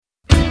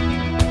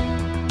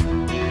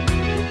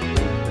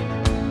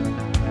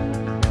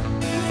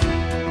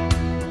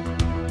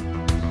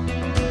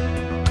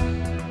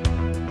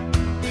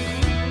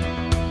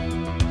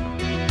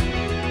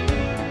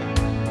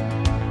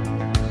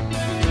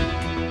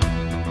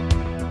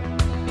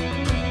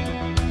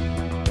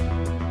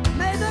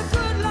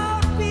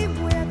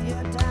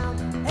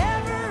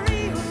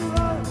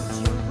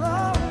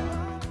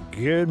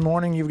Good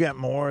morning. You've got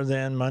more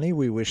than money.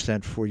 We wish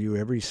that for you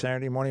every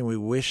Saturday morning. We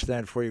wish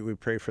that for you. We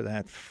pray for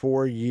that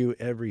for you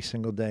every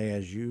single day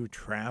as you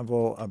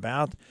travel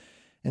about.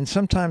 And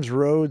sometimes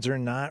roads are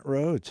not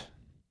roads.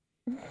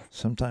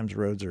 Sometimes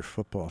roads are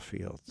football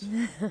fields.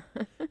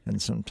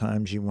 And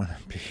sometimes you want to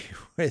be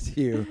with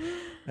you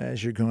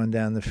as you're going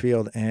down the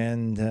field.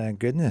 And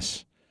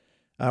goodness,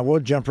 we'll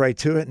jump right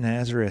to it.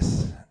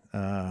 Nazareth.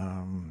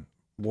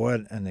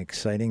 What an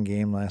exciting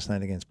game last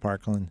night against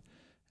Parkland.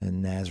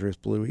 And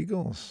Nazareth Blue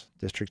Eagles,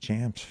 district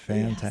champs.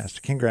 Fantastic. Yes.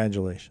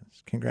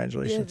 Congratulations.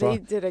 Congratulations. Yeah, they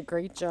did a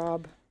great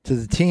job. To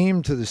the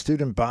team, to the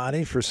student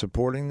body for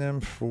supporting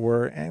them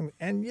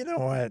and you know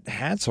what?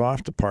 Hats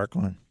off to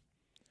Parkland.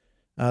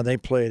 They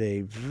played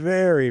a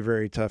very,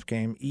 very tough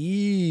game.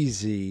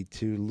 Easy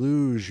to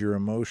lose your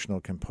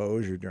emotional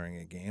composure during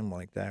a game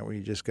like that where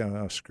you just go,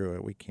 oh, screw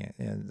it. We can't.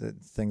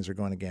 Things are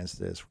going against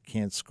this. We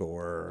can't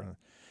score.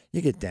 You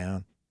get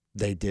down.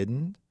 They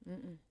didn't.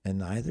 And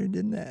neither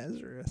did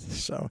Nazareth.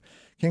 So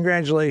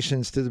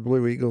congratulations to the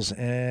Blue Eagles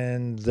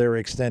and their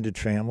extended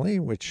family,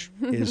 which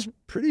is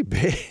pretty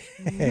big.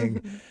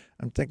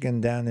 I'm thinking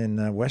down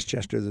in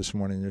Westchester this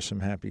morning, there's some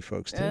happy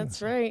folks, too.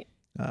 That's right.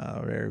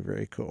 Very,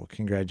 very cool.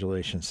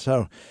 Congratulations.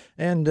 So,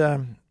 and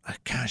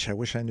gosh, I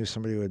wish I knew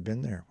somebody who had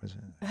been there. Was it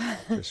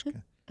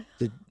Jessica?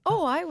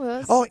 I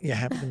was. Oh, you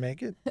happened to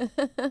make it?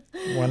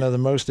 One of the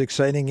most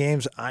exciting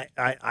games.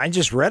 I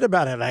just read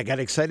about it. I got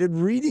excited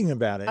reading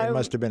about it. It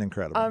must have been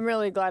incredible. I'm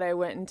really glad I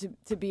went. And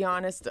to be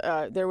honest,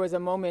 there was a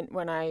moment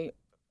when I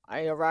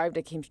arrived.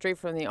 I came straight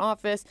from the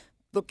office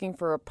looking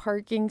for a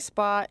parking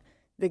spot.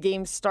 The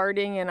game's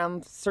starting, and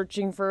I'm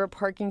searching for a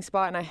parking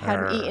spot, and I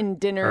hadn't eaten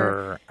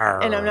dinner,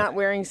 and I'm not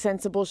wearing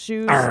sensible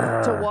shoes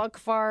to walk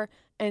far.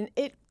 And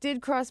it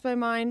did cross my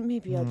mind,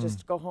 maybe I'll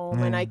just go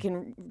home and I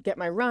can get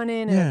my run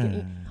in and I can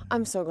eat.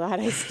 I'm so glad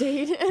I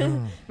stayed.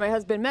 My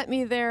husband met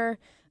me there.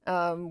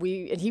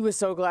 And he was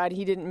so glad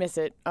he didn't miss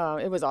it.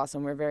 It was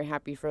awesome. We're very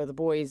happy for the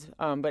boys.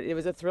 But it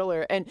was a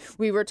thriller. And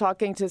we were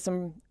talking to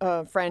some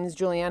friends,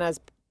 Juliana's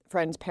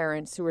friends'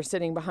 parents, who were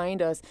sitting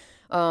behind us.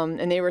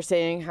 And they were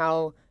saying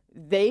how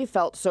they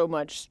felt so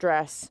much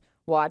stress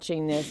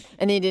watching this,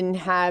 and they didn't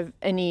have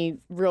any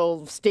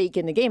real stake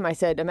in the game. I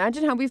said,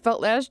 imagine how we felt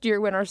last year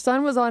when our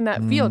son was on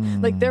that field.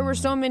 Like, there were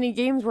so many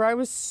games where I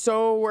was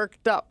so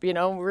worked up,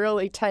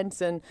 really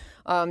tense. And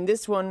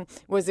this one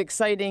was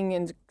exciting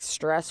and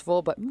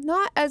stressful, but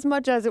not as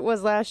much as it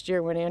was last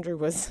year when Andrew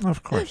was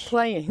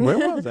playing.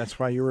 Well, that's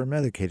why you were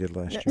medicated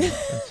last year.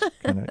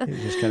 You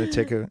just got to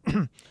take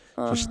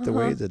just the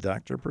way the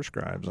doctor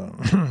prescribes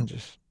them.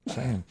 Just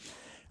saying.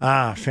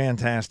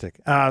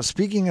 Fantastic.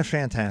 Speaking of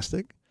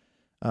fantastic,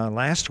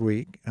 last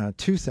week,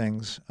 two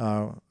things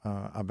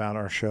about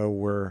our show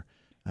were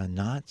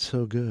not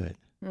so good.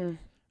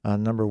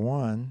 Number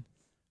one,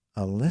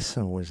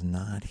 Alyssa was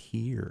not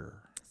here.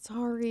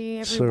 Sorry,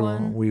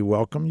 everyone. So we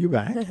welcome you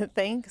back.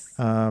 Thanks.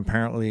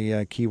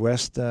 Apparently, Key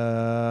West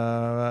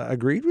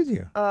agreed with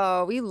you.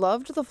 We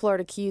loved the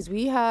Florida Keys.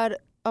 We had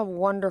a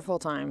wonderful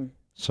time.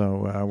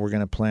 So we're going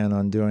to plan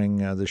on doing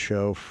the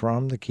show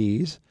from the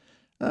Keys,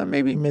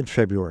 maybe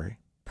mid-February.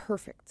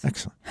 Perfect.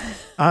 Excellent.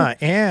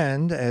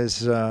 And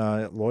as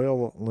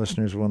loyal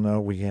listeners will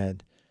know, we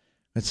had,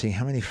 let's see,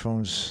 how many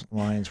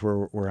lines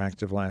were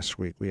active last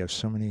week? We have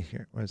so many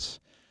here. Let's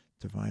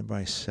divide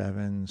by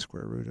 7,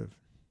 square root of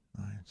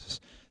 9. It's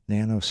just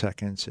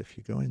nanoseconds. If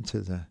you go into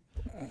the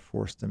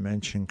fourth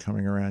dimension,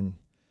 coming around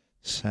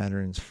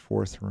Saturn's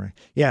fourth ring.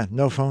 Yeah,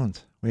 no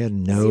phones. We had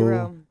no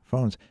 0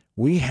 phones.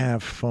 We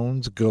have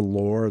phones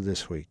galore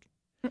this week.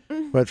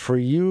 But for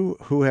you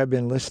who have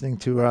been listening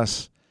to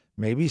us,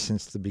 maybe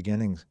since the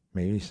beginnings,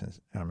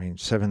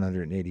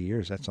 780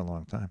 years, that's a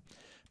long time.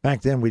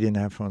 Back then, we didn't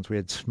have phones. We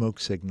had smoke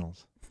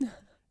signals.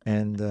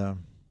 And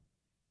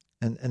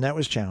that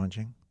was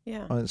challenging.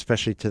 Yeah.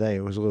 Especially today.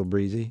 It was a little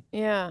breezy.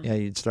 Yeah. Yeah,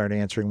 you'd start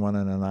answering one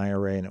on an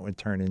IRA, and it would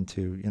turn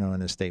into,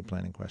 an estate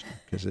planning question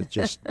because it's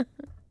just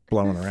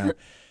blowing around.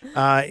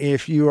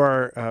 If you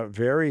are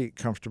very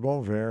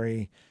comfortable,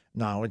 very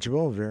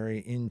knowledgeable, very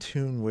in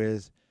tune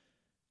with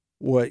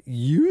what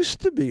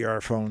used to be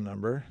our phone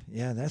number,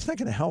 that's not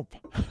going to help.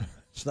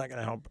 It's not going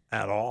to help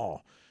at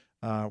all.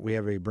 We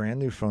have a brand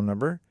new phone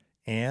number,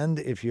 and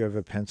if you have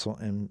a pencil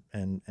and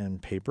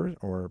paper,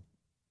 or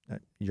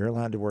you're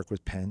allowed to work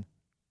with pen,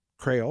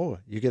 Crayola,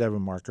 you could have a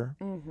marker.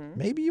 Mm-hmm.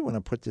 Maybe you want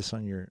to put this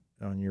on your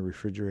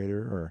refrigerator,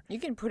 or you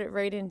can put it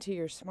right into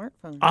your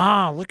smartphone.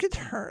 Look at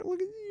her!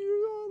 Look at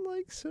you,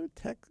 all so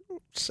tech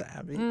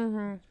savvy.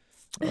 Mm-hmm.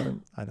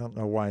 I don't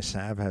know why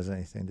Sav has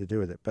anything to do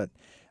with it. But,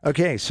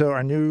 okay, so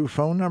our new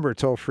phone number,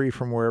 toll free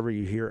from wherever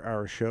you hear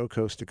our show,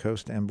 coast to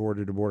coast and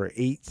border to border,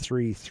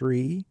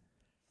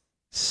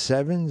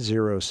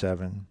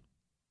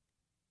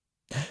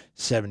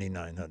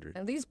 833-707-7900.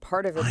 At least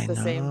part of it's the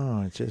same. I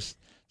know, it's just,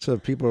 so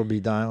people will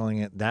be dialing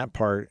it, that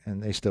part,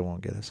 and they still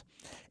won't get us.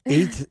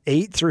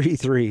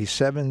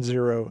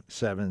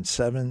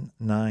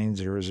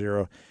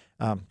 833-707-7900.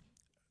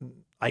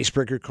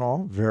 Icebreaker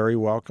call, very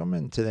welcome.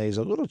 And today's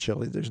a little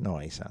chilly. There's no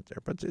ice out there,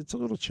 but it's a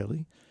little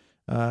chilly.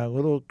 A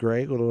little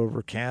gray, a little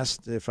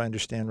overcast. If I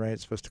understand right,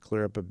 it's supposed to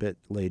clear up a bit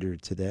later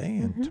today,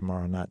 and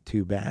tomorrow not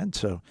too bad.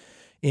 So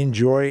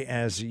enjoy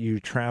as you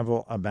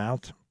travel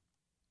about.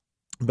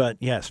 But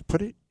yes,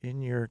 put it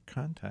in your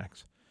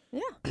contacts.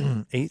 Yeah.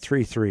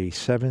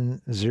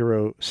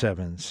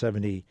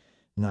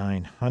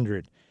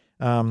 833-707-7900.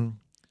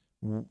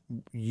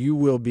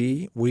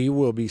 We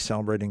will be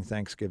celebrating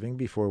Thanksgiving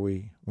before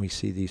we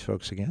see these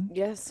folks again.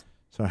 Yes.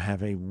 So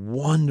have a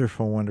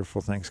wonderful,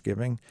 wonderful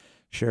Thanksgiving.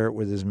 Share it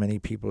with as many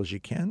people as you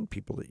can,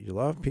 people that you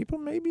love, people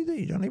maybe that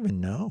you don't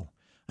even know.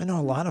 I know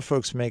a lot of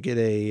folks make it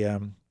a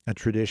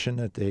tradition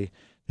that they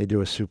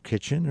do a soup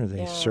kitchen or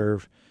they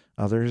serve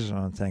others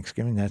on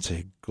Thanksgiving. That's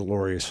a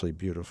gloriously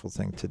beautiful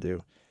thing to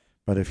do.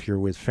 But if you're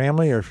with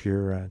family or if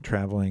you're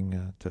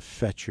traveling to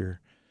fetch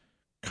your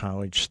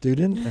college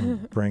student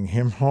and bring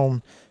him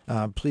home,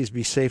 please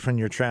be safe on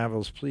your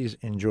travels. Please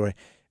enjoy.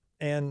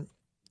 And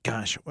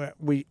gosh,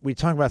 we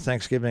talk about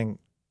Thanksgiving.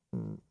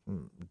 I'm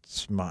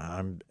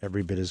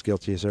every bit as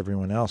guilty as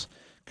everyone else.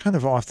 Kind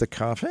of off the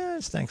cuff.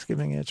 It's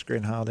Thanksgiving. It's a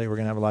great holiday. We're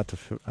gonna have a lot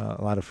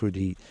of food to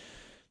eat.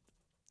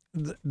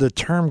 The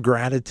term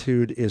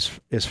gratitude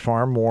is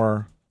far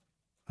more.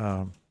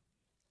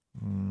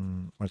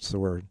 What's the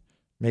word?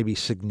 Maybe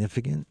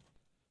significant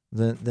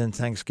than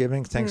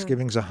Thanksgiving.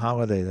 Thanksgiving's a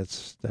holiday.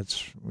 That's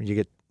when you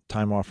get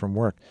time off from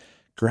work.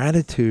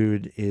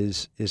 Gratitude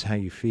is how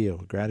you feel.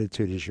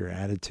 Gratitude is your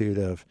attitude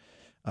of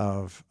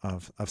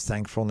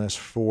thankfulness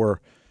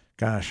for,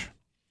 gosh,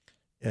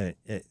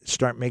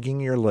 start making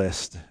your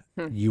list.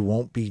 You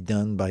won't be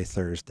done by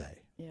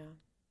Thursday. Yeah.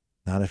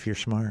 Not if you're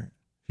smart.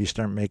 If you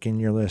start making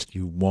your list,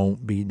 you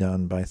won't be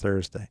done by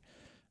Thursday.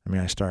 I mean,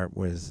 I start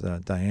with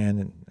Diane,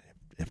 and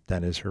if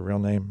that is her real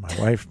name, my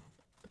wife,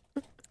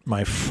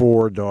 my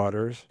 4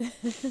 daughters.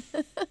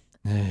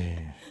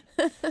 My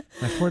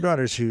 4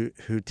 daughters who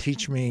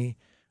teach me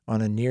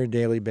on a near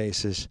daily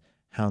basis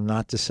how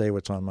not to say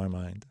what's on my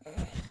mind.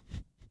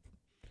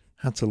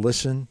 How to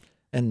listen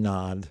and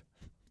nod.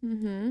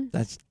 Mm-hmm.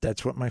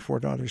 That's what my 4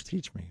 daughters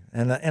teach me,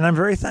 and I'm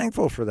very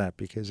thankful for that,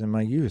 because in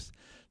my youth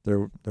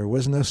there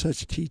was no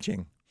such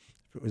teaching.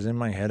 If it was in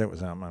my head, it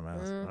was out my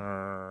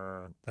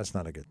mouth. That's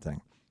not a good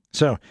thing.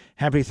 So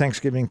happy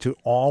Thanksgiving to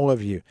all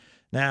of you.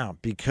 Now,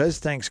 because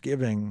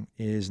Thanksgiving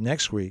is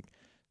next week,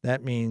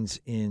 that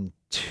means in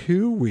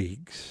 2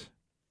 weeks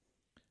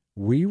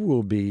we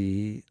will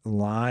be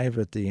live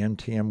at the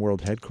MTM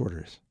World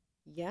Headquarters.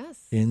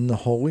 Yes. In the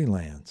Holy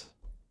Lands.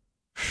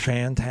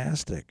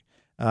 Fantastic.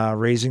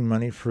 Raising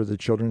money for the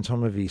Children's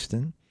Home of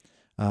Easton.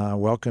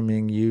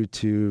 Welcoming you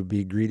to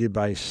be greeted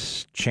by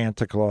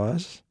Santa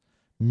Claus,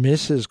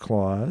 Mrs.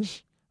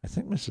 Claus. I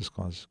think Mrs.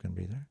 Claus is going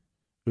to be there.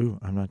 Ooh,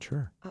 I'm not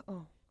sure.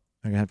 Uh-oh.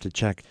 I'm going to have to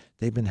check.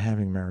 They've been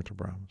having marital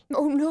problems.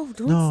 Oh, no,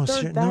 don't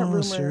start that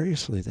rumor.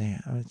 Seriously.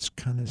 It's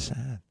kind of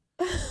sad.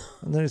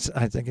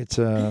 I think it's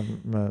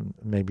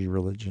maybe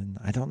religion.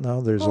 I don't know.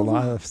 There's a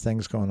lot of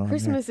things going on.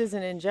 Christmas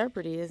isn't in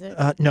jeopardy, is it?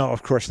 No,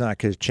 of course not,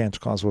 because Santa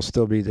Claus will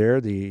still be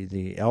there.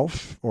 The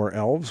elf or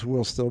elves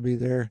will still be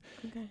there.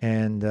 Okay.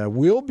 And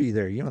we'll be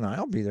there. You and I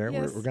will be there.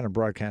 Yes. We're going to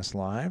broadcast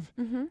live.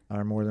 Mm-hmm.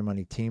 Our More Than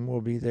Money team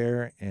will be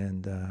there.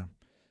 And,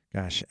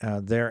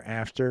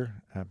 thereafter,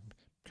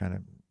 kind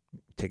of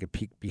take a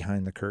peek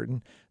behind the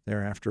curtain.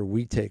 Thereafter,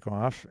 we take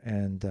off,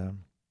 and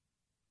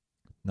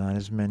not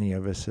as many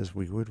of us as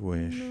we would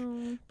wish,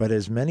 but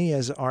as many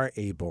as are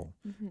able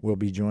will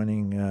be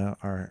joining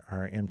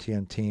our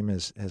MTM team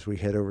as we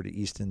head over to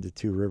Easton to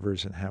Two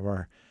Rivers and have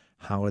our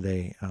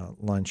holiday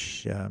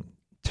lunch.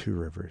 Two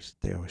Rivers,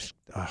 they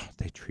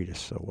treat us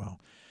so well.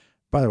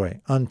 By the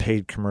way,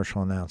 unpaid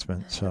commercial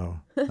announcement. So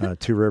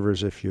Two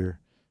Rivers, if you're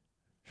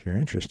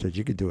interested,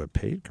 you could do a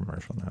paid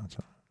commercial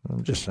announcement.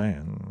 I'm just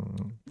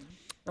saying.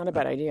 Not a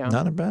bad idea.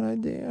 Not a bad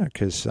idea,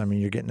 because I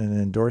mean, you're getting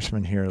an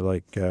endorsement here,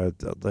 like 4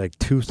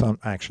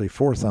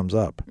 thumbs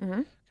up,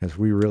 because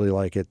we really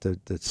like it.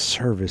 The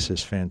service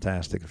is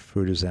fantastic. The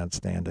food is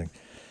outstanding,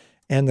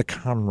 and the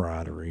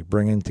camaraderie,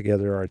 bringing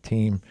together our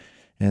team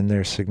and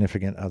their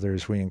significant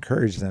others. We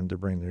encourage them to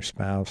bring their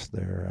spouse,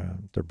 their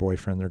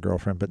boyfriend, their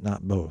girlfriend, but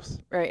not both.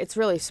 Right. It's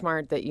really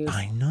smart that you.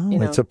 I know,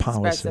 it's a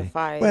policy.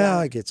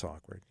 Specify it gets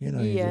awkward. You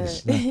know, yeah. you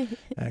just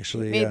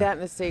actually made that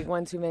mistake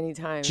one too many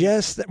times.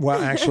 Just that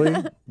one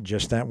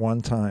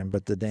time,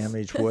 but the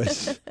damage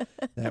was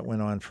that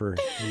went on for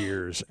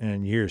years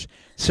and years.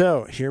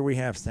 So here we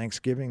have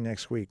Thanksgiving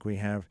next week. We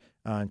have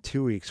in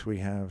 2 weeks we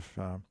have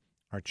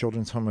our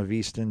Children's Home of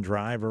Easton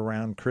drive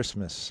around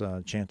Christmas,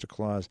 Santa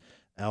Claus,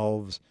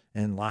 elves,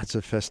 and lots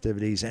of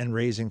festivities and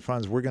raising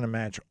funds. We're going to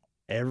match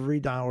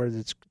every dollar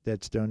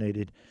that's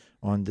donated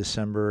on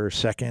December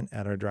 2nd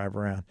at our drive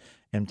around.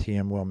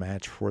 MTM will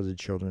match for the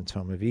Children's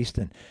Home of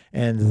Easton.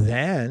 And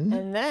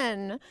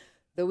then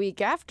the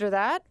week after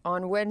that,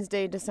 on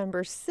Wednesday,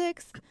 December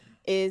 6th,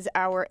 is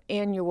our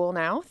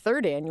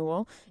third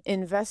annual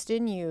Invest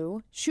in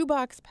You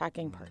shoebox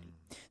packing party.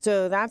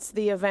 So that's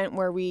the event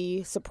where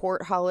we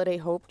support holiday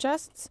hope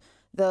chests.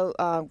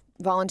 the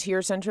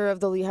volunteer center of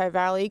the Lehigh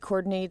Valley,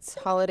 coordinates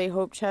holiday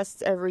hope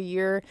chests every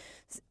year.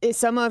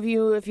 Some of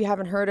you, if you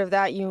haven't heard of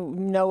that, you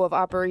know of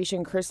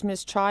Operation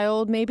Christmas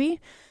Child, maybe.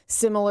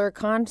 Similar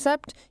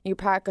concept. You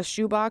pack a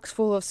shoebox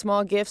full of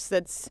small gifts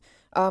that's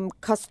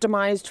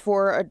customized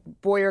for a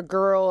boy or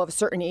girl of a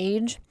certain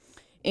age.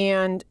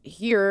 And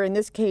here, in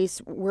this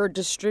case, we're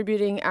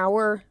distributing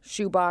our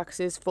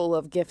shoeboxes full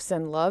of gifts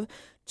and love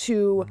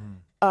to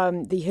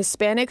the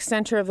Hispanic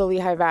Center of the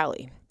Lehigh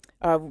Valley.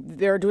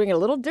 They're doing it a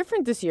little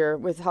different this year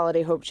with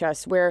Holiday Hope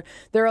Chests, where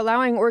they're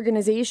allowing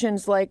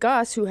organizations like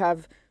us who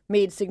have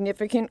made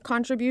significant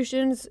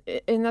contributions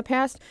in the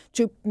past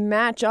to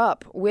match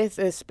up with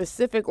a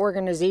specific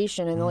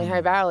organization in the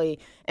Lehigh Valley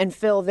and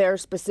fill their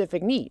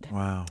specific need.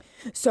 Wow.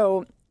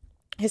 So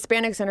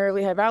Hispanic Center of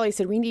Lehigh Valley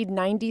said, we need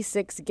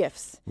 96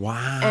 gifts.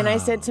 Wow. And I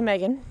said to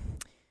Megan,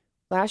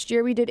 last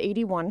year we did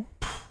 81.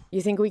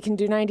 You think we can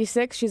do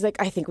 96? She's like,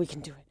 I think we can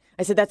do it.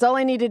 I said, that's all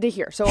I needed to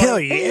hear. So hell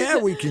yeah,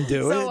 we can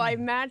do it. So I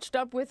matched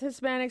up with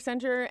Hispanic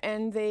Center,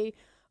 and they,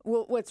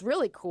 well, what's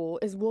really cool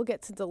is we'll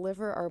get to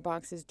deliver our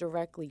boxes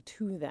directly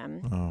to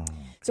them. Oh.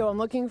 So I'm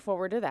looking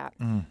forward to that.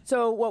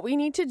 So what we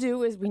need to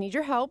do is we need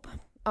your help.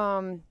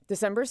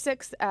 December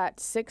 6th at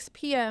 6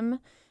 p.m.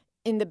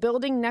 in the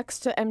building next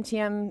to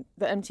MTM,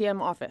 the MTM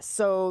office.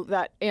 So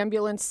that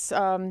ambulance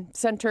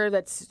center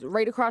that's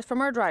right across from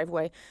our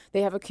driveway,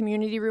 they have a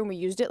community room. We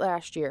used it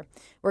last year.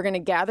 We're going to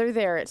gather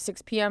there at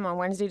 6 p.m. on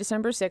Wednesday,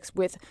 December 6th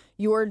with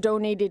your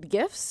donated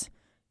gifts,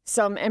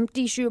 some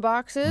empty shoe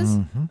boxes,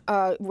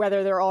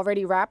 whether they're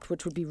already wrapped,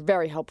 which would be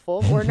very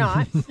helpful, or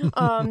not.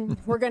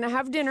 We're going to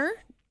have dinner.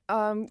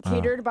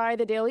 Catered by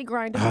the Daily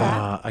Grind of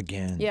that.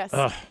 Again. Yes.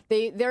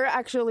 They're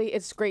actually,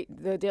 it's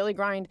great. The Daily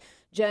Grind,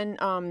 Jen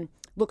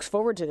looks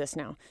forward to this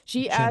now.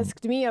 She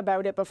asked me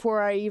about it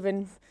before I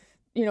even,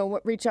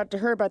 reached out to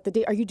her about the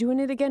day. Are you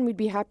doing it again? We'd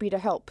be happy to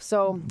help.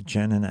 So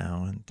Jen and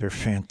Alan, they're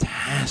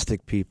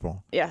fantastic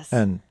people. Yes.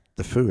 And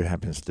the food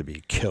happens to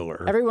be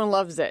killer. Everyone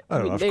loves it.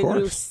 Oh, of they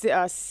course. do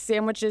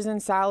sandwiches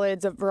and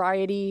salads of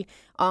variety.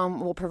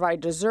 We'll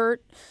provide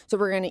dessert. So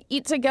we're going to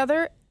eat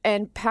together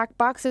and pack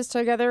boxes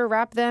together,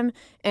 wrap them,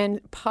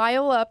 and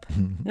pile up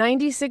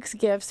 96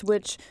 gifts,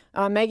 which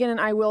Megan and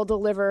I will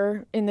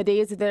deliver in the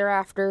days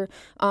thereafter.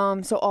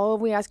 So all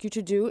we ask you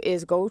to do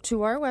is go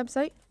to our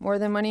website,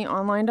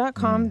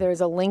 morethanmoneyonline.com.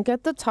 There's a link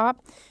at the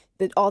top.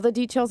 All the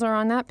details are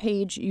on that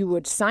page. You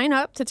would sign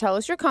up to tell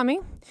us you're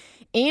coming.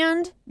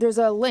 And there's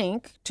a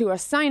link to a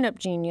sign-up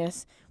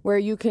genius where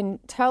you can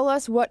tell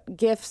us what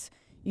gifts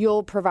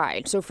you'll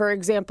provide. So, for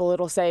example,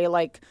 it'll say,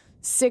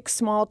 6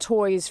 small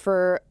toys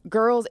for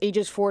girls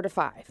ages 4 to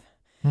 5.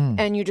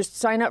 And you just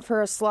sign up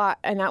for a slot,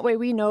 and that way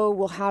we know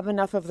we'll have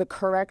enough of the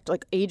correct,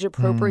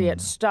 age-appropriate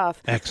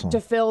stuff Excellent.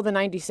 to fill the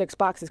 96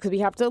 boxes, because we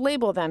have to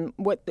label them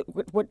what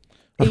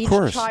age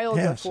child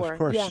they're for. Of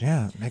course,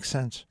 yeah, makes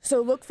sense.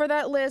 So look for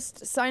that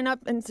list, sign up,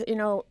 and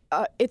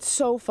it's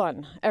so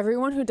fun.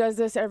 Everyone who does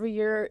this every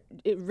year,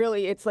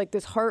 it's like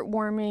this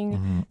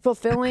heartwarming,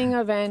 fulfilling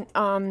event.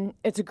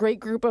 It's a great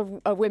group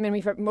of women.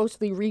 We've had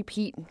mostly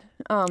repeat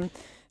visitors.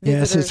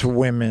 Yes, it's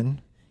women.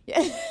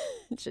 Yeah.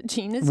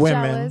 Jean is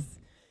Women. jealous.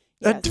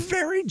 Yes.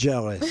 Very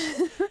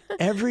jealous.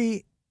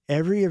 Every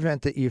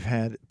event that you've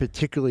had,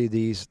 particularly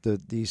these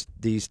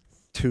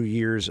 2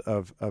 years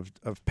of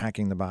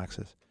packing the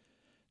boxes,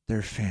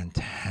 they're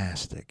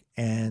fantastic.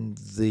 And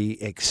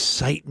the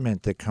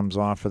excitement that comes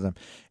off of them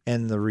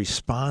and the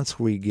response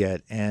we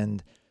get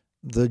and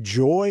the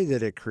joy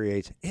that it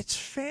creates, it's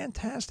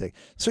fantastic.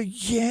 So,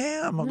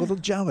 yeah, I'm a little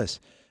jealous.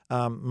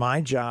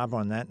 My job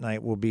on that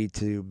night will be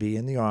to be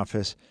in the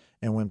office,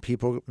 and when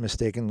people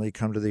mistakenly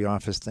come to the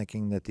office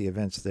thinking that the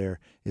event's there,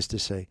 is to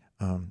say,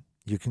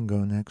 you can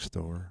go next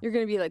door. You're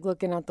going to be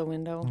looking out the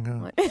window.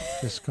 No,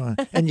 just go on.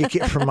 And you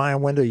can't, from my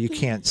window, you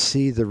can't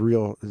see the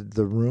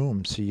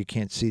room, so you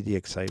can't see the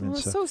excitement. Oh,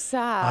 it's so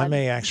sad. I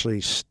may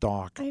actually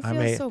stalk. I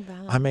feel so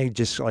bad. I may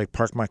just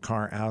park my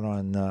car out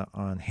on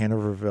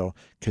Hanoverville,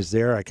 because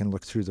there I can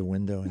look through the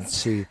window and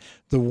see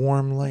the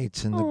warm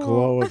lights and the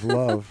glow of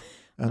love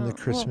on the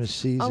Christmas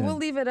season. We'll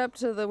leave it up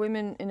to the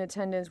women in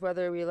attendance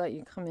whether we let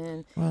you come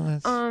in. Well,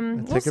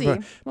 we'll see.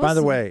 By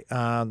the way,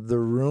 the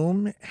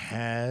room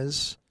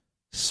has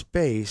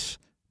space,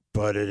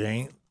 but it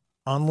ain't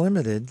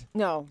unlimited.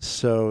 No.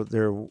 So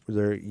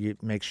you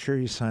make sure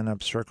you sign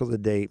up, circle the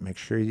date, make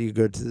sure you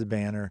go to the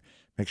banner,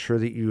 make sure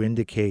that you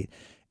indicate,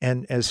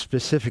 and as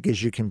specific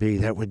as you can be.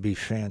 That would be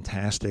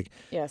fantastic.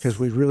 Yes. Because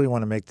we really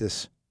want to make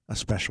this a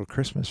special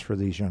Christmas for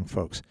these young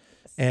folks.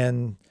 Yes.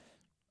 And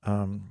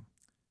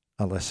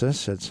Alyssa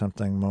said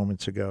something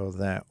moments ago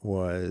that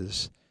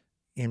was,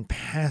 in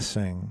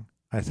passing,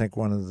 I think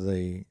one of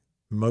the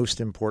most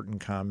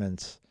important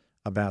comments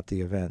about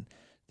the event.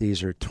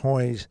 These are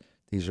toys,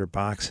 these are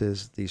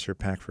boxes, these are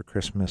packed for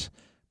Christmas,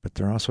 but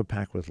they're also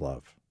packed with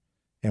love.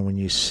 And when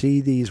you see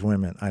these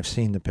women, I've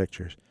seen the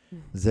pictures,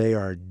 they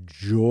are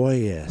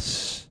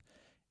joyous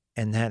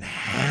And that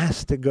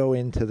has to go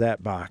into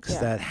that box. Yeah.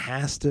 That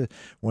has to,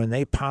 when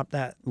they pop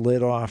that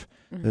lid off,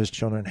 those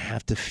children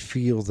have to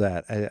feel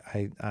that.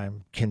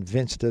 I'm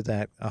convinced of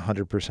that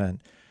 100%.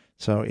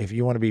 So if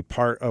you want to be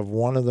part of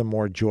one of the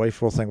more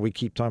joyful things, we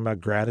keep talking about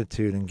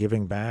gratitude and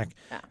giving back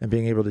and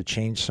being able to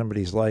change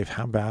somebody's life.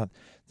 How about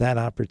that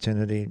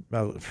opportunity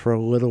for a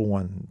little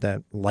one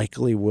that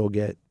likely will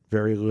get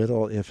very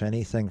little, if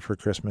anything, for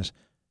Christmas,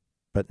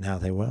 but now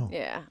they will.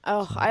 Yeah.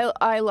 Oh, so.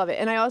 I love it.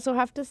 And I also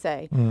have to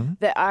say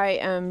that I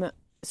am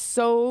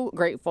so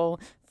grateful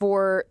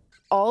for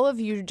all of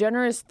you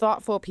generous,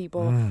 thoughtful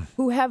people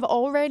who have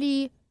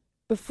already,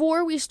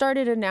 before we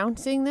started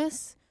announcing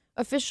this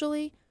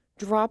officially,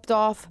 dropped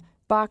off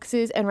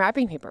boxes and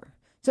wrapping paper.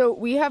 So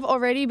we have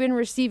already been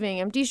receiving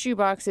empty shoe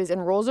boxes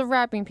and rolls of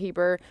wrapping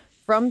paper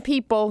from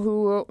people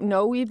who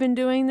know we've been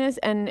doing this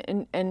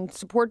and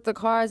support the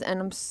cause,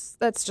 and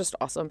that's just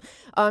awesome.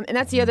 And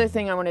that's the other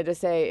thing I wanted to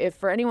say. If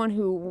for anyone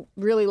who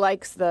really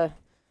likes the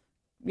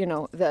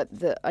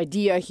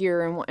idea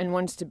here and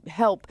wants to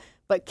help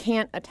but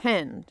can't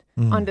attend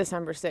on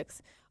December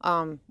 6th,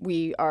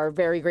 we are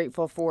very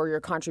grateful for your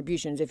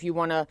contributions. If you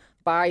want to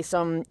buy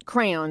some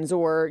crayons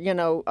or,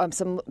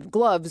 some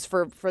gloves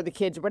for the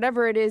kids,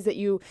 whatever it is that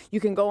you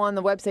can go on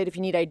the website if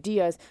you need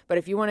ideas. But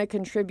if you want to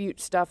contribute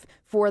stuff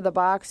for the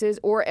boxes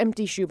or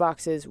empty shoe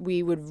boxes,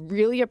 we would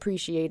really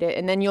appreciate it.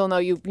 And then you'll know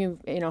you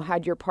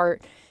had your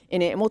part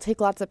in it. And we'll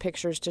take lots of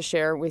pictures to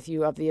share with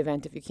you of the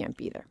event if you can't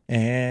be there.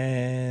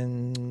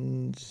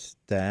 And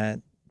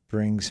that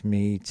brings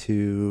me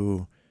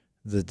to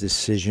the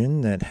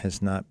decision that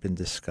has not been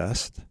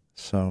discussed.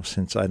 So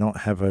since I don't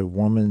have a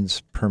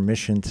woman's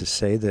permission to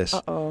say this,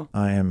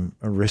 I am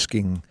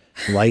risking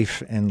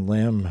life and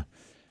limb.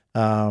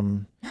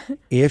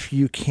 If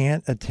you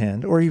can't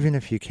attend, or even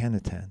if you can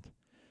attend,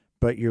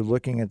 but you're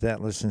looking at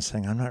that list and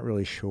saying, I'm not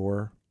really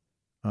sure.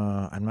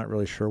 I'm not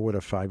really sure what a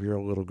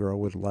 5-year-old little girl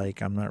would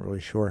like. I'm not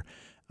really sure.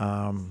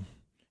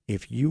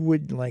 If you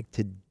would like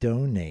to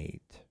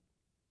donate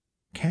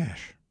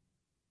cash,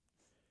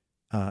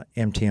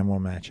 MTM will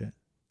match it.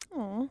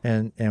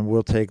 And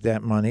we'll take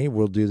that money.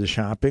 We'll do the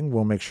shopping.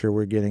 We'll make sure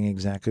we're getting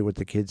exactly what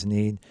the kids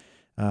need.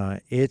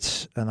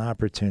 It's an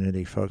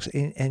opportunity, folks.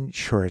 And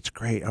sure, it's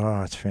great.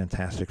 Oh, it's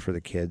fantastic for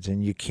the kids.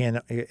 And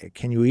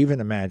can you even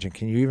imagine?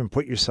 Can you even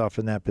put yourself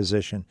in that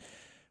position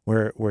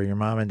where your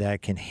mom and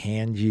dad can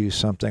hand you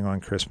something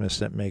on Christmas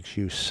that makes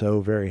you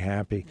so very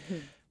happy?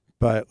 Mm-hmm.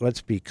 But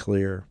let's be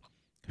clear.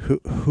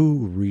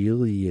 Who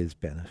really is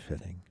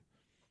benefiting?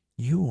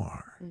 You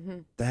are. Mm-hmm.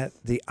 That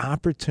the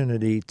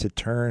opportunity to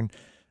turn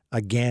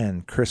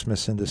again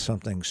Christmas into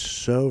something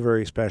so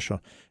very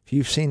special. If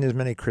you've seen as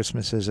many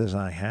Christmases as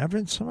I have,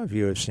 and some of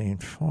you have seen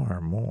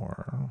far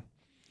more,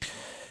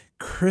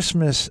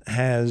 Christmas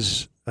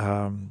has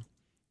from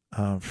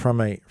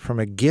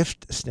a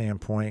gift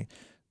standpoint,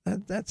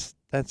 that's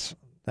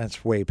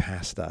way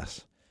past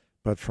us.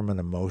 But from an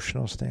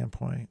emotional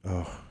standpoint,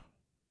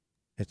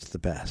 it's the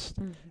best.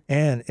 Mm-hmm.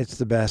 And it's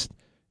the best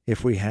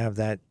if we have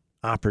that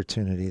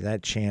opportunity,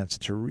 that chance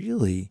to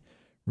really,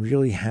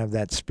 really have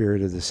that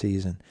spirit of the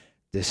season.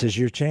 This is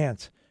your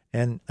chance.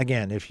 And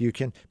again, if you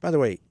can, by the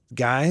way,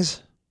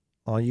 guys,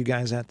 all you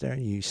guys out there,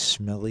 you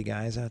smelly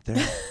guys out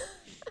there,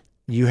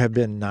 you have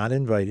been not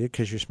invited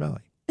because you're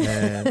smelly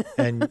and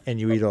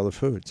you eat all the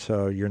food.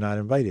 So you're not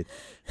invited,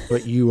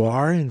 but you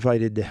are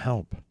invited to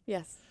help.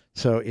 Yes.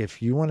 So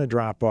if you want to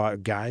drop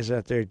off, guys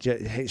out there,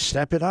 hey,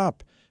 step it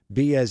up.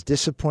 Be as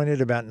disappointed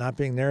about not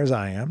being there as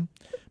I am,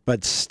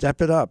 but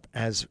step it up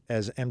as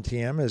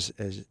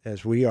MTM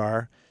as we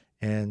are,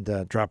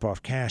 and drop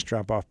off cash,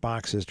 drop off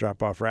boxes,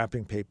 drop off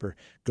wrapping paper.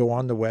 Go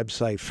on the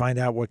website, find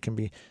out what can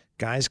be.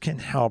 Guys can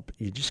help.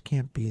 You just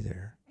can't be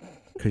there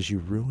because you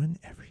ruin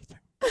everything.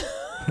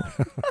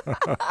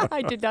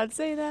 I did not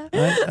say that.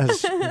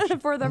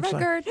 For the I'm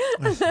record.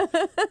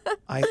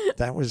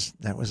 That was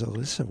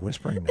Alyssa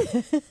whispering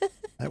that.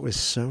 That was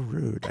so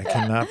rude. I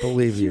cannot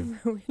believe you.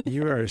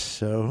 You are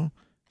so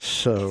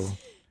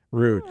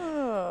rude.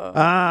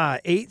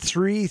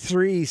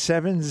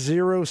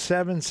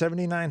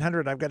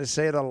 833-707-7900. I've got to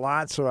say it a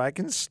lot so I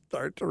can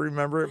start to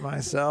remember it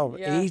myself.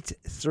 Yeah.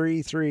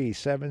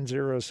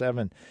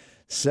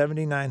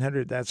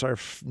 833-707-7900. That's our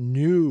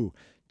new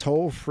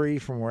toll-free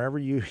from wherever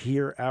you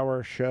hear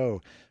our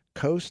show.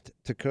 Coast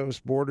to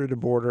coast, border to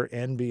border,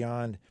 and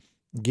beyond.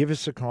 Give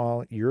us a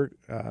call. Your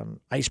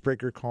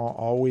icebreaker call,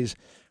 always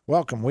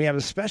welcome. We have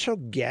a special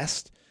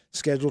guest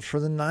scheduled for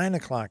the 9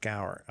 o'clock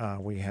hour.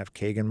 We have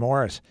Kagan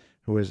Morris,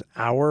 who is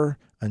our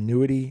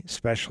annuity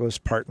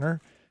specialist partner.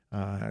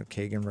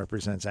 Kagan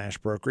represents Ash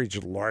Brokerage,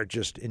 the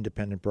largest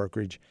independent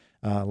brokerage,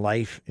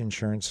 life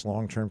insurance,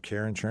 long-term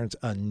care insurance,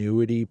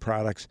 annuity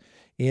products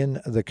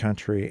in the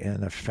country,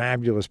 and a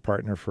fabulous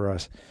partner for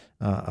us.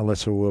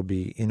 Alyssa will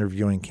be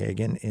interviewing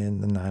Kagan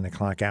in the 9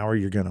 o'clock hour.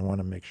 You're going to want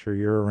to make sure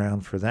you're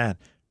around for that.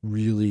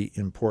 Really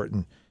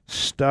important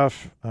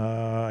stuff.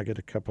 I got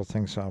a couple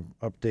things I'll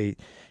update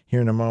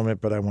here in a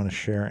moment, but I want to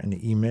share an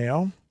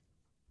email.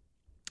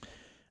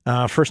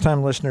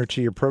 First-time listener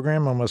to your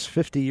program. Almost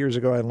 50 years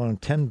ago, I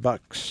loaned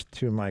 $10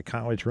 to my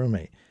college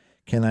roommate.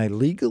 Can I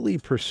legally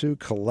pursue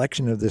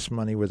collection of this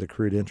money with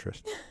accrued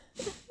interest?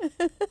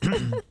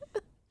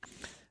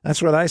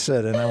 That's what I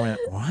said, and I went,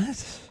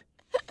 what?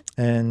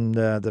 And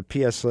the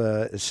PS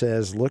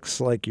says, looks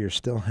like you're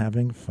still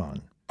having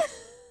fun.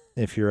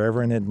 If you're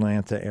ever in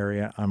Atlanta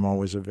area, I'm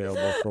always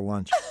available for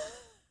lunch.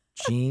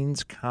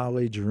 Jean's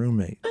college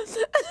roommate.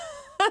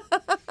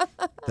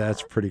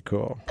 That's pretty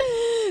cool.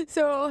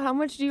 So how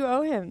much do you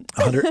owe him?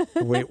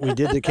 We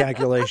did the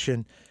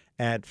calculation.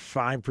 At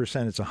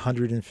 5%, it's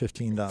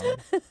 $115.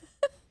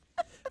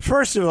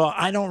 First of all,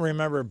 I don't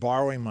remember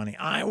borrowing money.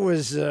 I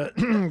was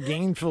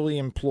gainfully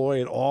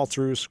employed all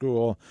through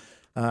school.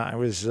 I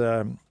was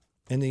in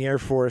the Air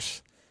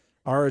Force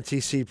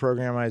ROTC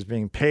program. I was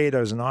being paid.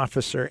 I was an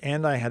officer,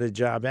 and I had a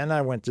job, and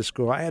I went to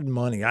school. I had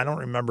money. I don't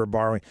remember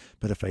borrowing,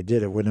 but if I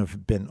did, it wouldn't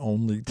have been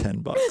only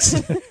 $10.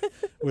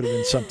 Would have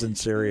been something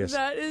serious.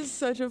 That is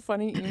such a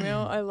funny email.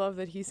 I love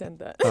that he sent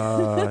that.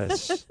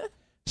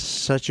 It's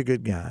such a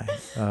good guy.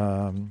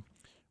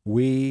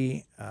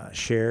 We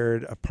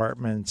shared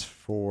apartments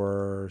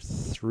for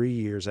 3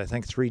 years. I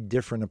think 3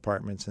 different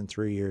apartments in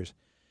 3 years.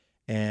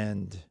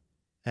 And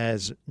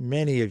as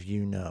many of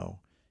you know,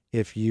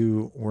 if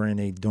you were in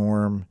a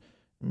dorm,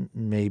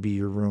 maybe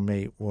your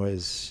roommate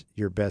was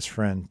your best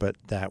friend, but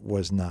that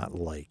was not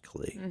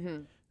likely. Mm-hmm.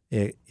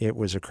 It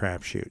was a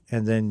crapshoot.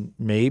 And then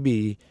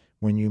maybe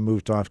when you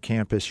moved off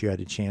campus, you had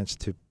a chance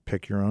to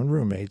pick your own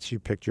roommates. You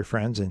picked your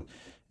friends, and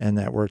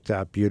that worked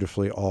out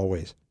beautifully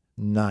always.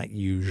 Not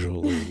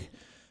usually.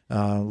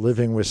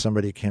 Living with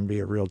somebody can be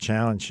a real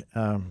challenge.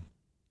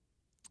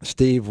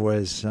 Steve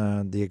was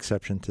the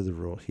exception to the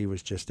rule. He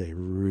was just a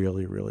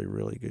really, really,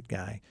 really good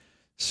guy.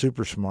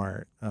 Super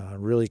smart,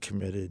 really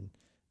committed,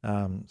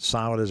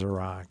 solid as a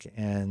rock,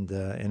 and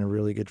a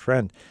really good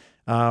friend.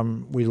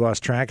 We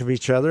lost track of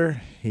each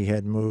other. He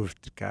had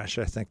moved, I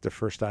think the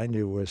first I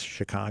knew was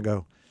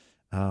Chicago,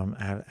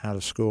 out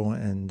of school,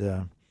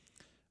 and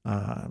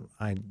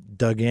I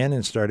dug in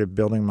and started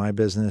building my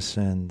business,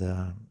 and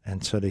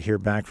so to hear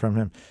back from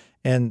him,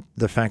 and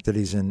the fact that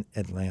he's in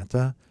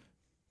Atlanta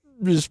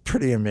is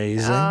pretty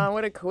amazing.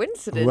 What a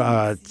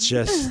coincidence!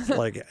 Just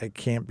like it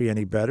can't be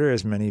any better.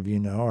 As many of you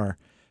know, our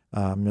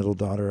middle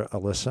daughter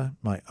Alyssa,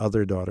 my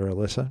other daughter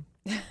Alyssa,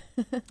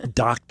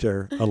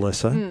 Dr.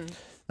 Alyssa,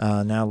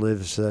 now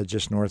lives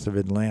just north of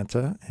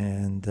Atlanta,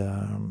 and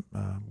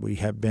we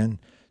have been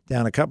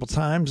down a couple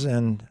times,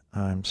 and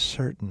I'm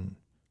certain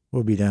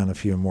we'll be down a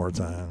few more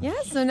times.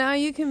 Yeah, so now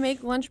you can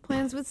make lunch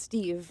plans with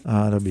Steve.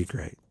 It'll be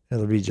great.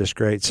 It'll be just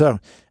great. So,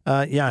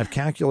 I've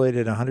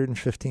calculated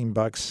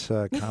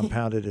 $115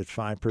 compounded at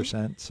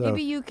 5%. So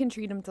maybe you can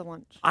treat him to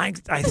lunch. I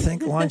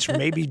think lunch,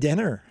 maybe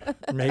dinner.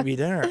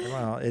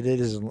 Well, it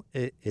is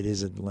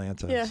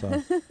Atlanta, yeah. So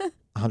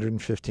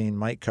 115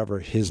 might cover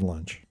his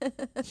lunch.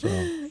 So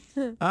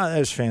that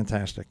was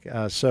fantastic.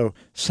 So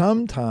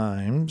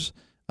sometimes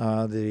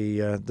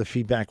the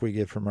feedback we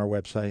get from our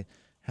website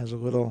has a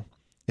little.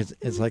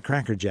 It's like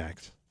Cracker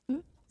Jacks.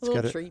 It's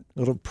got a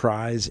little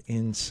prize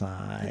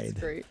inside.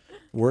 That's great.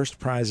 Worst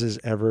prizes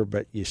ever,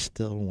 but you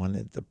still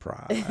wanted the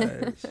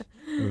prize.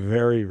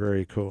 Very,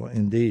 very cool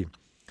indeed.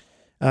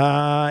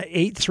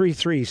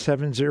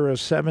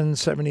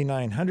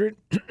 833-707-7900.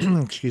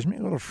 Excuse me,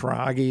 a little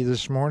froggy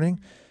this morning.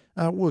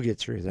 We'll get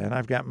through that.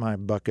 I've got my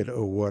bucket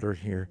of water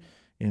here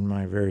in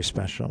my very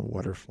special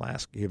water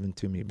flask given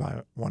to me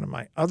by one of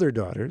my other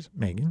daughters,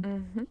 Megan.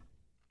 Mm-hmm.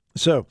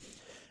 So,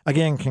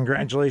 again,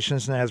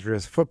 congratulations,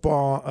 Nazareth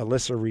football.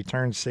 Alyssa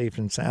returned safe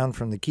and sound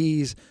from the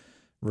Keys,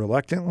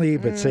 reluctantly,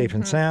 but safe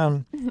and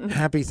sound.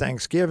 Happy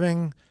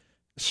Thanksgiving.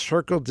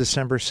 Circle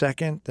December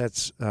 2nd.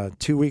 That's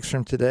 2 weeks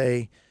from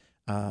today.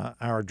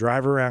 Our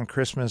drive around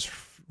Christmas,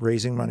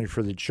 raising money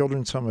for the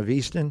Children's Home of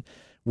Easton.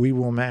 We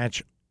will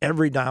match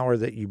every dollar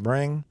that you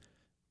bring.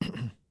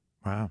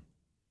 Wow.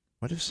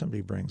 What if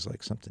somebody brings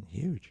like something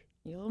huge?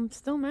 You'll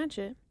still match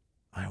it.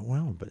 I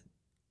will, but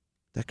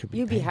that could be.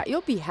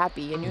 You'll be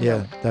happy, and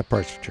yeah, that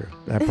part's true.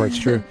 That part's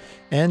true.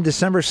 And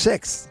December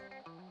 6th,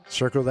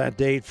 circle that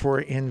date for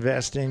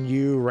Invest in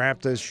You.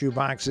 Wrap those shoe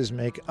boxes.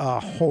 Make a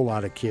whole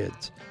lot of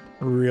kids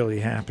really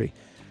happy.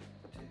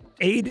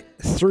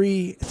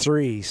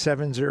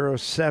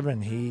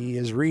 833-707. He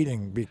is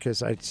reading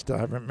because I still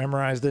haven't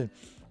memorized it.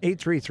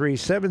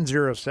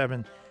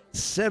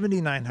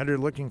 833-707-7900.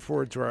 Looking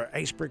forward to our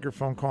icebreaker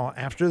phone call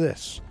after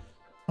this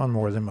on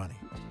More Than Money.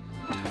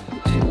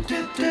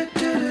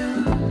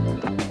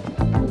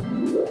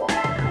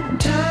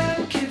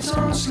 Time keeps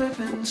on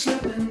slipping,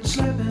 slipping,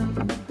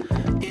 slipping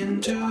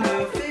into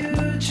the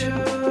future.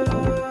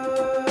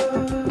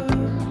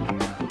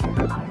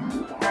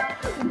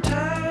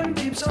 Time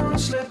keeps on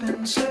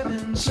slipping,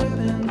 slipping,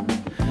 slipping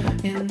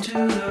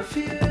into the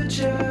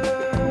future.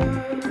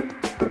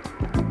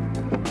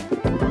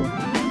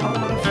 I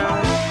wanna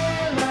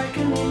fly like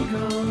an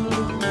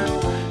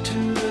eagle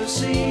to the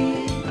sea.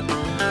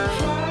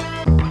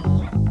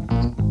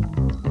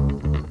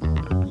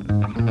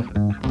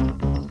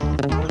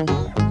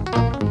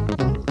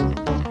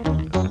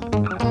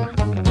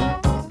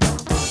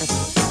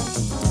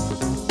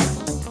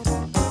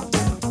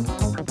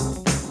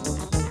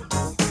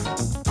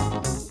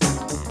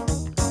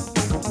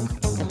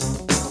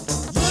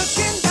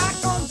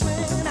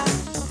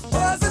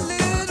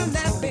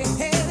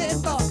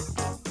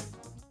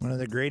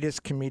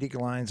 greatest comedic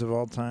lines of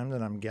all time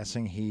that I'm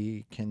guessing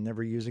he can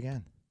never use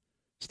again.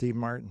 Steve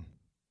Martin.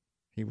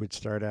 He would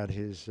start out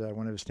his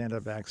one of his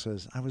stand-up acts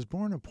says, "I was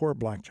born a poor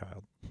black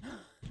child."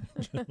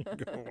 You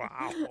go,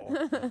 wow.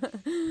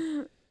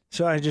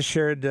 So I just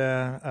shared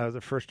the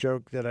first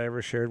joke that I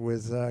ever shared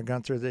with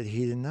Gunther that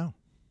he didn't know.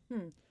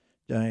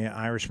 An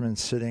Irishman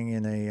sitting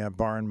in a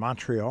bar in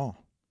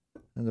Montreal,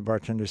 and the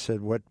bartender said,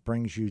 "What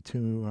brings you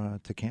to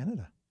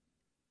Canada?"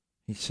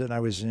 He said, "I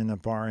was in a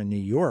bar in New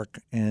York,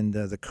 and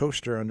the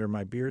coaster under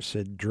my beer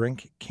said,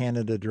 'Drink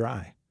Canada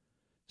Dry.'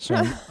 So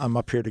I'm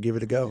up here to give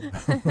it a go."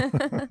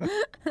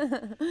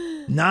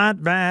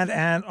 Not bad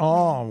at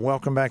all.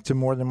 Welcome back to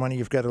More Than Money.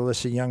 You've got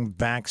Alyssa Young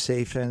back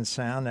safe and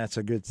sound. That's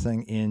a good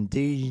thing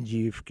indeed.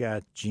 You've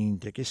got Gene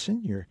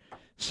Dickinson, your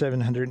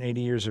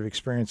 780 years of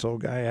experience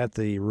old guy at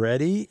the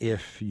ready,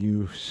 if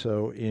you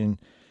so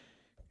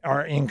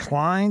are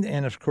inclined.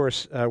 And, of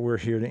course, we're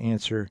here to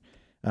answer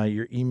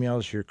your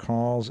emails, your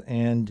calls.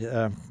 And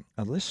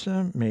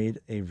Alyssa made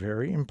a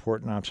very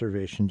important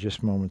observation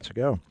just moments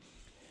ago.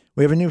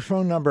 We have a new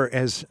phone number,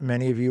 as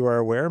many of you are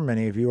aware.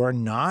 Many of you are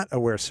not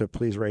aware, so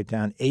please write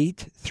down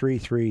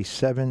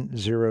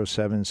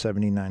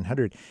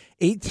 833-707-7900.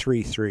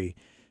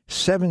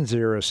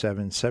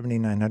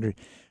 833-707-7900.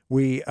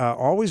 We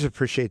always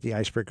appreciate the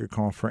icebreaker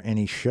call for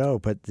any show,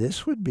 but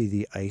this would be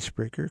the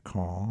icebreaker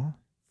call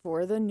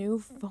For the new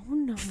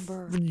phone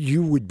number.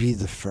 You would be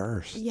the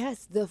first.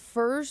 Yes, the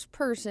first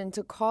person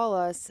to call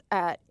us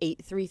at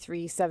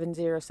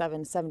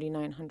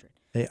 833-707-7900.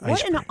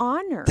 What an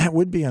honor. That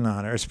would be an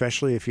honor,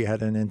 especially if you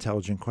had an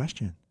intelligent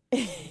question.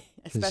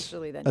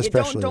 Especially then.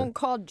 Especially don't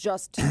call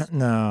just to,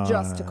 no,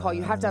 just to call.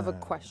 You have to have a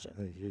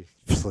question.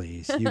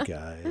 Please, you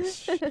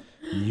guys.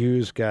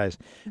 Use guys.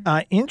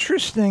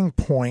 Interesting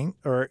point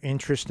or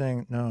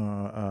interesting,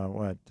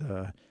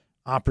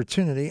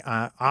 opportunity,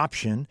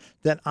 option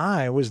that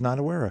I was not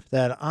aware of,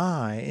 that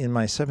I, in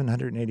my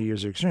 780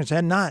 years of experience,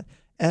 had not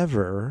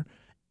ever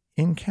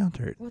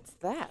encountered. What's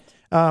that?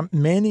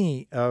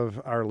 Many of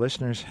our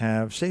listeners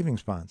have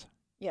savings bonds.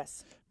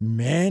 Yes.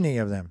 Many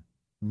of them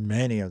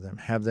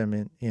have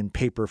them in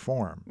paper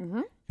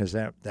form, because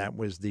that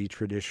was the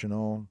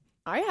traditional.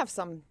 I have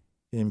some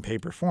in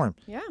paper form.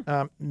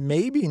 Yeah.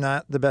 Maybe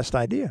not the best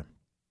idea,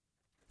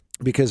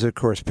 because of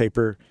course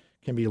paper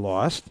can be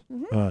lost.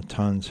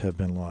 Tons have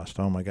been lost.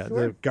 Oh my God,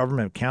 Sure. The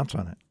government counts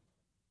on it.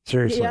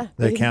 Seriously, Yeah.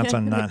 they count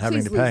on not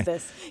having to Please pay. lose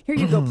this. Here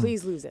you go.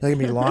 Please lose it. They can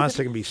be lost.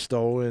 They can be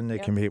stolen. They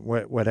can be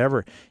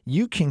whatever.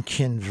 You can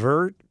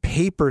convert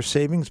paper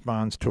savings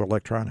bonds to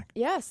electronic.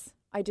 Yes,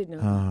 I did know.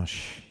 Oh,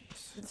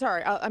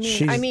 Sorry. I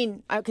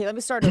mean. Okay. Let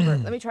me start over.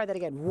 Let me try that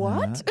again.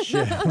 What?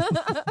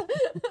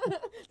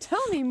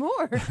 Tell me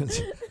more.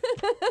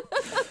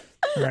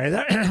 All right,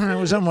 that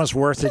was almost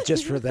worth it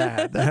just for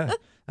that.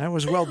 That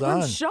was well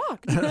done. I'm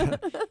shocked.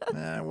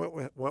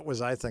 What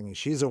was I thinking?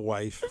 She's a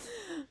wife.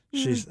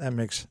 That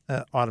makes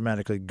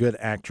automatically good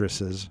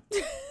actresses.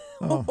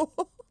 Oh,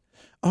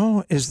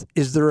 is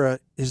there a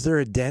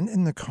dent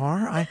in the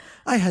car?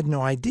 I had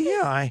no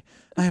idea. I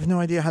have no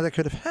idea how that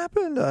could have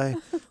happened.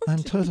 I'm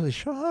totally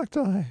shocked.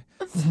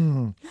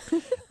 You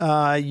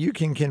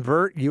can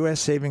convert U.S.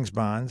 savings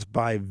bonds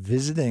by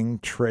visiting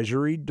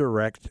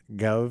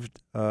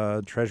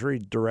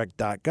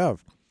treasurydirect.gov.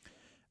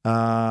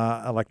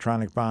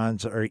 Electronic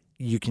bonds, or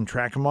you can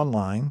track them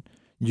online.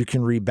 You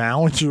can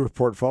rebalance your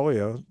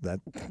portfolio.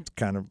 That's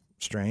kind of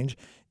strange.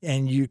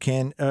 And you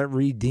can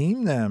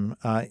redeem them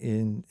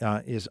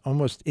is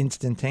almost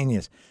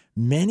instantaneous.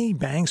 Many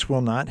banks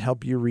will not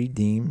help you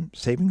redeem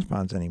savings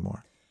bonds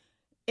anymore.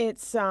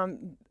 It's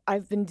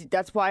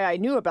that's why I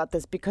knew about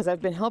this, because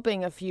I've been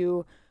helping a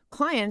few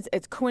clients.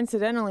 It's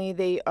coincidentally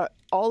they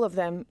all of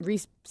them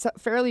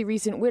fairly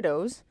recent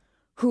widows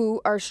who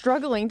are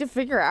struggling to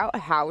figure out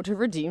how to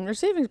redeem their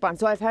savings bonds.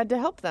 So I've had to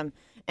help them.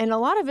 And a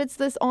lot of it's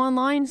this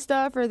online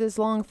stuff or this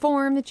long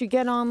form that you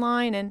get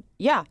online. And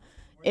yeah,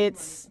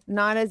 it's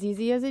not as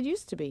easy as it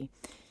used to be.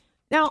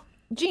 Now,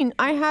 Jean,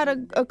 I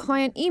had a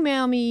client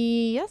email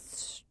me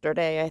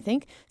yesterday, I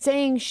think,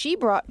 saying she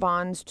brought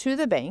bonds to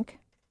the bank.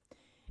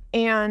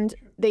 And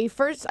they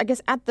first, I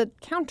guess, at the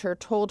counter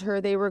told her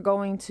they were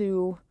going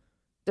to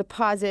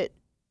deposit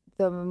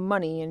the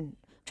money. And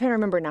I'm trying to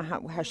remember now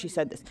how she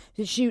said this.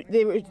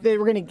 They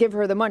were going to give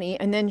her the money.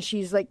 And then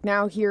she's like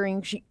now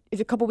hearing,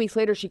 a couple weeks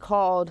later she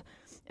called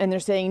and they're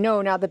saying,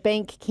 no, now the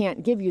bank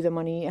can't give you the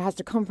money. It has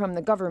to come from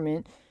the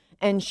government.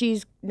 And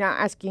she's now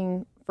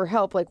asking for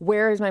help, like,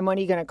 where is my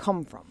money going to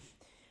come from?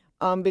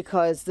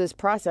 Because this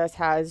process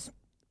has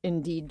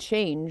indeed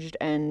changed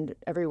and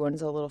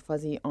everyone's a little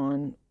fuzzy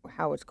on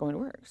how it's going to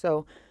work.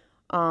 So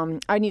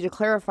I need to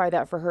clarify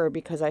that for her,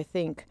 because I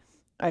think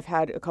I've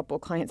had a couple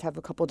of clients have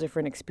a couple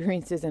different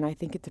experiences, and I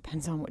think it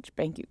depends on which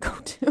bank you go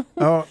to.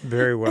 Oh,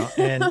 very well.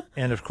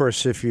 And of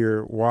course, if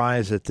you're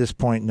wise at this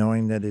point,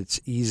 knowing that it's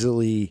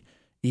easy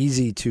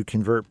to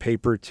convert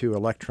paper to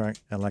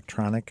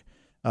electronic,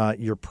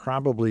 you're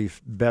probably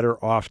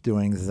better off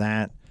doing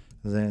that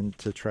than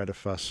to try to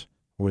fuss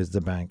with the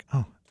bank.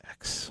 Oh,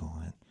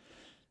 excellent.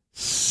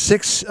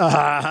 6,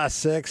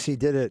 he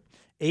did it.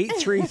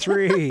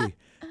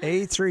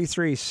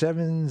 833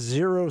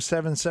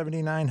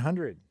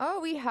 707 Oh,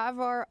 we have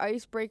our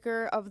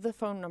icebreaker of the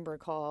phone number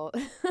call.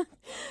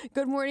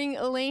 Good morning,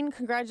 Elaine.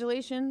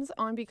 Congratulations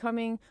on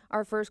becoming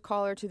our first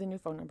caller to the new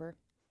phone number.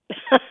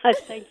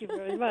 Thank you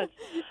very much.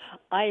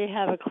 I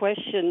have a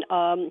question.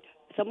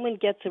 Someone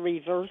gets a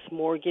reverse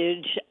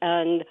mortgage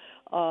and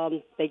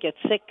they get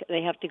sick.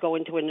 They have to go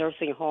into a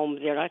nursing home.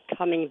 They're not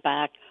coming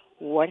back.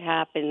 What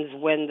happens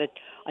when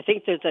I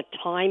think there's a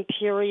time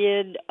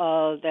period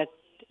that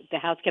the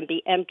house can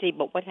be empty,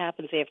 but what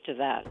happens after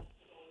that?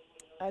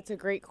 That's a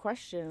great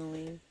question,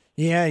 Elaine.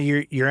 Yeah,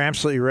 you're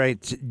absolutely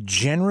right.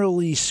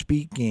 Generally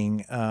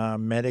speaking,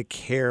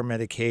 Medicare,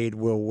 Medicaid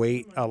will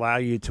allow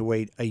you to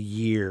wait a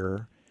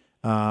year.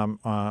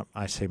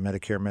 I say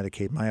Medicare,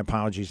 Medicaid. My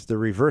apologies. The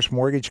reverse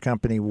mortgage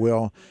company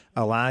will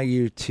allow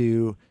you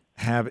to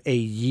have a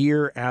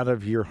year out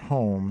of your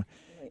home.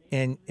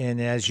 And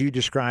as you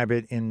describe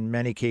it, in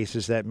many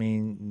cases, that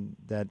mean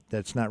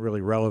that's not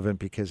really relevant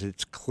because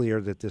it's clear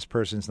that this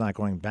person's not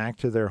going back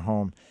to their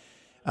home.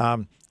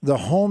 The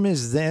home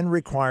is then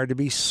required to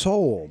be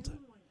sold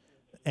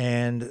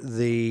and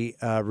the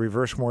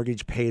reverse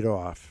mortgage paid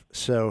off.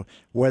 So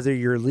whether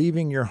you're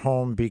leaving your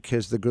home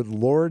because the good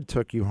Lord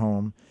took you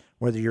home,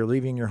 whether you're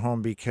leaving your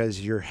home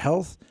because your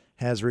health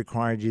has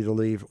required you to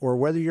leave, or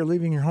whether you're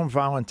leaving your home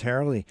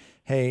voluntarily.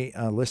 Hey,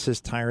 Alyssa's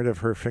tired of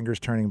her fingers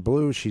turning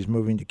blue. She's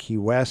moving to Key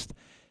West.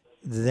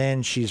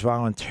 Then she's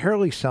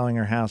voluntarily selling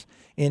her house.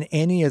 In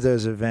any of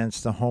those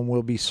events, the home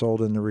will be sold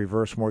and the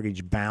reverse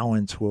mortgage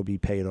balance will be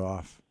paid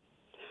off.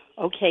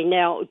 Okay,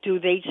 now,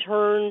 does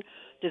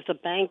the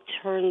bank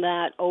turn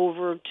that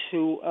over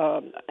to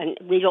a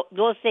real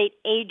estate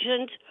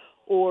agent,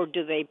 or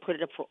do they put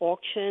it up for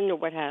auction, or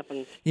what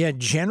happens? Yeah,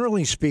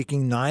 generally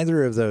speaking,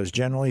 neither of those.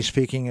 Generally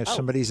speaking, if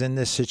somebody's in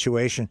this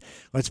situation,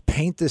 let's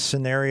paint this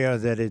scenario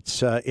that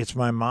it's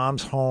my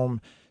mom's home.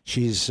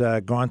 She's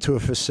gone to a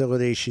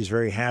facility. She's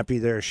very happy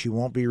there. She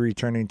won't be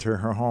returning to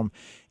her home.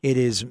 It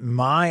is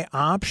my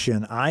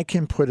option. I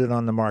can put it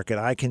on the market.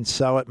 I can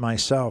sell it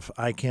myself.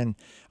 I can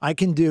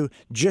do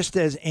just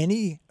as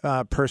any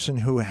person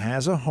who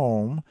has a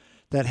home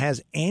that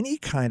has any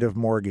kind of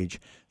mortgage.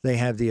 They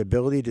have the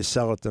ability to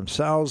sell it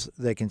themselves.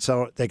 They can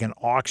sell it. They can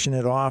auction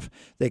it off.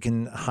 They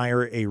can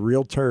hire a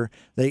realtor.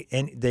 They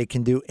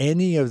can do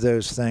any of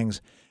those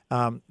things.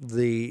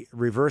 The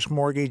reverse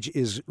mortgage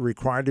is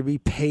required to be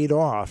paid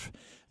off.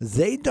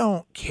 They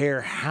don't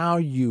care how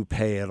you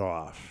pay it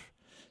off.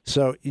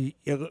 So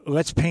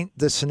let's paint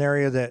the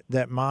scenario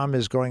that mom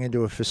is going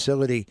into a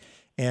facility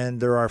and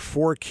there are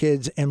 4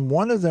 kids and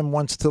one of them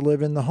wants to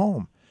live in the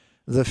home.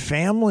 The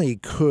family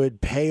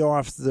could pay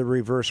off the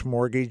reverse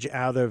mortgage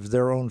out of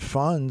their own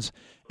funds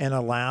and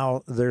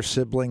allow their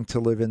sibling to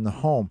live in the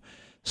home.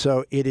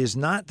 So it is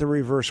not the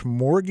reverse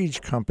mortgage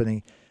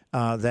company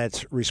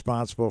that's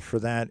responsible for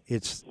that.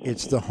 It's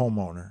the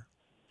homeowner.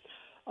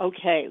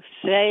 Okay,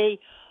 say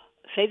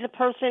the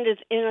person is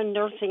in a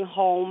nursing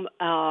home,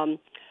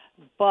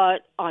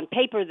 but on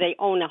paper they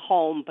own a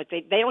home, but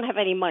they don't have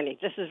any money.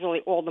 This is really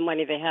all the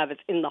money they have.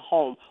 It's in the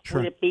home. Sure.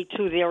 Would it be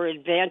to their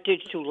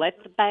advantage to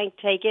let the bank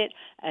take it,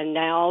 and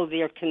now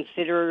they're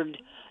considered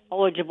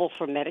eligible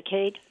for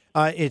Medicaid?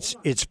 It's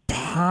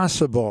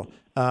possible.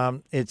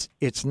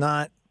 It's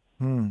not.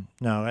 No,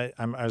 I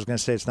was going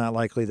to say it's not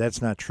likely.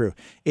 That's not true.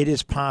 It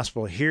is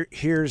possible.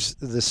 Here's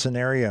the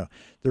scenario.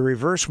 The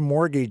reverse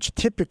mortgage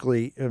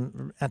typically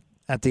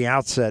at the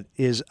outset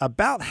is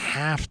about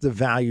half the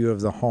value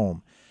of the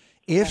home.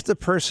 If the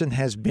person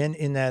has been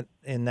in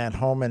that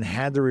home and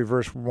had the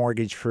reverse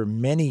mortgage for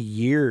many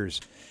years,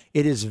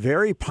 it is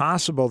very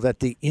possible that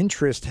the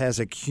interest has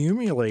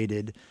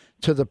accumulated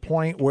to the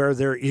point where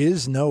there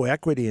is no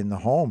equity in the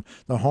home.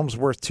 The home's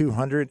worth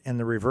 $200 and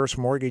the reverse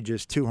mortgage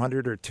is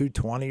 $200 or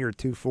 $220 or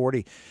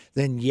 $240.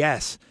 Then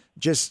yes,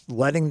 just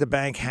letting the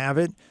bank have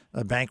it.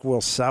 The bank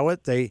will sell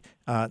it. They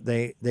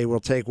will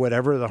take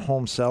whatever the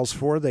home sells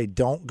for. They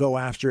don't go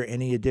after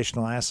any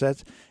additional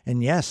assets.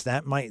 And yes,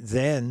 that might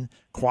then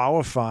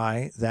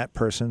qualify that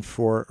person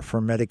for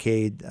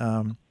Medicaid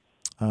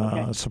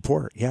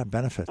support. Yeah,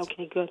 benefits.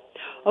 Okay, good.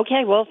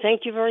 Okay, well,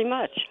 thank you very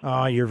much.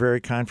 You're very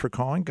kind for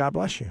calling. God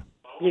bless you.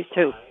 You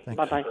too.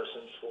 Bye-bye.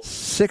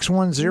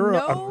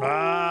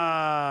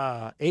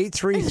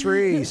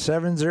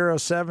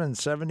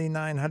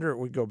 833-707-7900.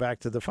 We go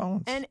back to the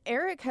phones. And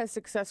Eric has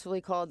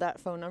successfully called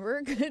that phone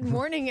number. Good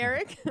morning,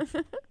 Eric.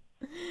 Good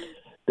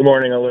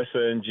morning,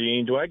 Alyssa and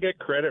Jean. Do I get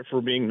credit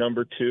for being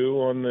number 2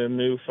 on the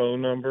new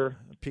phone number?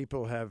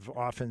 People have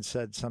often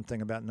said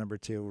something about number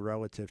 2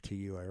 relative to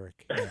you,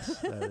 Eric.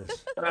 Yes, that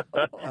is.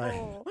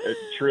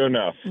 True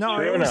enough. No,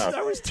 True enough.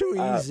 That was too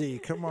easy.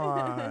 Come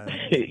on.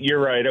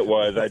 You're right, it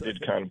was. I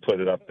did kind of put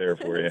it up there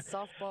for you.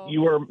 Softball.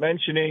 You were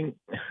mentioning,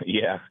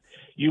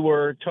 you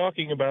were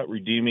talking about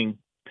redeeming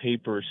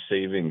paper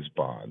savings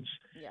bonds.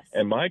 Yes.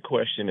 And my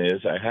question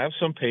is, I have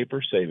some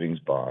paper savings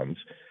bonds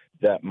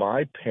that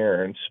my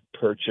parents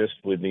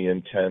purchased with the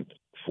intent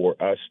for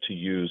us to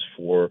use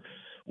for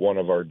one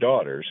of our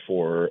daughters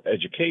for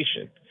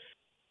education.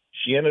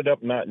 She ended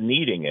up not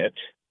needing it,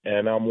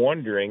 and I'm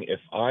wondering if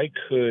I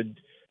could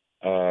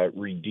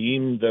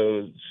redeem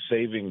those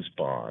savings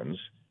bonds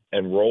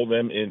and roll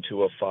them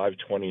into a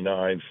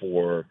 529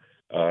 for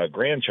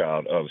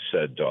grandchild of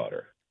said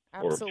daughter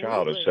or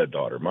child of Absolutely. said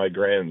daughter, my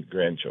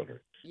grandchildren.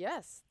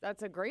 Yes,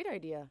 that's a great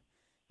idea.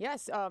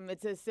 Yes,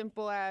 it's as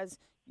simple as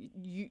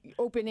you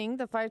opening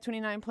the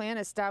 529 plan,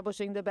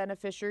 establishing the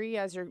beneficiary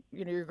as your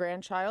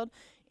grandchild,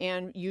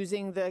 and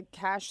using the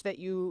cash that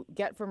you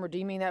get from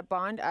redeeming that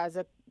bond as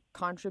a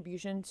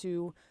contribution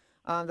to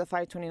the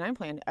 529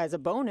 plan. As a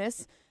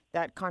bonus,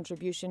 that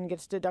contribution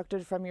gets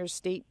deducted from your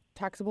state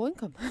taxable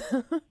income.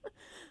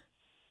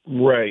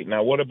 Right.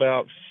 Now, what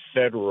about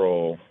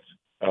federal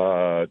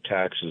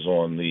taxes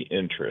on the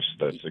interest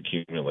that's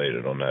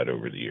accumulated on that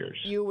over the years?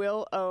 You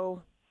will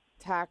owe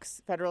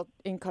federal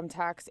income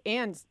tax,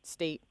 and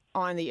state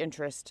on the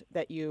interest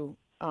that you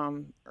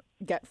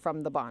get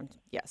from the bond.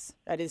 Yes,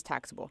 that is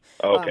taxable.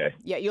 Okay.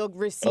 Yeah, you'll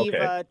receive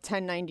Okay. a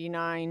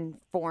 1099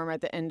 form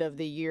at the end of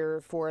the year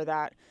for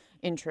that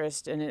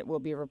interest, and it will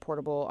be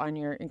reportable on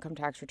your income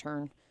tax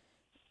return,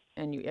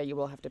 and you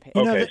will have to pay.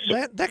 You know,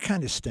 Okay, that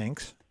kind of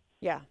stinks.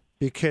 Yeah.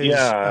 Because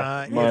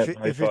Yeah, if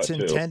I it's thought too.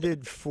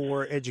 intended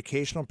for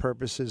educational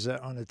purposes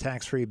on a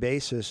tax-free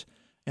basis,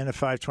 and a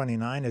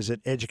 529 is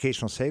an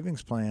educational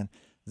savings plan,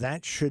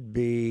 that should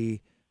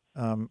be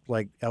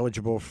like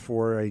eligible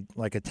for a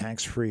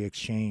tax-free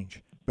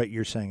exchange. But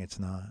you're saying it's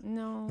not.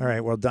 No. All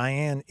right. Well,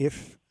 Diane,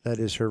 if that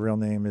is her real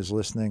name, is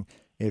listening.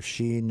 If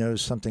she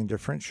knows something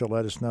different, she'll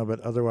let us know.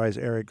 But otherwise,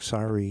 Eric,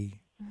 sorry.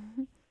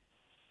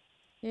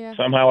 Yeah.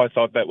 Somehow I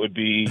thought that would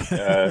be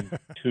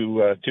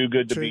too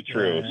good to be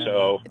true. Yeah.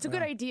 So It's a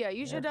good idea.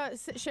 You should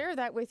share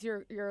that with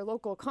your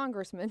local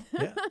congressman.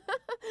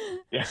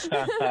 Yeah.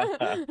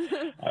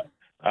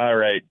 All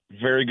right.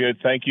 Very good.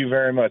 Thank you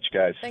very much,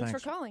 guys. Thanks for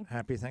calling.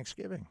 Happy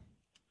Thanksgiving.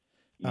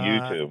 You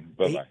too.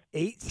 Bye-bye.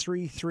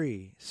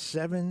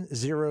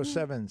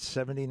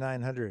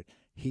 833-707-7900.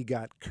 He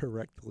got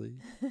correctly.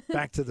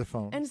 Back to the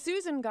phone. And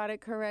Susan got it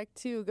correct,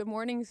 too. Good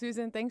morning,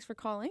 Susan. Thanks for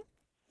calling.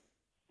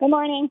 Good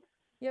morning.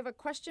 You have a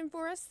question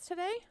for us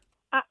today?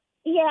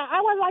 Yeah,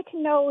 I would like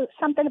to know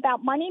something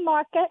about money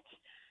markets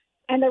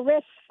and the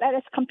risks that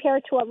is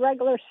compared to a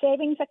regular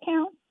savings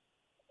account.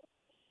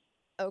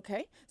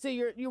 Okay. So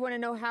you want to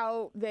know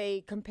how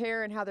they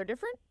compare and how they're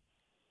different?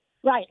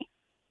 Right.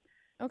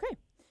 Okay.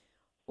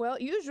 Well,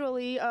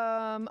 usually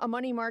a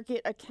money market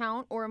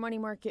account or a money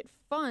market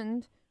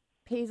fund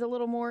pays a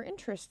little more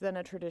interest than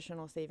a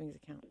traditional savings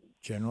account.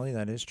 Generally,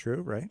 that is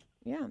true, right?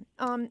 Yeah.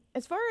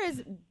 As far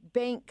as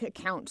bank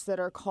accounts that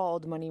are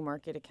called money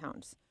market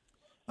accounts.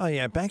 Oh,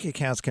 yeah. Bank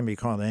accounts can be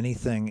called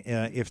anything.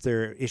 If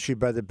they're issued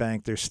by the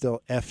bank, they're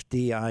still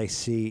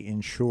FDIC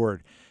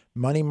insured.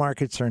 Money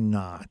markets are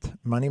not.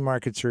 Money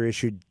markets are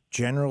issued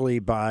generally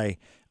by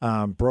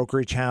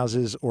brokerage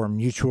houses or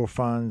mutual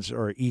funds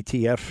or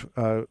ETF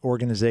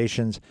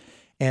organizations,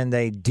 and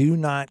they do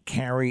not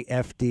carry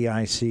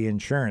FDIC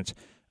insurance.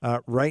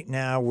 Right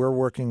now, we're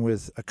working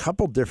with a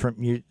couple different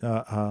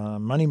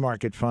money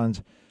market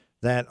funds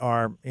that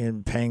are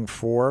paying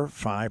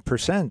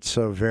 4-5%.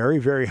 So very,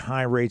 very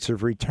high rates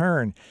of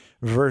return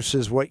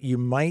versus what you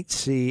might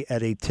see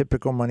at a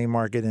typical money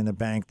market in a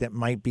bank that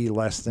might be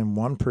less than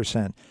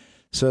 1%.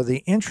 So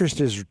the interest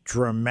is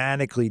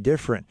dramatically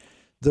different.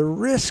 The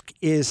risk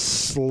is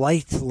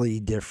slightly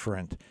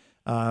different.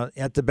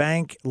 At the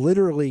bank,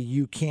 literally,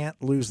 you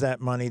can't lose that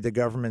money. The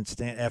government,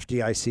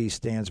 FDIC,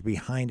 stands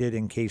behind it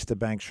in case the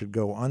bank should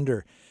go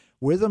under.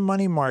 With a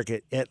money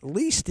market, at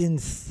least in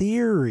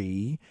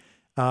theory,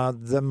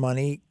 the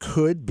money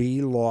could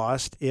be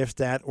lost if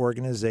that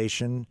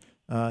organization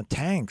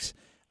tanks.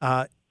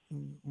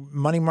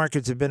 Money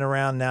markets have been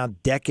around now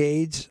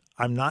decades.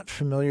 I'm not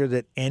familiar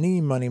that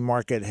any money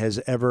market has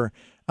ever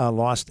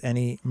lost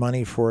any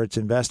money for its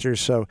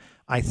investors. So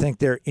I think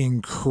they're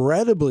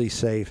incredibly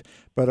safe,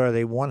 but are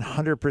they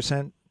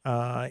 100%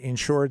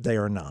 insured? They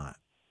are not.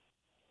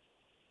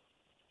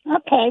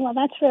 Okay, well,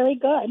 that's very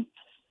good.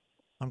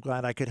 I'm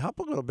glad I could help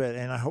a little bit,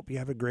 and I hope you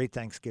have a great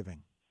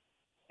Thanksgiving.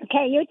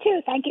 Okay, you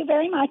too. Thank you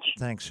very much.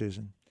 Thanks,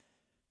 Susan.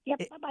 Yep,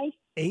 bye-bye.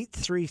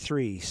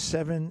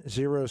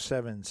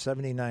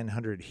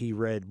 833-707-7900. He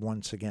read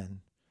once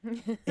again.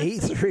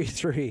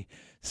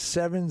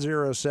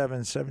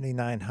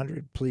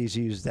 833-707-7900. Please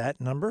use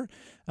that number.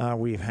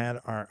 We've had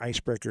our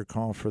icebreaker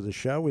call for the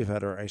show. We've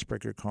had our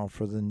icebreaker call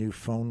for the new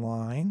phone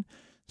line.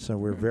 So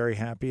we're very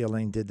happy.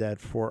 Elaine did that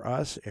for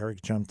us.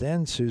 Eric jumped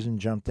in. Susan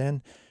jumped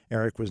in.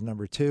 Eric was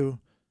number 2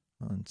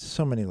 on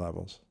so many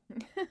levels.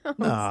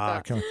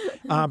 Come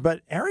on.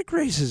 But Eric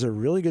raises a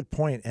really good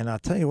point, and I'll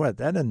tell you what,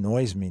 that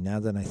annoys me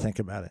now that I think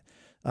about it.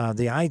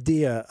 The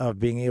idea of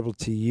being able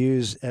to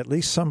use at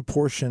least some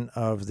portion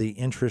of the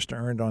interest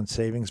earned on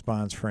savings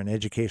bonds for an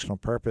educational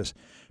purpose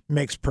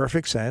makes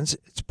perfect sense.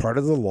 It's part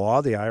of the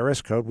law, the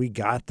IRS code. We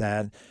got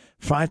that.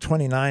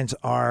 529s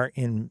are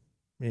in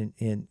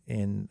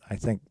I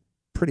think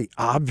pretty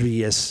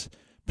obvious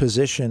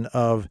position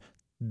of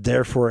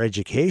therefore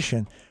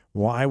education.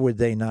 Why would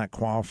they not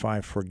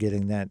qualify for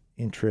getting that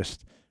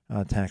interest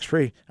tax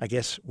free? I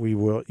guess we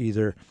will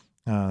either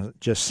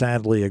just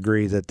sadly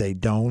agree that they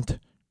don't,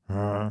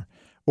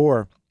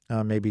 or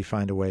maybe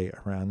find a way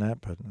around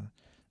that. But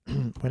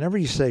whenever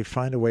you say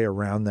find a way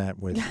around that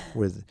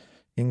with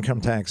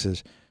income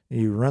taxes,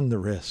 you run the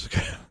risk.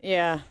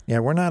 Yeah. Yeah,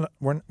 we're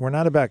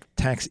not about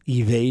tax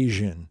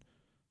evasion.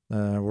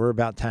 We're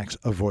about tax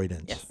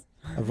avoidance. Yes.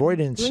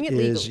 Avoidance Doing it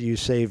is legally. you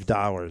save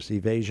dollars.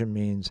 Evasion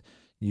means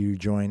you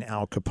join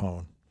Al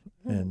Capone,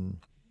 and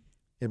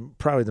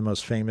probably the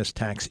most famous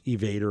tax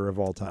evader of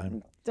all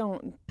time.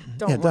 Don't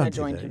Yeah, want to don't do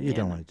join that. him. You Yeah,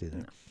 don't no. want to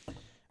do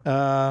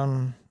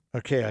that.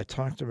 Okay, I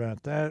talked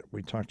about that.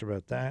 We talked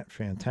about that.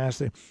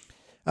 Fantastic.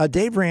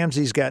 Dave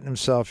Ramsey's gotten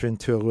himself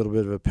into a little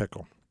bit of a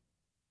pickle.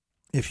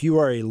 If you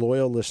are a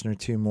loyal listener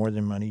to More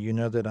Than Money, you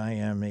know that I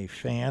am a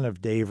fan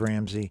of Dave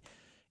Ramsey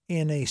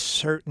in a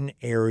certain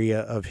area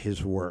of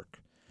his work.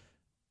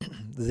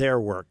 Their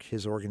work,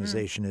 his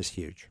organization is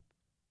huge.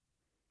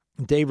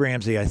 Dave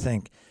Ramsey, I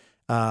think,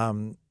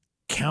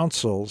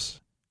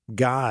 counsels,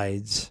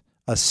 guides,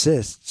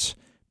 assists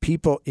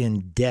people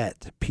in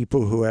debt,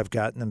 people who have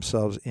gotten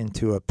themselves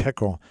into a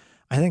pickle,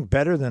 I think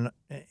better than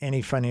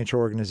any financial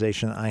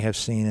organization I have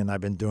seen, and I've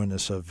been doing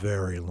this a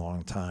very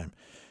long time.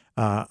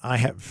 I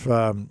have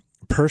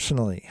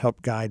personally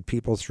helped guide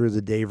people through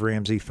the Dave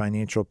Ramsey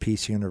Financial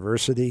Peace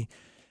University.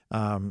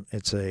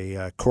 It's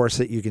a course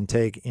that you can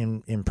take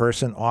in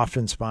person,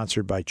 often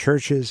sponsored by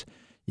churches.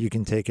 You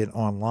can take it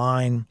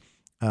online,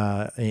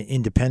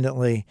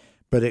 independently,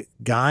 but it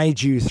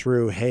guides you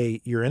through,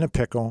 hey, you're in a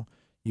pickle.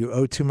 You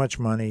owe too much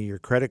money. Your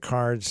credit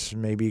cards,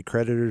 maybe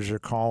creditors are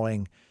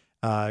calling.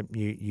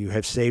 You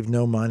have saved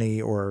no money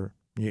or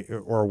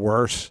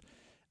worse,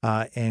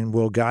 and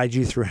we'll guide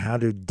you through how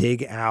to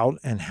dig out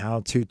and how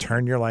to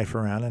turn your life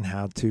around and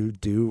how to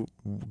do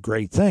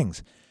great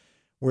things.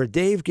 Where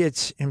Dave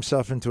gets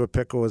himself into a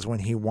pickle is when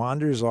he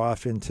wanders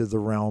off into the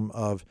realm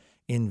of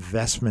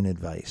investment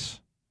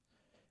advice.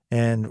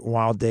 And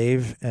while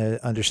Dave,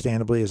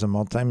 understandably, is a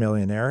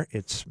multimillionaire,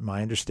 it's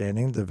my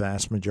understanding the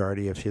vast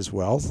majority of his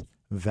wealth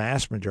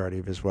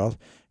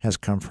has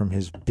come from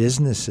his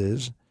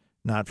businesses,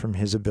 not from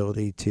his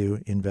ability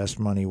to invest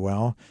money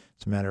well.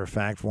 As a matter of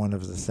fact, one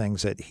of the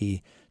things that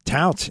he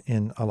touts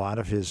in a lot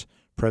of his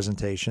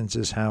presentations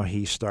is how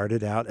he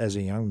started out as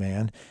a young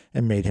man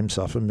and made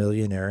himself a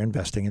millionaire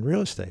investing in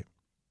real estate.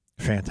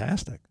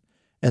 Fantastic.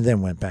 And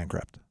then went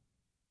bankrupt.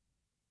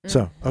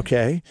 So,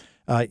 okay,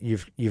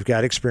 you've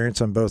got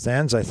experience on both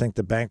ends. I think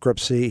the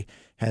bankruptcy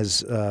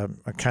has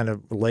kind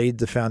of laid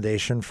the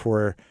foundation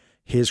for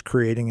his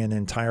creating an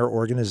entire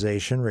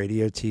organization,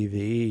 radio,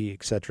 TV,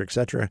 et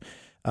cetera,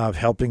 of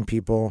helping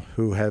people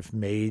who have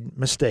made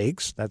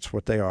mistakes. That's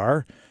what they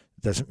are.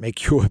 It doesn't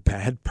make you a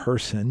bad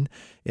person.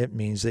 It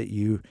means that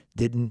you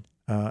didn't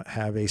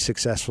have a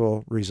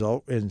successful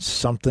result in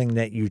something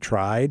that you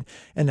tried,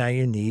 and now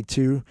you need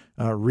to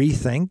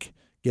rethink,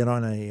 get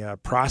on a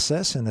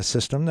process and a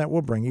system that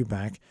will bring you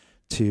back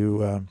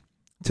to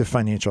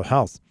financial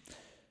health.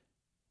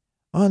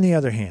 On the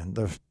other hand,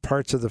 the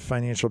parts of the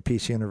Financial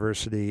Peace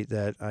University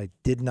that I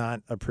did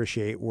not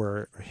appreciate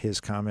were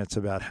his comments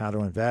about how to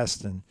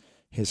invest and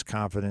his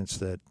confidence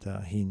that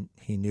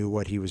he knew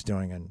what he was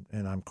doing,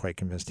 and I'm quite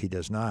convinced he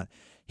does not.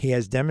 He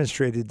has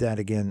demonstrated that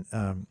again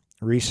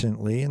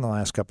recently in the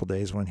last couple of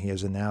days when he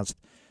has announced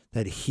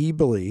that he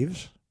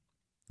believes,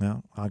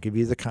 well, I'll give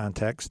you the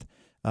context.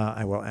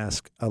 I will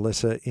ask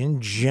Alyssa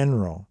in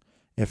general,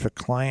 if a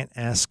client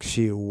asks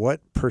you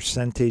what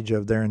percentage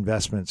of their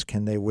investments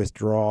can they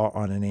withdraw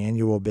on an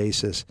annual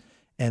basis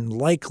and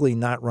likely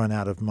not run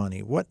out of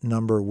money, what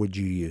number would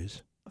you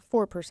use?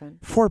 4%.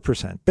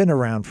 4%. Been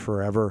around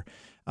forever.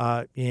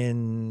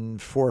 In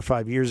 4 or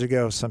 5 years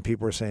ago, some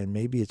people were saying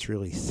maybe it's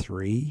really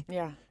 3.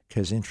 Yeah.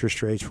 Because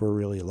interest rates were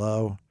really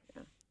low.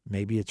 Yeah.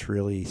 Maybe it's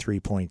really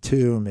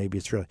 3.2. Maybe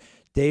it's really.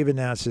 Dave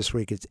announced this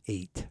week it's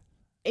 8.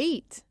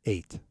 8.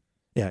 8.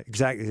 Yeah,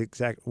 exactly.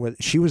 Well,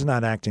 she was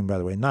not acting, by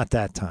the way. Not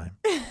that time.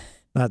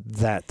 Not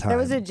that time. That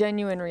was a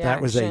genuine reaction.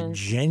 That was a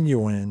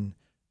genuine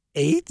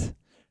 8.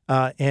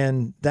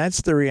 And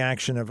that's the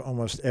reaction of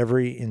almost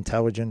every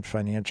intelligent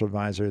financial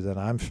advisor that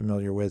I'm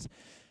familiar with.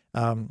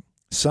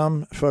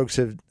 Some folks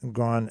have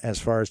gone as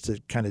far as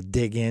to kind of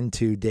dig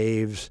into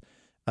Dave's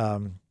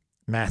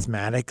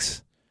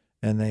mathematics,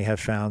 and they have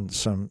found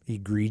some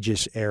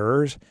egregious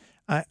errors.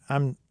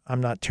 I'm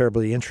not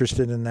terribly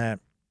interested in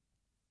that.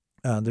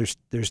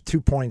 There's 2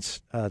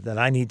 points that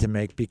I need to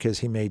make because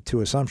he made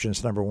 2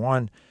 assumptions. Number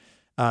one,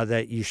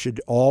 that you should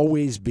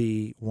always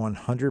be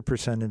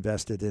 100%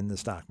 invested in the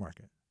stock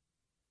market.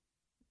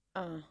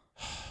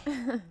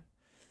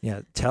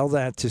 Yeah, tell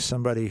that to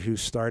somebody who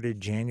started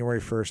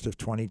January 1st of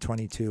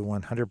 2022,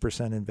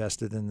 100%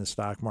 invested in the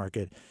stock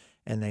market,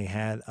 and they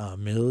had $1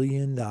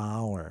 million,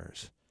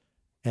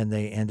 and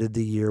they ended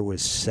the year with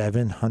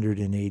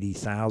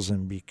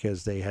 $780,000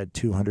 because they had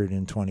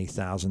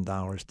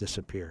 $220,000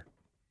 disappear.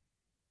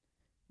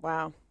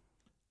 Wow.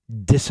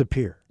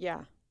 Disappear.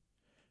 Yeah.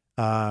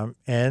 By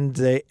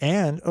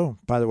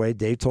the way,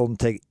 Dave told them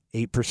to take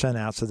 8%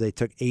 out, so they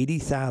took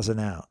 80,000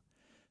 out.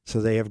 So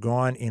they have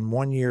gone in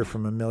 1 year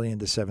from $1 million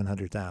to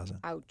 700,000.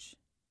 Ouch.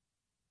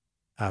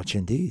 Ouch,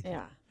 indeed.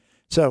 Yeah.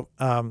 So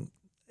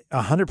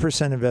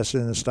 100% invested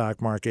in the stock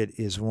market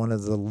is one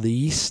of the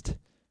least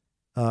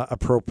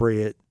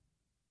appropriate,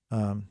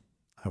 I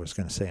was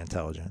going to say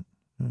intelligent.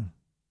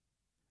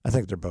 I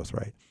think they're both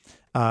right.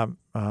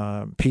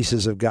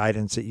 Pieces of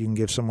guidance that you can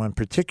give someone,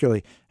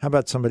 particularly, how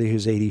about somebody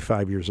who's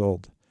 85 years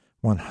old,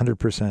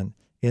 100%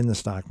 in the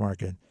stock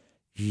market?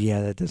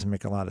 Yeah, that doesn't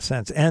make a lot of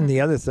sense. And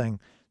the other thing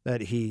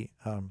that he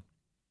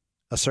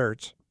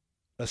assumes,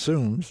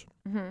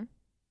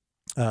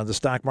 the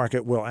stock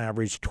market will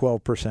average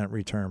 12%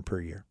 return per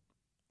year.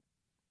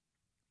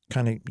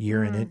 Kind of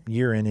year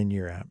in and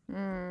year out.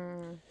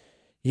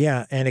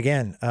 Yeah, and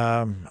again,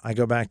 I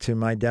go back to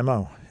my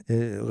demo.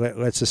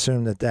 Let's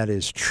assume that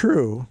is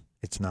true.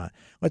 It's not.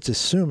 Let's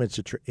assume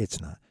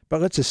it's not.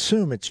 But let's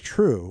assume it's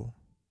true.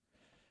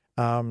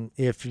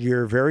 If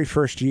your very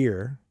first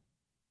year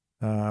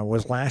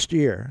was last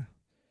year,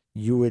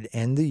 you would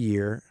end the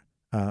year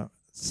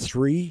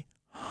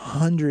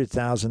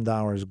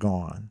 $300,000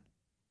 gone.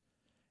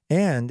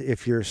 And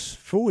if you're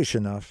foolish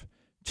enough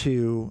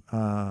to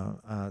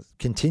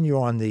continue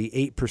on the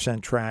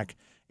 8% track,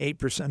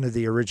 8% of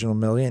the original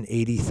million,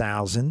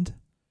 80,000.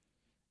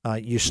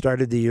 You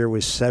started the year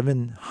with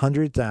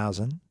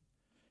 700,000.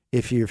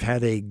 If you've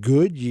had a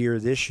good year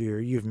this year,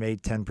 you've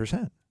made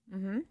 10%.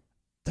 Mm-hmm.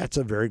 That's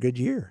a very good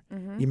year.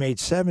 Mm-hmm. You made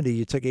 70,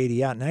 you took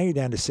 80 out. Now you're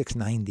down to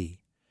 690.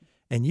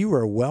 And you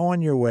are well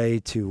on your way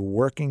to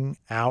working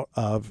out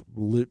of,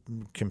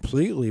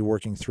 completely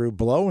working through,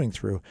 blowing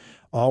through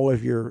all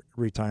of your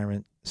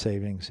retirement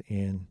savings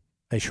in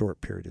a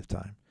short period of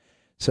time.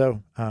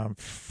 So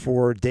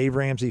for Dave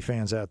Ramsey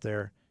fans out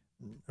there,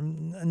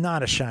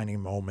 not a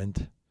shining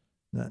moment,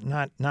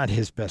 not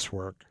his best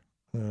work.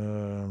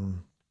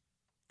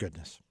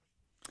 Goodness.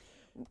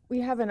 We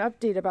have an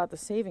update about the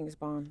savings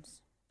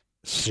bonds.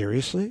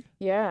 Seriously?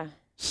 Yeah.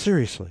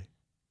 Seriously?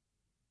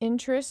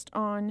 Interest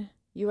on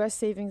U.S.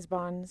 savings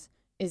bonds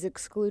is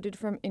excluded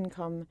from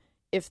income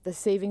if the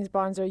savings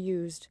bonds are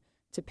used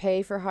to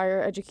pay for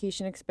higher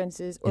education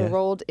expenses or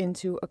rolled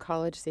into a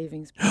college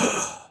savings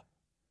bond.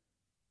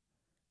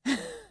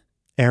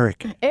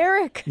 Eric.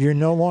 You're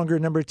no longer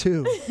number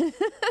 2.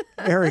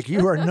 Eric,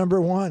 you are number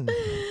 1.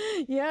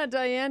 Yeah,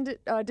 Diane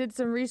did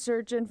some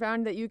research and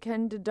found that you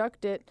can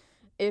deduct it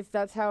if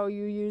that's how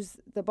you use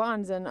the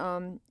bonds.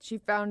 And she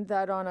found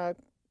that on a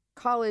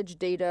college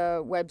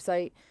data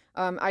website.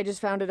 I just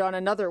found it on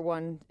another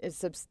one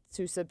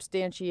to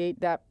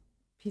substantiate that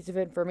piece of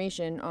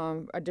information,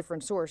 a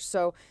different source.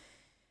 So,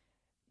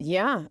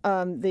 yeah,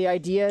 the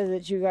idea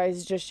that you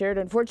guys just shared,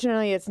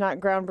 unfortunately, it's not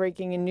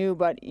groundbreaking and new,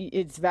 but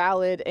it's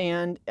valid,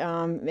 and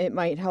it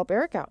might help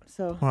Eric out.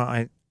 So,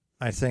 well,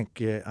 I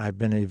think I've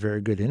been a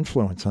very good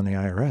influence on the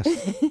IRS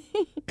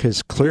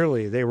because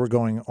clearly they were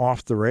going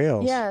off the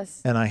rails.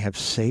 Yes. And I have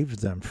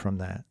saved them from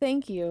that.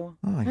 Thank you.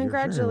 Oh,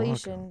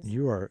 congratulations.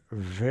 You are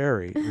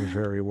very,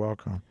 very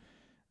welcome.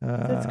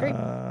 That's great.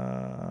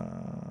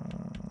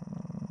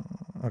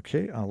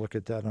 Okay, I'll look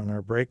at that on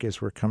our break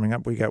as we're coming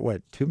up. We got,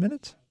 2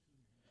 minutes?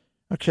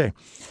 Okay.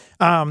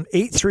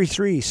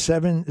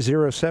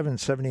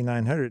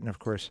 833-707-7900. And, of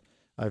course,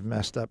 I've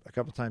messed up a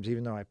couple times,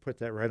 even though I put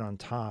that right on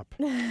top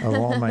of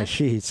all my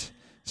sheets.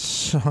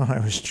 So I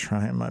was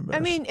trying my best. I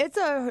mean, it's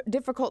a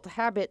difficult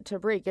habit to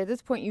break. At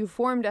this point, you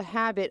formed a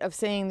habit of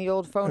saying the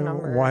old phone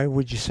number. Why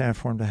would you say I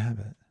formed a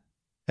habit?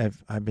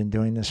 I've been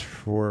doing this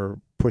for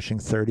pushing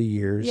 30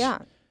 years. Yeah,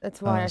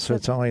 that's why I so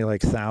it's only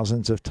like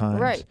thousands of times.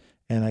 Right.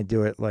 And I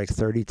do it like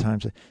 30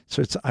 times.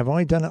 So I've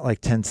only done it like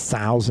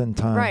 10,000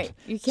 times. Right.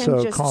 You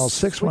can't just call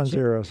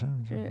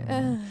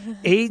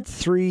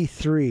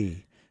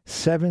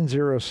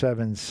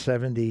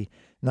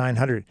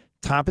 610-833-707-7900.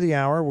 Top of the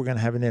hour, we're going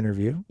to have an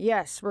interview.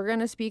 Yes, we're going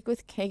to speak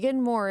with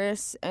Kagan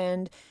Morris,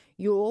 and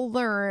you'll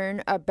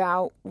learn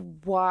about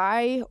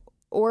why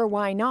or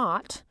why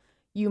not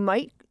you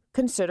might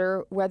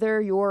consider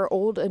whether your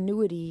old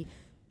annuity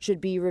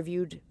should be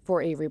reviewed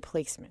for a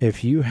replacement.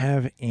 If you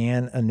have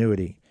an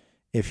annuity,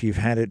 if you've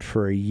had it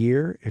for a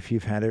year, if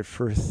you've had it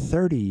for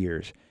 30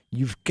 years,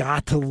 you've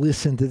got to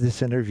listen to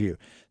this interview.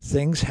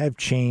 Things have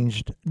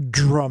changed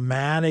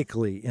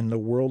dramatically in the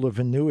world of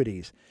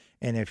annuities.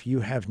 And if you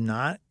have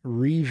not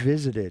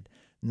revisited,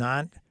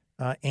 not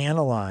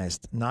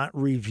analyzed, not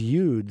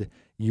reviewed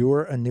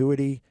your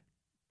annuity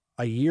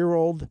a year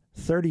old,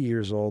 30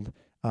 years old,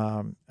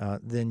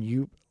 then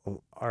you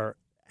are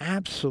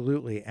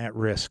absolutely at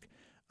risk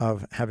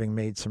of having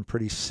made some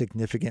pretty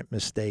significant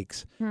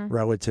mistakes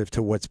relative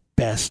to what's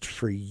best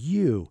for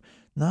you,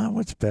 not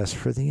what's best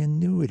for the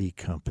annuity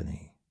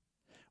company.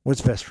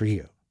 What's best for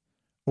you?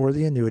 Or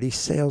the annuity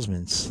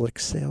salesman, slick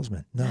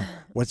salesman. No,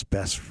 what's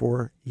best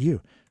for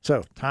you?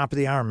 So, top of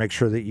the hour, make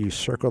sure that you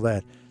circle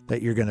that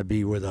you're going to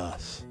be with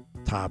us.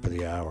 Top of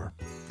the hour.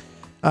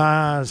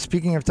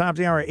 Speaking of top of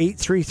the hour,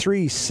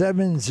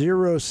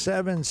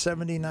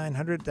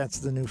 833-707-7900. That's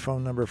the new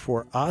phone number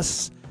for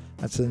us.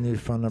 That's the new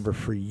phone number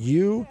for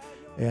you.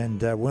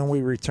 And when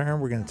we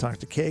return, we're going to talk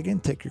to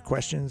Kagan. Take your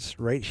questions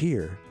right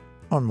here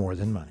on More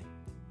Than Money.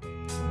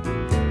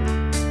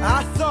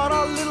 I thought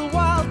our little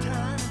wild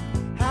time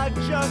had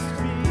just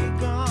begun.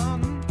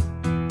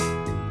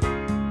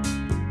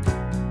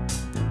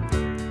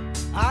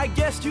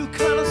 best you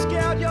color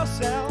scout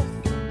yourself,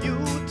 you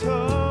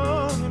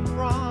turn and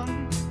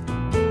run.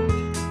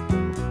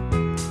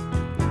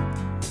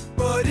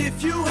 But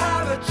if you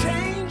have a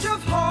change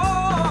of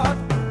heart,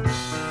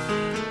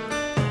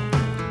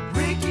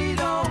 Ricky,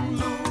 don't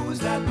lose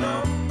that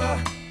number.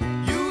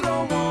 You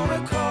don't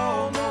wanna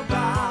call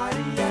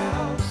nobody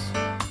else.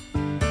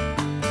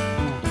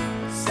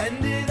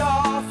 Send it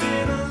off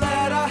in a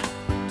letter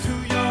to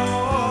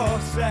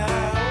yourself.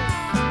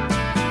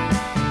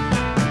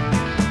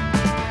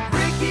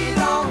 Ricky,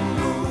 don't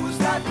lose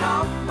that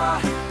number.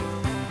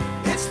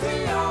 It's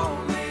the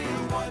only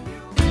one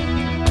you.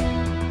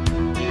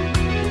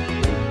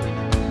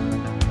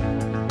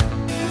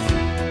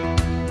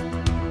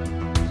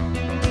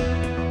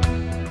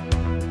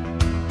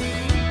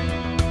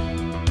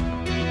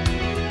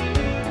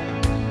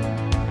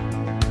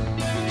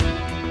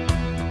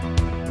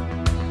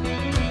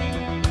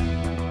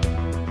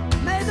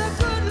 May the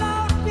good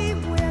Lord be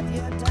with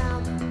you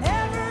down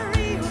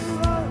every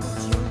road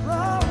you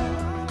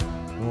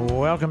roll.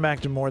 Welcome back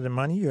to More Than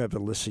Money. You have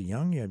Alyssa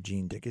Young, you have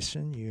Gene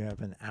Dickinson, you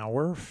have an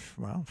hour,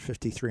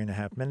 53 and a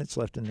half minutes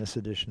left in this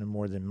edition of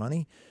More Than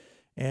Money.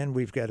 And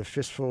we've got a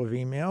fistful of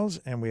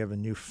emails, and we have a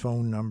new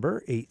phone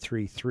number,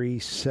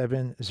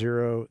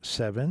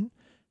 833-707-7900,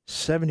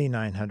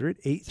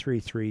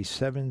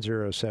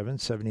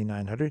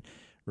 833-707-7900.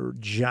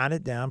 Jot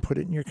it down, put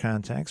it in your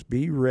contacts,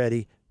 be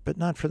ready, but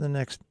not for the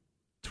next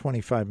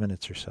 25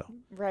 minutes or so,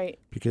 Right.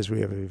 because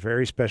we have a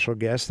very special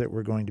guest that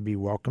we're going to be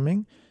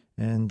welcoming,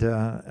 and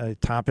a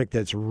topic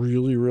that's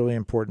really, really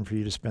important for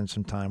you to spend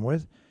some time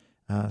with.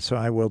 So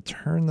I will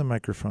turn the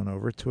microphone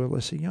over to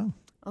Alyssa Young.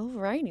 All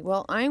righty.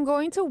 Well, I'm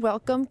going to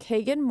welcome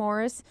Kagan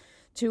Morris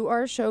to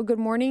our show. Good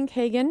morning,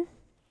 Kagan.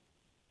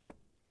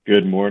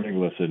 Good morning,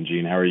 Alyssa and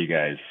Gene. How are you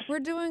guys? We're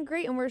doing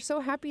great, and we're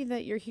so happy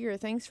that you're here.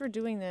 Thanks for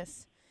doing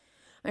this.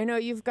 I know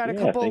you've got a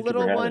Yeah, couple thank you for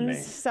little having ones.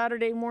 me.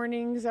 Saturday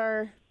mornings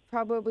are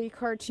probably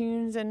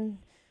cartoons and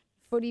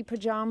footy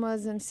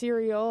pajamas and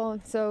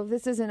cereal. So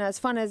this isn't as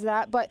fun as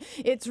that, but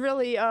it's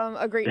really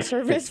a great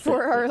service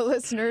for our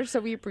listeners, so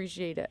we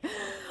appreciate it.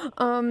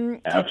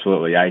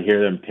 Absolutely. I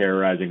hear them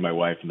terrorizing my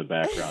wife in the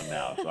background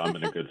now, so I'm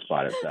in a good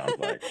spot, it sounds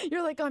like.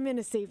 You're like, I'm in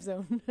a safe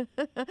zone.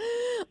 That's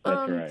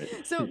right.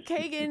 So,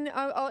 Kagan,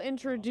 I'll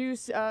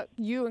introduce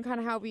you and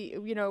kind of how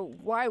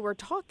why we're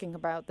talking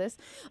about this.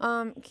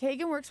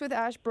 Kagan works with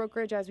Ash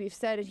Brokerage, as we've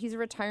said, and he's a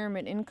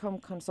retirement income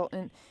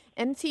consultant.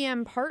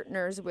 MTM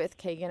partners with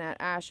Kagan at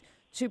Ash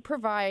to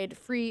provide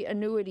free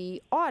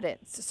annuity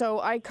audits. So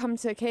I come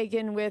to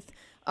Kagan with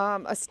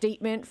a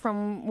statement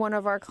from one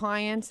of our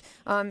clients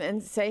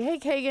and say, hey,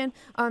 Kagan,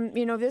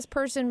 this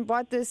person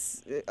bought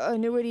this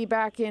annuity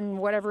back in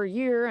whatever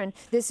year, and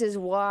this is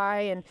why,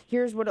 and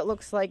here's what it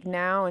looks like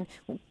now, and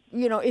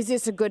is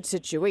this a good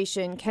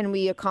situation? Can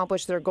we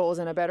accomplish their goals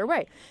in a better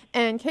way?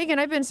 And Kagan,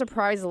 I've been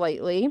surprised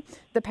lately,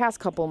 the past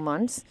couple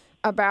months,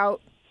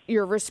 about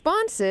your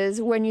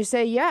responses when you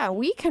say, yeah,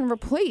 we can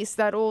replace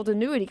that old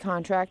annuity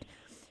contract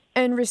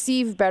and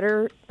receive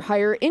better,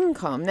 higher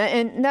income.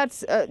 And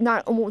that's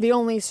not the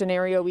only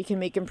scenario we can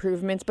make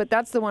improvements, but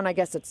that's the one I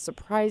guess that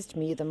surprised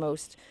me the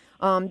most,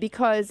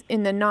 because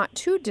in the not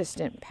too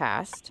distant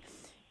past,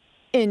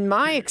 in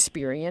my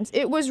experience,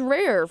 it was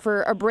rare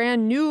for a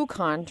brand new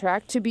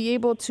contract to be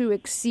able to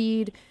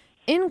exceed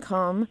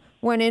income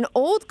when an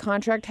old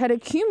contract had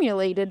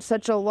accumulated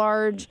such a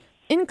large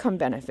income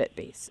benefit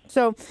base.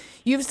 So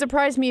you've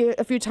surprised me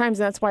a few times,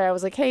 and that's why I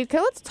was like, hey, okay,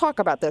 let's talk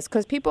about this,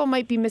 because people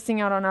might be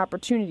missing out on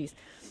opportunities.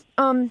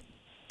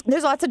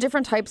 There's lots of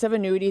different types of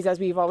annuities, as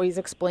we've always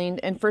explained,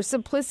 and for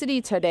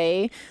simplicity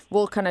today,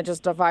 we'll kind of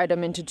just divide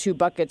them into two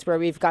buckets where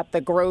we've got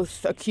the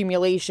growth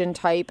accumulation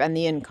type and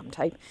the income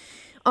type.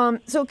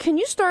 So can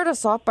you start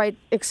us off by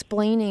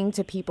explaining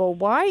to people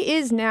why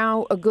is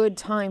now a good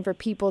time for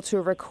people to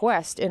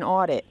request an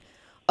audit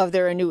of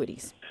their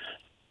annuities?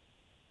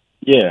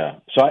 Yeah.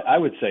 So I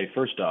would say,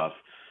 first off,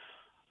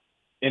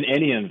 in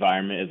any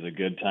environment is a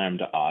good time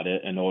to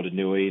audit an old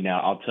annuity. Now,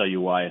 I'll tell you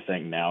why I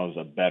think now is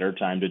a better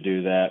time to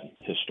do that,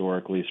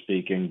 historically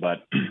speaking.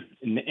 But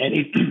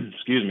any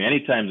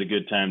time is a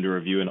good time to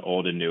review an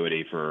old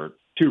annuity for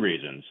two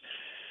reasons.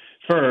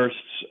 First,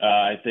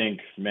 I think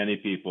many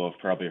people have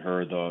probably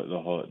heard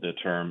the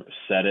term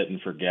 "set it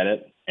and forget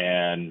it."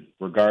 And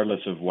regardless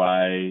of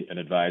why an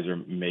advisor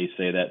may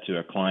say that to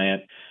a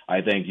client,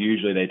 I think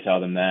usually they tell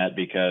them that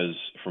because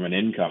from an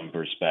income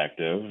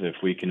perspective,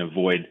 if we can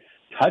avoid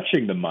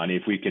touching the money,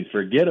 if we can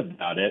forget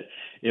about it,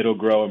 it'll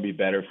grow and be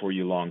better for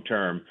you long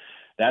term.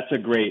 That's a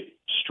great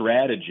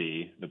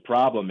strategy. The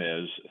problem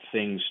is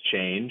things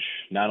change,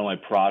 not only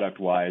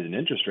product-wise and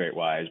interest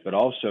rate-wise, but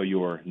also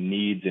your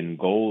needs and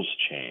goals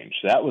change.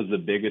 That was the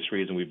biggest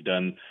reason we've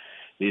done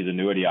these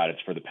annuity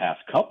audits for the past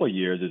couple of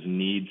years, is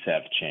needs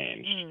have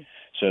changed.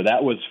 So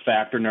that was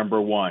factor number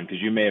one, because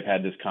you may have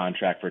had this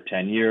contract for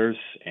 10 years,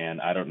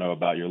 and I don't know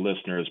about your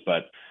listeners,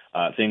 but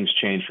things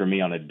change for me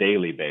on a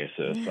daily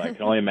basis. So I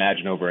can only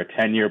imagine over a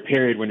 10-year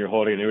period when you're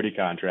holding an annuity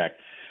contract,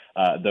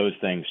 those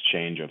things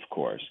change, of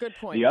course. Good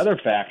point. The other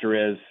factor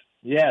is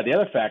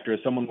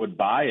someone would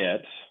buy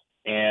it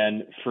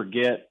and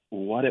forget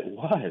what it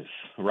was,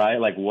 right?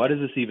 Like, what does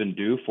this even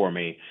do for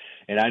me?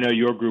 And I know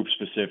your group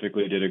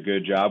specifically did a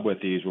good job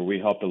with these, where we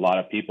helped a lot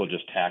of people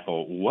just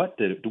tackle what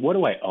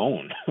do I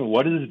own?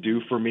 What does this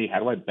do for me? How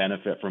do I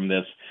benefit from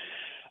this?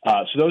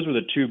 So those were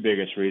the two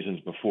biggest reasons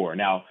before.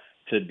 Now,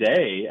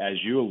 today,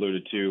 as you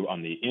alluded to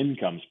on the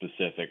income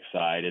specific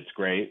side, it's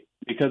great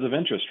because of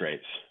interest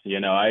rates.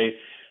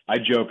 I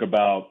joke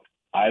about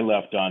I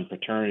left on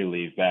paternity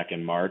leave back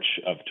in March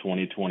of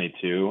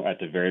 2022 at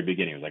the very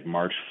beginning. It was like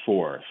March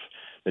 4th.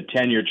 The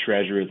 10-year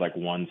treasury is like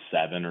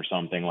 1.7 or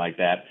something like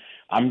that.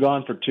 I'm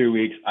gone for 2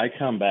 weeks. I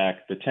come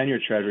back. The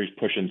 10-year treasury is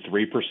pushing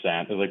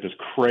 3%. There's like this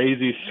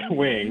crazy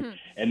swing.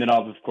 And then,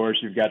 of course,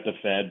 you've got the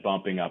Fed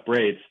bumping up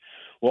rates.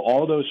 Well,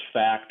 all those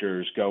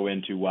factors go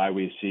into why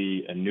we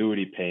see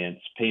annuity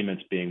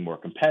payments being more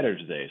competitive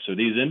today. So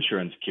these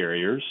insurance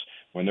carriers,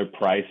 when they're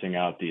pricing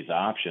out these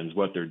options,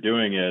 what they're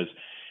doing is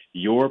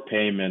your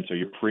payments or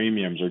your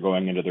premiums are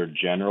going into their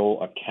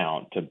general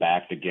account to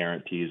back the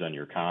guarantees on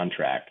your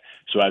contract.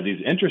 So as these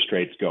interest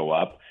rates go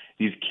up,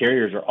 these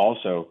carriers are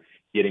also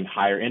getting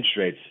higher interest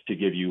rates to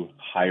give you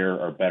higher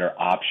or better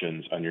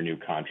options on your new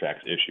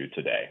contracts issued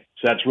today.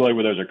 So that's really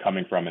where those are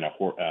coming from in a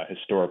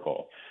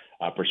historical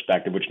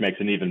perspective, which makes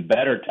an even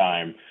better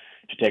time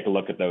to take a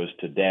look at those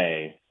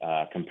today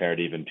compared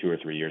to even 2 or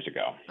 3 years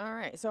ago. All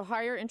right. So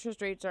higher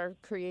interest rates are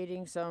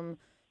creating some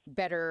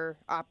better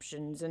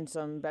options and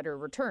some better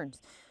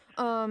returns.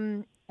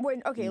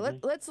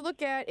 Let's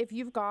look at if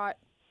you've got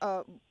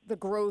the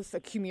growth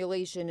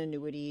accumulation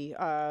annuity.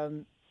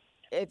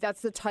 If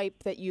that's the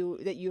type that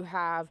you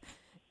have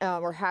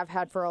or have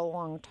had for a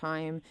long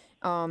time,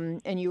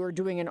 and you were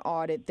doing an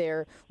audit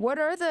there, what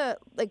are the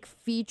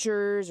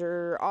features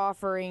or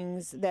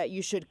offerings that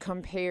you should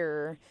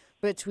compare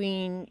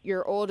between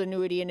your old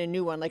annuity and a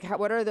new one?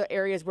 What are the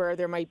areas where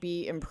there might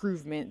be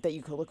improvement that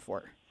you could look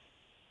for?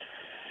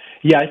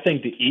 Yeah, I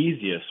think the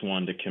easiest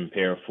one to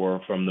compare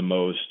from the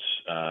most,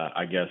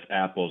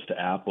 apples to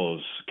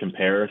apples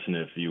comparison,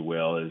 if you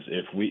will, is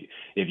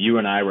if you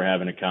and I were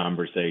having a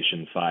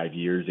conversation 5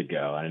 years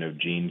ago, I know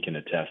Gene can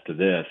attest to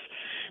this,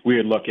 we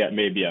would look at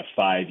maybe a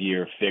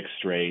 5-year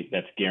fixed rate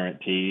that's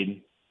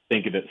guaranteed.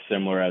 Think of it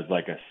similar as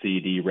like a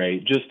CD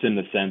rate, just in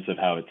the sense of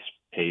how it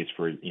pays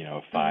for,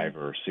 a 5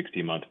 or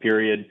 60-month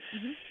period.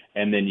 Mm-hmm.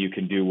 And then you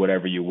can do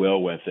whatever you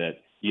will with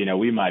it.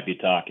 We might be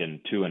talking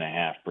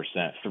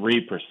 2.5%,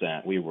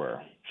 3%. We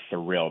were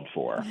thrilled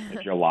for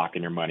if you're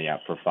locking your money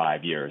up for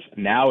 5 years.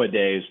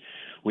 Nowadays,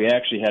 we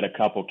actually had a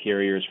couple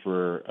carriers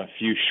for a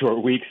few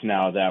short weeks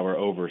now that were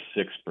over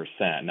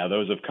 6%. Now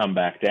those have come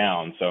back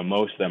down, so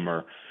most of them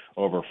are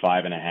over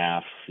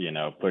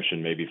 5.5%,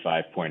 pushing maybe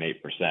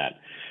 5.8%.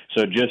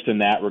 So just in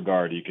that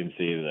regard, you can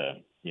see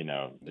the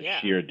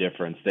sheer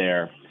difference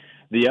there.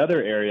 The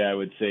other area I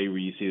would say where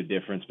you see the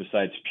difference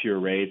besides pure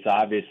rates,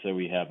 obviously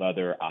we have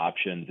other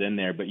options in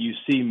there, but you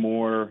see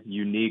more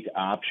unique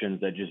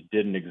options that just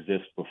didn't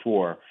exist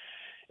before.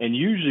 And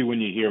usually when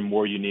you hear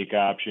more unique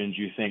options,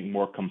 you think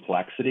more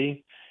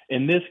complexity.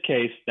 In this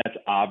case, that's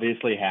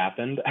obviously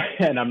happened,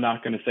 and I'm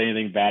not going to say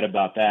anything bad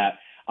about that.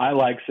 I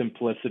like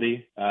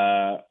simplicity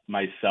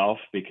myself,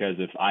 because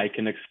if I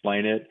can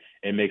explain it,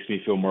 it makes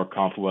me feel more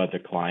comfortable that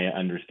the client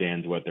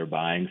understands what they're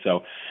buying.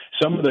 So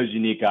some of those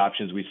unique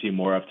options we see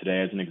more of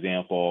today, as an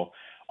example,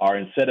 are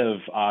instead of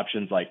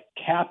options like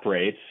cap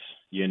rates,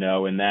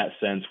 in that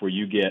sense where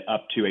you get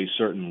up to a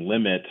certain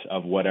limit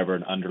of whatever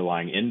an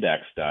underlying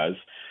index does,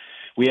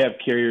 we have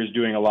carriers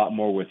doing a lot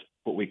more with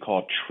what we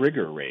call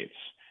trigger rates,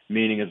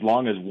 meaning as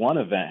long as one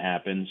event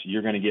happens,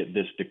 you're going to get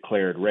this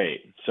declared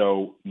rate.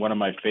 So one of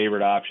my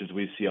favorite options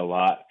we see a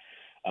lot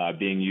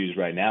being used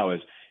right now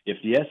is if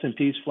the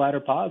S&P is flat or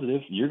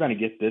positive, you're going to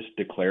get this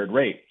declared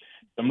rate.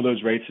 Some of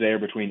those rates today are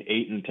between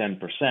 8 and 10%.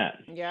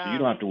 Yeah. So you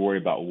don't have to worry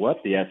about what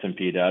the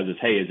S&P does. Is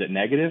it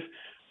negative?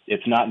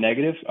 It's not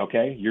negative.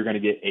 Okay, you're going to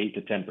get 8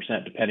 to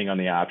 10% depending on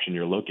the option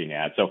you're looking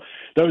at. So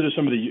those are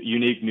some of the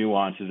unique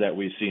nuances that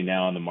we see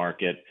now in the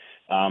market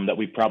that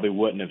we probably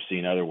wouldn't have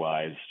seen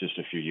otherwise just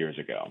a few years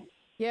ago.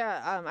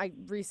 Yeah, I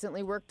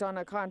recently worked on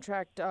a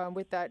contract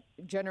with that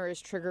generous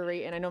trigger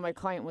rate, and I know my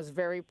client was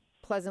very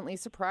pleasantly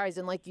surprised.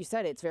 And like you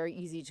said, it's very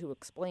easy to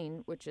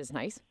explain, which is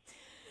nice.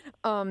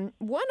 One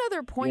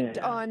other point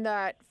on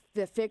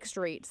the fixed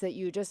rates that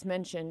you just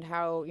mentioned,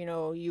 how,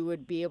 you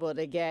would be able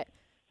to get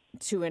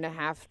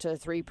 2.5% to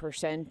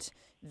 3%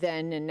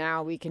 then, and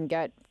now we can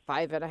get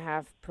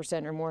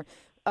 5.5% or more.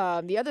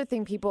 The other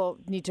thing people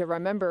need to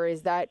remember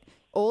is that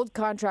old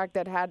contract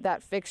that had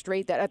that fixed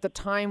rate that at the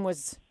time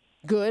was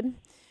good,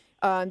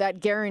 that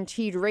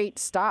guaranteed rate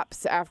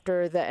stops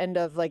after the end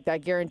of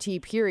that guarantee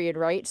period,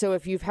 right? So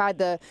if you've had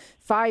the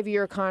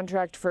 5-year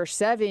contract for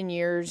 7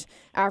 years,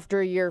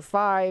 after year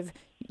 5,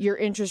 your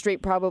interest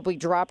rate probably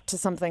dropped to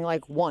something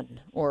like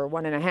 1 or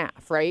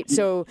 1.5, right?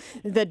 So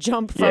the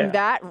jump from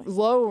that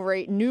low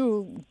rate,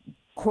 new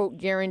quote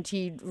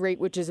guaranteed rate,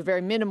 which is a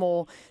very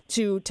minimal,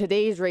 to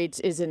today's rates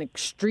is an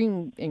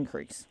extreme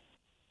increase.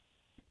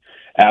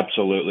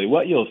 Absolutely.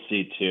 What you'll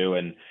see too,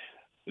 and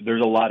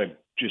there's a lot of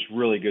just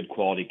really good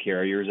quality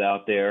carriers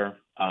out there.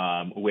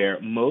 where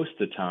most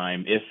of the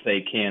time, if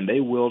they can, they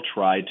will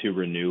try to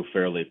renew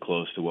fairly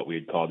close to what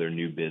we'd call their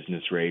new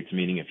business rates,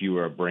 meaning if you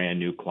were a brand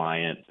new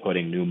client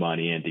putting new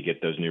money in to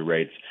get those new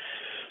rates.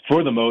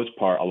 For the most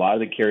part, a lot of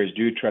the carriers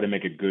do try to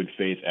make a good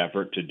faith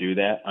effort to do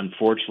that.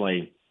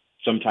 Unfortunately,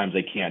 sometimes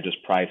they can't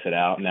just price it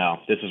out.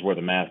 Now, this is where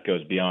the math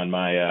goes beyond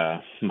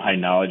my my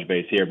knowledge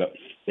base here, but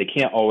they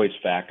can't always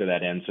factor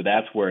that in. So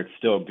that's where it's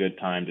still a good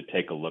time to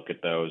take a look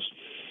at those.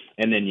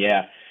 And then,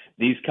 yeah,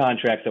 these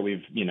contracts that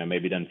we've,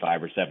 maybe done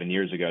 5 or 7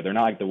 years ago, they're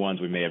not like the ones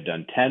we may have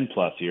done 10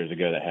 plus years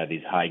ago that had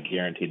these high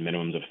guaranteed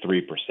minimums of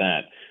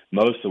 3%.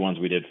 Most of the ones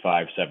we did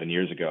 5, 7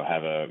 years ago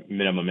have a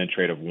minimum interest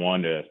rate of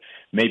 1 to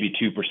maybe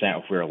 2%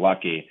 if we're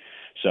lucky.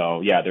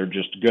 So yeah, they're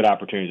just good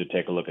opportunities to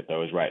take a look at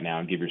those right now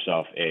and give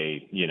yourself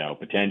a,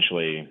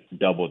 potentially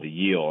double the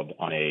yield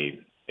on a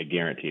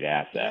guaranteed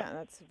asset. Yeah,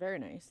 that's very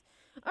nice.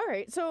 All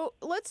right, so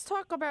let's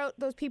talk about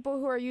those people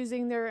who are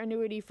using their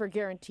annuity for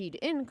guaranteed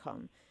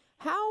income.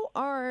 How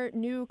are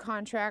new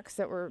contracts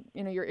that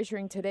you're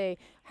issuing today,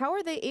 how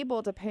are they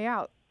able to pay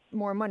out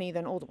more money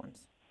than old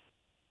ones?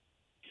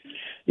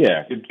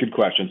 Yeah, good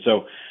question.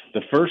 So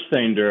the first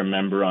thing to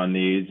remember on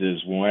these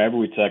is whenever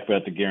we talk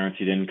about the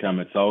guaranteed income,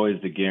 it's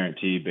always the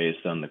guarantee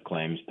based on the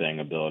claims paying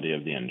ability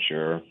of the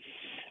insurer.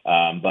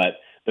 But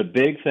the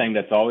big thing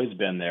that's always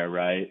been there,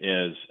 right,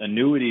 is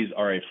annuities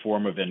are a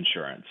form of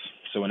insurance.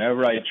 So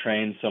whenever I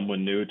train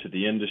someone new to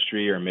the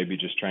industry or maybe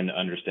just trying to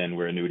understand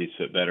where annuities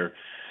fit better,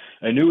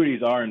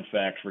 annuities are, in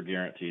fact, for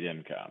guaranteed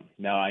income.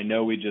 Now, I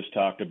know we just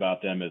talked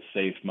about them as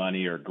safe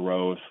money or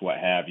growth, what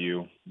have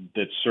you.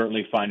 That's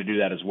certainly fine to do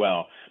that as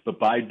well. But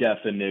by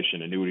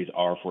definition, annuities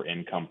are for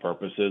income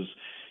purposes.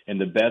 And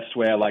the best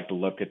way I like to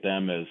look at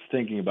them is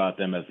thinking about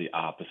them as the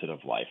opposite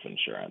of life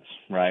insurance,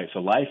 right? So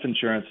life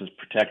insurance is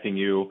protecting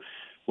you,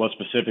 well,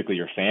 specifically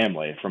your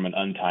family, from an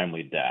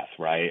untimely death,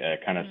 right? A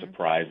kind of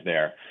surprise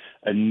there.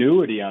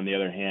 Annuity, on the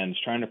other hand, is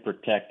trying to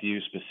protect you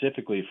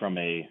specifically from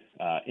a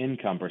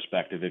income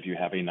perspective if you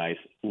have a nice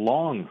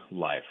long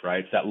life,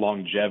 right? It's that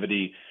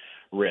longevity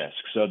risk.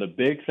 So the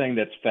big thing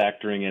that's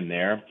factoring in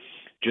there,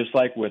 just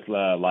like with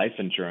life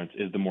insurance,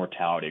 is the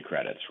mortality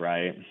credits,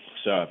 right?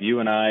 So if you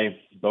and I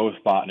both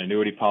bought an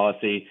annuity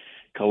policy,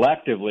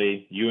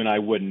 collectively, you and I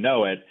wouldn't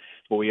know it,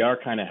 but we are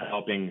kind of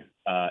helping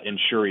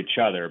insure each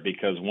other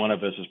because one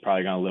of us is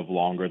probably going to live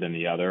longer than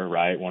the other,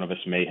 right? One of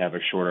us may have a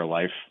shorter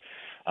life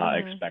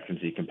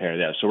expectancy compared to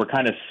that. So we're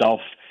kind of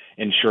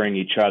self-insuring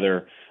each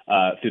other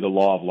through the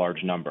law of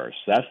large numbers.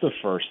 So that's the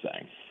first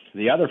thing.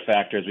 The other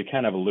factor, as we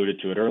kind of alluded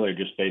to it earlier,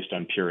 just based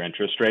on pure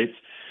interest rates.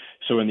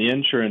 So in the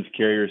insurance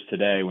carriers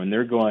today, when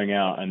they're going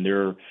out and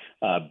they're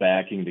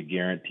backing the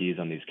guarantees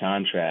on these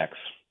contracts,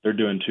 they're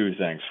doing two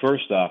things.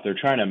 First off, they're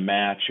trying to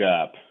match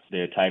up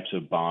the types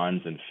of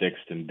bonds and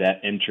fixed and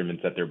debt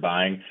instruments that they're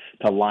buying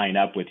to line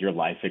up with your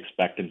life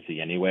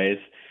expectancy anyways.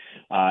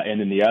 And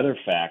then the other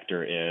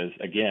factor is,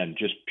 again,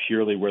 just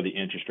purely where the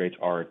interest rates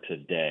are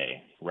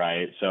today,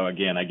 right? So,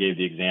 again, I gave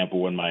the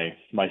example when my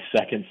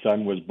second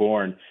son was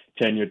born,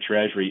 10-year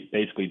Treasury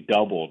basically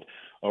doubled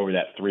over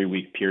that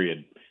 3-week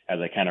period as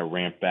I kind of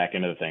ramped back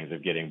into the things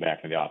of getting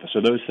back to the office. So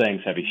those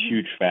things have a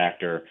huge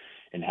factor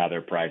in how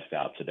they're priced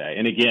out today.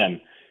 And, again,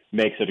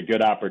 makes it a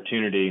good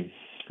opportunity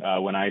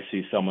when I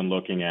see someone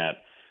looking at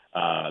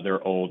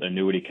their old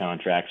annuity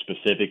contracts,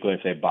 specifically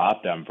if they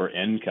bought them for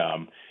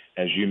income.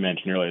 As you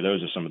mentioned earlier,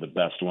 those are some of the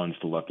best ones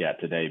to look at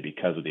today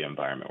because of the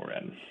environment we're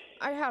in.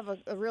 I have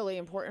a really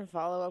important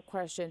follow-up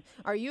question.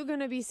 Are you going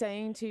to be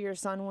saying to your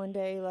son one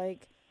day,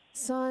 like,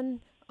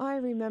 son, I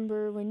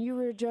remember when you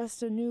were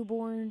just a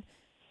newborn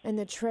and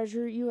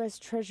the U.S.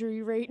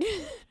 Treasury rate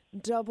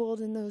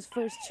doubled in those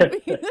first 2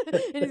 weeks?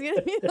 And he's going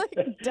to be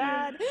like,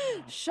 Dad,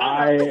 shut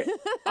up.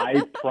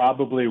 I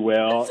probably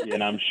will,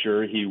 and I'm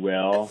sure he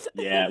will.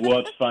 Yeah, well,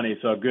 it's funny.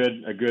 So a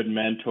good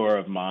mentor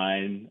of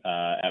mine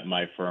at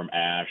my firm,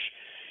 Ash,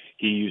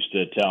 he used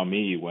to tell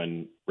me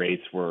when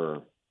rates were,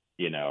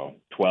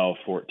 12,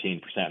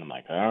 14%. I'm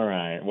like, all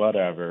right,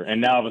 whatever.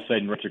 And now all of a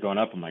sudden rates are going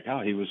up. I'm like,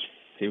 oh, he was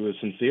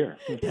sincere.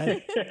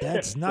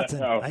 That's nothing.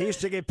 So, I used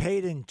to get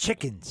paid in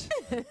chickens.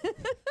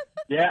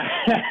 Yeah,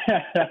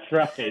 that's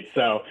right.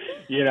 So,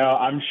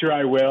 I'm sure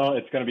I will.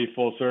 It's going to be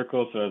full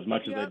circle. So as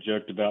much as I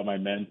joked about my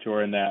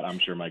mentor and that, I'm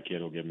sure my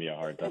kid will give me a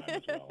hard time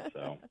as well.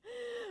 So.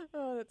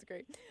 Oh, that's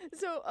great.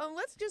 So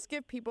let's just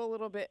give people a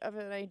little bit of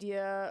an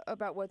idea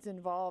about what's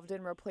involved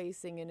in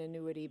replacing an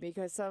annuity,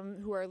 because some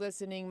who are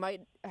listening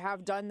might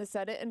have done the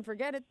set it and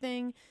forget it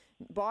thing,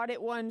 bought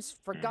it once,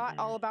 forgot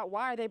all about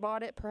why they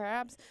bought it,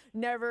 perhaps,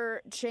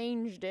 never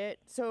changed it.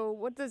 So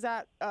what does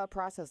that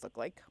process look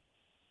like?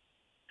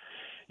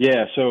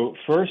 Yeah, so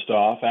first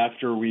off,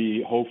 after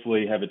we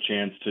hopefully have a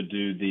chance to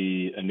do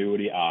the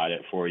annuity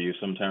audit for you,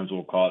 sometimes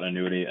we'll call it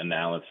annuity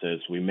analysis,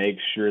 we make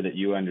sure that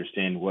you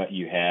understand what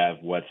you have,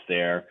 what's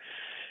there,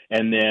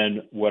 And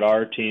then what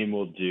our team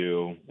will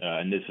do,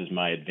 and this is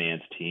my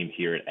advanced team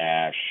here at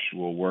ASH,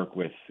 we'll work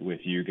with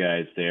you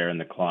guys there and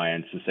the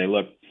clients to say,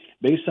 look,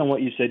 based on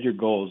what you said your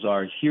goals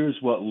are, here's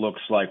what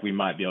looks like we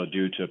might be able to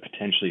do to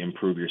potentially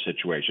improve your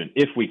situation,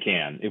 if we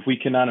can. If we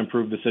cannot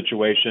improve the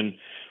situation,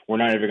 we're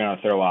not even going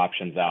to throw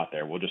options out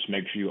there. We'll just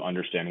make sure you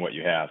understand what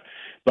you have.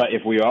 But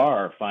if we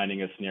are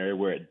finding a scenario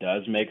where it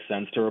does make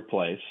sense to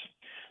replace,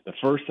 the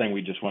first thing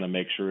we just want to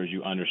make sure is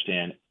you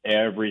understand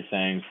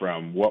everything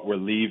from what we're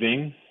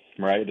leaving,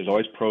 right? There's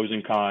always pros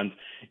and cons,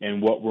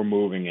 and what we're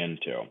moving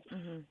into.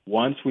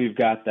 Once we've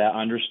got that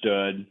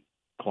understood,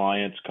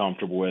 clients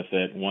comfortable with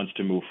it, wants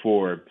to move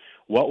forward,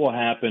 what will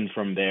happen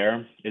from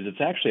there is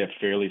it's actually a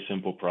fairly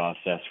simple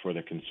process for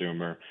the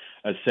consumer.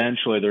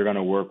 Essentially, they're going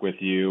to work with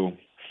you,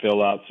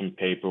 fill out some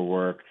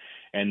paperwork,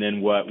 and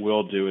then what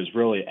we'll do is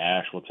really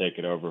ASH will take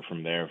it over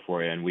from there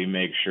for you, and we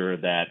make sure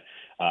that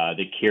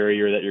the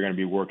carrier that you're going to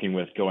be working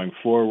with going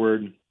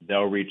forward,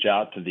 they'll reach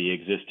out to the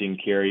existing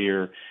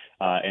carrier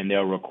and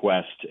they'll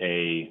request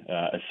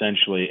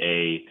essentially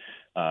a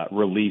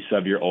release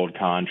of your old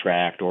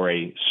contract or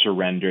a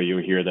surrender,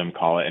 you'll hear them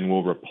call it, and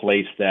we'll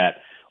replace that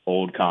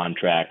old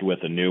contract with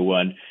a new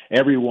one.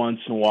 Every once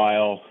in a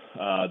while,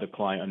 the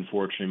client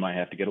unfortunately might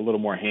have to get a little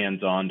more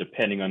hands-on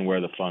depending on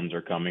where the funds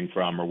are coming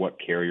from or what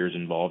carrier's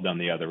involved on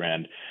the other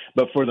end.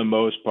 But for the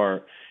most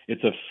part,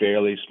 it's a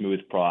fairly smooth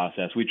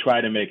process. We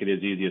try to make it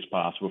as easy as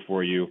possible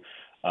for you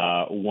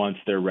once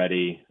they're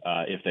ready,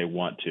 if they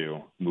want to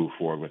move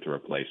forward with the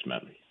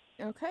replacement.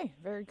 Okay,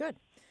 very good.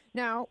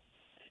 Now,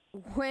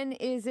 when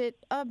is it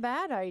a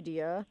bad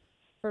idea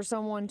for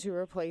someone to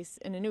replace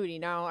an annuity?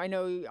 Now, I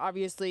know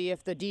obviously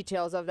if the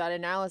details of that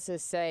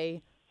analysis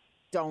say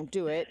don't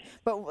do it,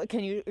 but can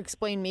you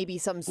explain maybe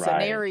some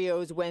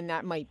scenarios when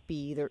that might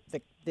be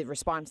the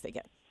response they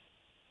get?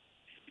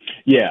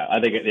 Yeah, I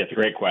think it's a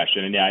great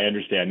question. And yeah, I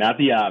understand. Not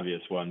the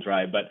obvious ones,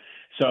 right? But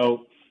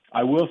so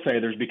I will say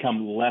there's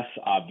become less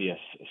obvious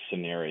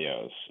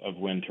scenarios of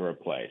when to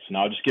replace. And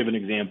I'll just give an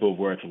example of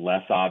where it's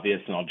less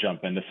obvious, and I'll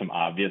jump into some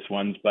obvious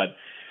ones. But,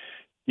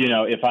 you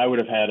know, if I would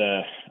have had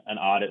an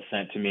audit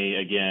sent to me,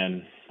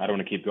 again, I don't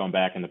want to keep going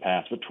back in the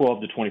past, but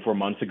 12 to 24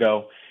 months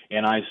ago,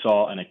 and I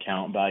saw an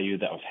account value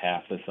that was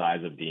half the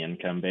size of the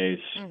income base,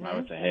 I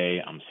would say,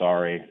 hey, I'm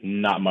sorry,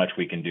 not much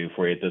we can do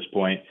for you at this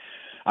point.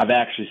 I've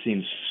actually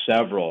seen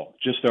several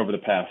just over the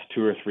past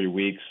 2 or 3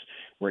 weeks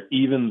where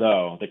even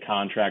though the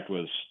contract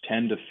was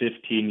 10 to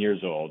 15 years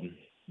old,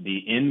 the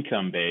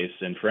income base,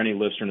 and for any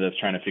listener that's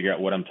trying to figure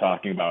out what I'm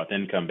talking about with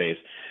income base,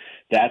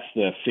 that's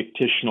the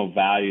fictional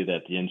value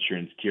that the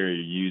insurance carrier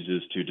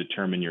uses to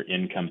determine your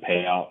income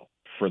payout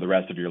for the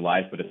rest of your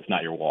life, but it's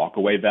not your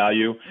walkaway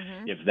value.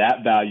 If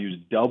that value is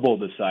double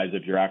the size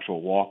of your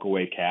actual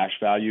walkaway cash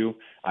value,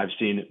 I've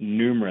seen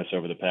numerous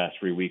over the past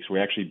 3 weeks where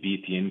we actually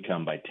beat the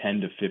income by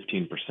 10 to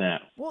 15%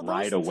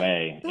 right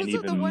away, and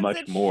even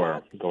much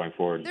more going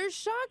forward. They're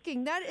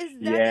shocking. That is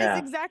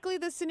exactly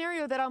the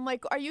scenario that I'm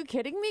like, are you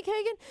kidding me,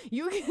 Kagan?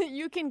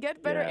 You can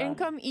get better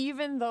income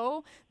even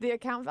though the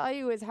account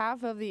value is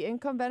half of the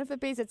income benefit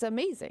base. It's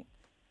amazing.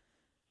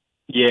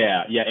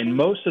 Yeah, and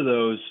most of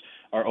those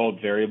are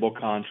old variable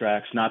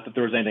contracts. Not that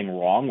there was anything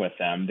wrong with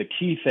them. The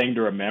key thing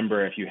to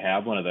remember if you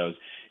have one of those,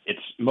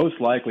 it's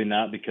most likely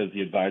not because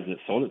the advisor that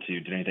sold it to you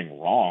did anything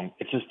wrong.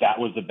 It's just that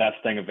was the best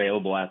thing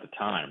available at the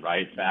time,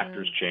 right?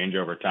 Factors change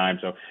over time.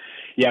 So,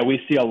 yeah, we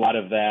see a lot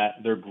of that.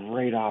 They're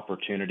great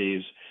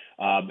opportunities.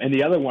 And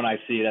the other one I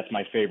see, that's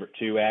my favorite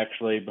too,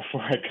 actually,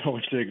 before I go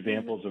into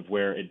examples of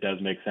where it does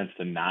make sense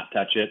to not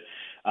touch it,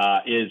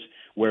 is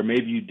where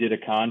maybe you did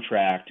a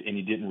contract and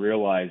you didn't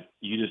realize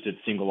you just did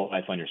single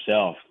life on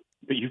yourself,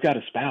 but you've got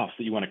a spouse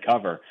that you want to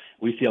cover.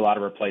 We see a lot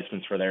of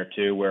replacements for there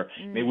too, where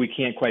maybe we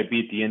can't quite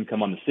beat the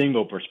income on the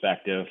single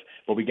perspective,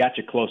 but we got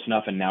you close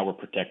enough, and now we're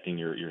protecting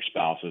your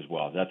spouse as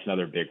well. That's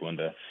another big one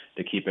to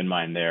keep in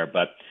mind there.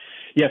 But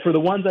yeah, for the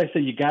ones I say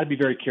you got to be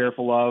very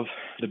careful of,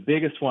 the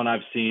biggest one I've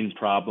seen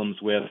problems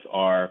with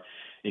are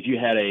if you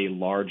had a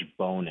large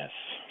bonus,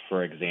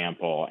 for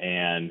example,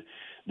 and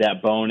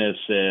that bonus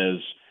is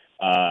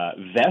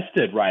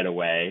vested right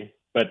away,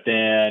 but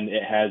then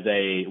it has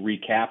a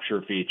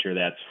recapture feature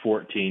that's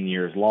 14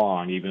 years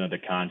long, even though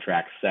the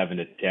contract's 7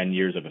 to 10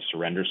 years of a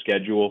surrender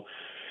schedule.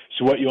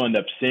 So what you'll end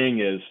up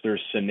seeing is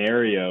there's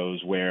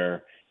scenarios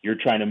where you're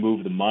trying to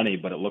move the money,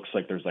 but it looks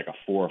like there's like a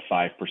 4 or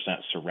 5%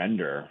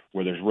 surrender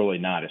where there's really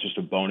not. It's just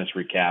a bonus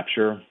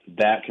recapture.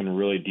 That can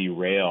really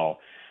derail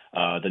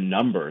the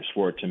numbers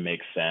for it to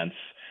make sense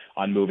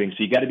on moving.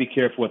 So you got to be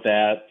careful with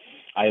that.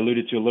 I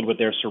alluded to a little bit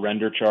there,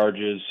 surrender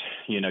charges.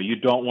 You know, you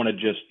don't want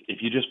to if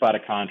you just bought a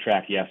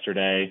contract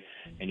yesterday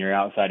and you're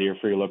outside of your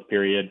free look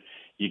period,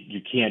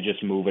 you can't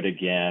just move it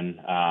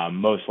again.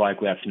 Most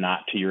likely that's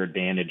not to your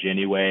advantage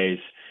anyways.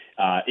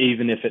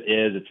 Even if it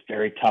is, it's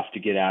very tough to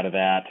get out of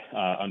that,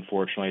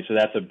 unfortunately. So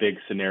that's a big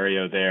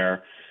scenario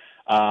there.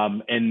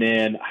 And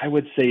then I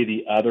would say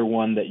the other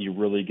one that you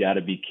really got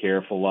to be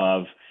careful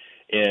of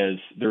is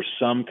there's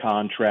some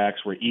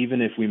contracts where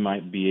even if we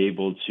might be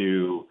able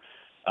to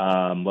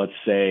let's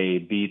say,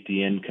 beat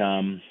the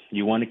income,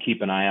 you want to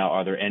keep an eye out.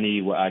 Are there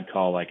any what I'd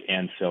call like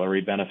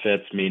ancillary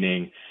benefits,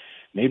 meaning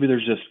maybe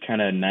there's just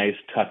kind of nice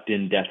tucked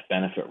in death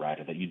benefit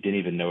rider that you didn't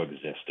even know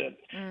existed,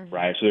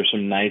 right? So there's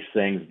some nice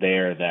things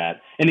there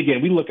that, and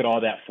again, we look at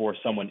all that for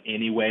someone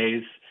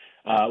anyways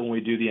when we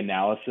do the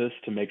analysis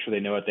to make sure they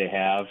know what they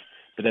have.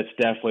 But that's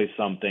definitely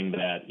something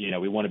that,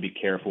 we want to be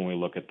careful when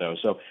we look at those.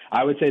 So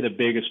I would say the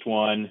biggest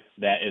one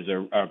that is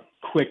a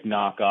quick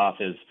knockoff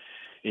is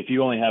if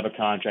you only have a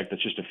contract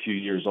that's just a few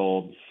years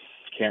old,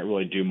 can't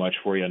really do much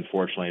for you,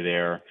 unfortunately,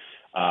 there.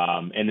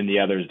 And then the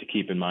other is to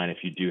keep in mind if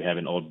you do have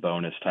an old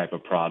bonus type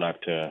of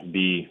product, to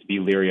be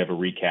leery of a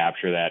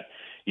recapture that,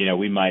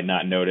 we might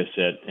not notice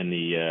it in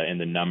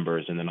the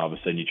numbers, and then all of a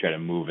sudden you try to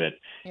move it,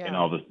 and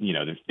all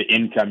the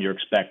income you're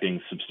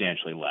expecting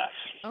substantially less.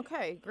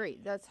 Okay,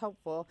 great. That's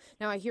helpful.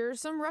 Now I hear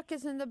some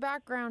ruckus in the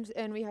background,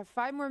 and we have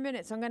 5 more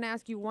minutes. So I'm going to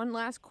ask you one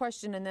last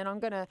question, and then I'm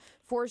going to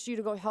force you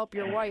to go help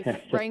your wife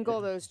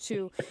wrangle those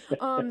two.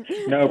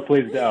 No,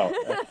 please don't.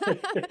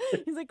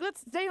 He's like,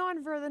 let's stay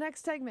on for the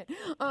next segment.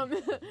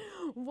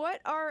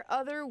 What are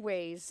other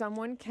ways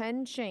someone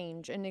can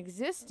change an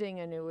existing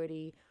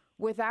annuity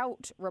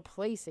without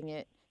replacing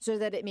it so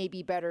that it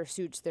maybe better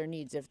suits their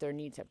needs if their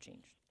needs have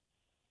changed?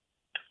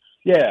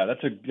 Yeah,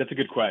 that's a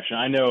good question.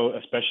 I know,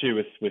 especially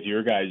with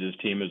your guys'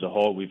 team as a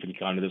whole, we've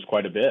encountered this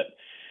quite a bit,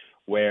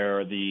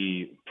 where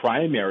the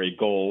primary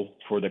goal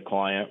for the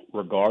client,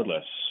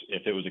 regardless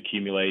if it was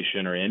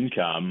accumulation or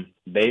income,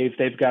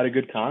 they've got a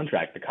good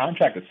contract. The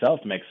contract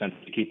itself makes sense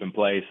to keep in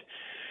place,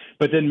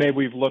 but then maybe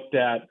we've looked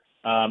at,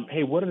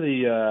 hey, what are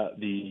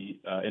the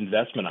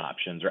investment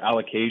options or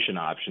allocation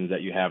options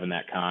that you have in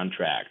that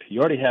contract? You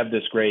already have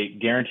this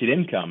great guaranteed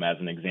income as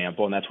an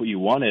example, and that's what you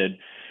wanted.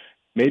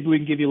 Maybe we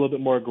can give you a little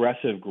bit more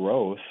aggressive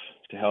growth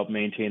to help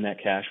maintain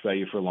that cash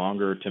value for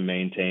longer, to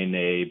maintain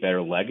a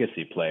better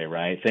legacy play,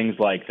 right? Things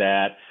like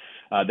that.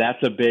 That's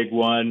a big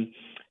one.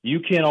 You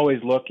can't always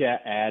look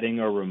at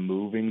adding or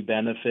removing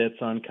benefits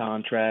on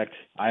contract.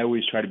 I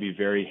always try to be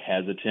very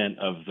hesitant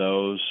of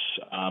those,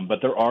 but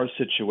there are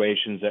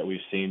situations that we've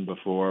seen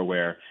before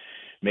where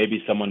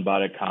maybe someone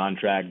bought a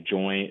contract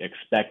joint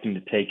expecting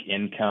to take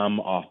income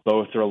off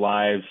both their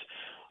lives.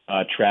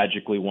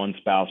 Tragically, one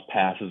spouse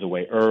passes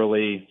away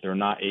early. They're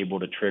not able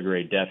to trigger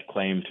a death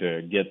claim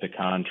to get the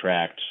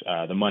contract,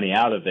 the money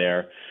out of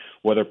there.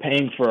 Well, they're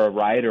paying for a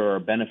rider or a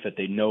benefit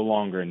they no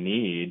longer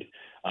need.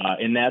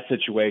 In that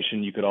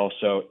situation, you could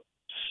also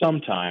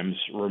sometimes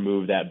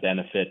remove that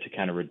benefit to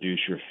kind of reduce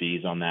your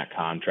fees on that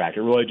contract.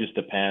 It really just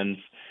depends.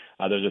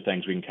 Those are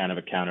things we can kind of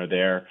encounter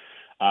there.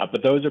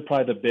 But those are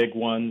probably the big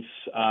ones.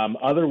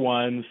 Other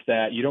ones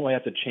that you don't really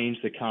have to change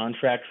the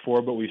contract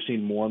for, but we've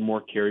seen more and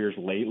more carriers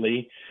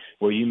lately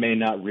where you may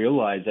not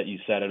realize that you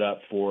set it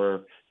up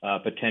for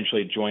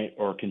potentially joint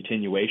or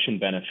continuation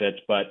benefits.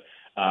 But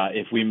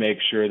if we make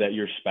sure that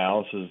your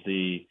spouse is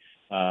the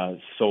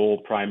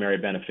sole primary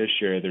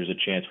beneficiary, there's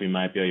a chance we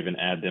might be able to even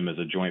add them as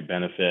a joint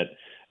benefit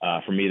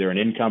from either an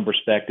income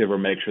perspective, or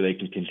make sure they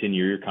can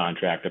continue your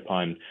contract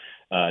upon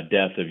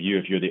death of you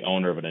if you're the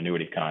owner of an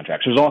annuity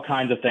contract. So there's all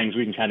kinds of things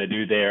we can kind of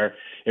do there.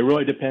 It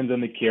really depends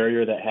on the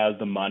carrier that has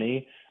the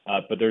money,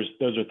 but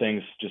those are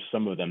things, just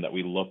some of them that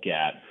we look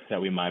at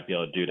that we might be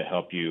able to do to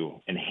help you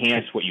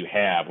enhance what you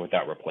have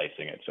without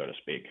replacing it, so to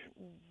speak.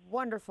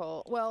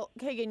 Wonderful. Well,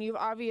 Kagan, you've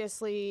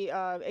obviously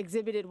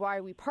exhibited why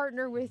we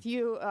partner with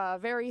you.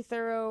 Very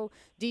thorough,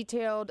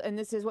 detailed, and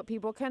this is what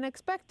people can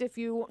expect if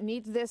you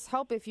need this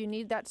help, if you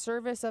need that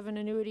service of an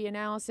annuity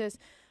analysis.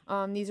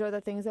 These are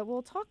the things that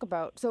we'll talk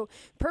about. So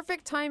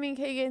perfect timing,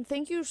 Kagan.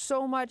 Thank you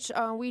so much.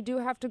 We do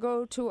have to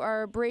go to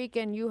our break,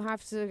 and you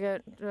have to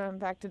get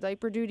back to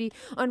diaper duty,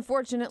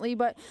 unfortunately.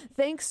 But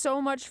thanks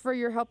so much for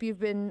your help. You've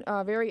been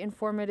very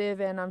informative,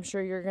 and I'm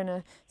sure you're going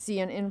to see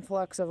an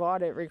influx of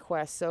audit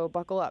requests. So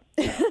buckle up.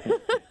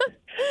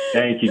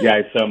 Thank you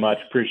guys so much.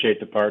 Appreciate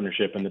the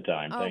partnership and the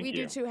time. Thank you. We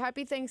do too.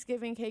 Happy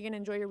Thanksgiving, Kagan.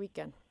 Enjoy your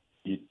weekend.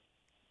 You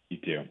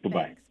too.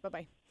 Bye-bye. Thanks.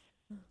 Bye-bye.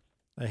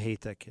 I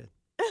hate that kid.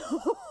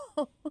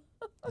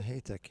 I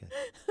hate that kid.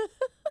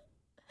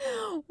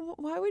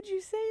 Why would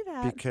you say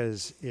that?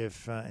 Because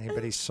if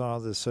anybody saw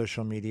the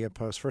social media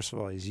post, first of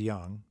all, he's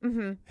young.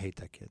 Mm-hmm. Hate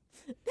that kid.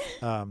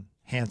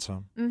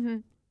 Handsome. Mm-hmm.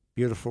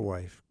 Beautiful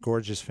wife.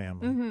 Gorgeous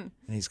family. Mm-hmm. And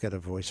he's got a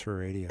voice for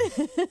radio.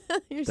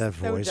 You're That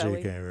so voice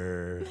jelly.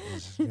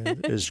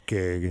 is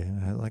gig.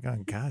 Like, oh,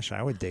 gosh,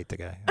 I would date the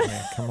guy. I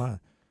mean, come on.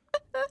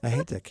 I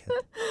hate that kid.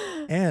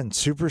 And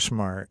super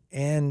smart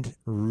and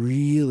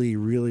really,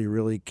 really,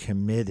 really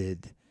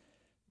committed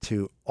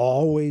to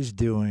always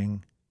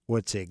doing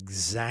what's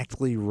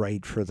exactly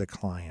right for the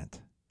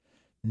client.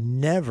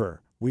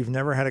 We've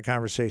never had a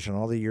conversation,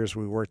 all the years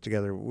we worked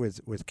together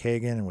with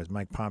Kagan and with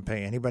Mike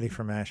Pompey, anybody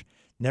from ASH,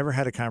 never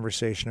had a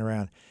conversation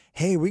around,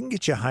 hey, we can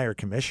get you a higher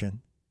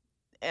commission.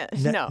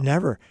 No.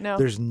 Never. No.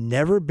 There's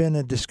never been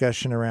a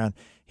discussion around,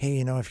 hey,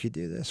 if you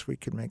do this, we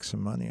could make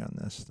some money on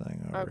this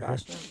thing. Oh,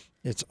 gosh, no.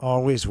 It's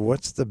always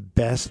what's the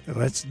best.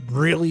 Let's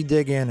really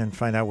dig in and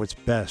find out what's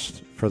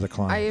best for the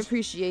client. I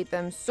appreciate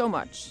them so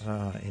much.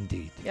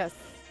 Indeed. Yes.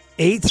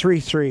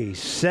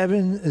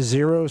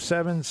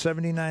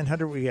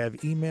 833-707-7900. We have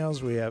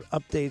emails, we have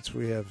updates,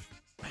 we have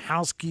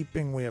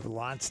housekeeping, we have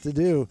lots to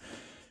do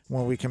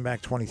when we come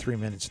back. 23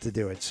 minutes to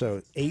do it.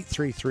 So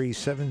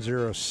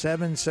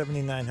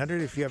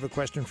 833-707-7900. If you have a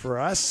question for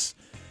us,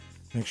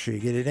 make sure you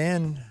get it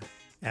in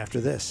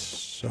after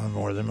this on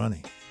More Than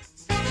Money.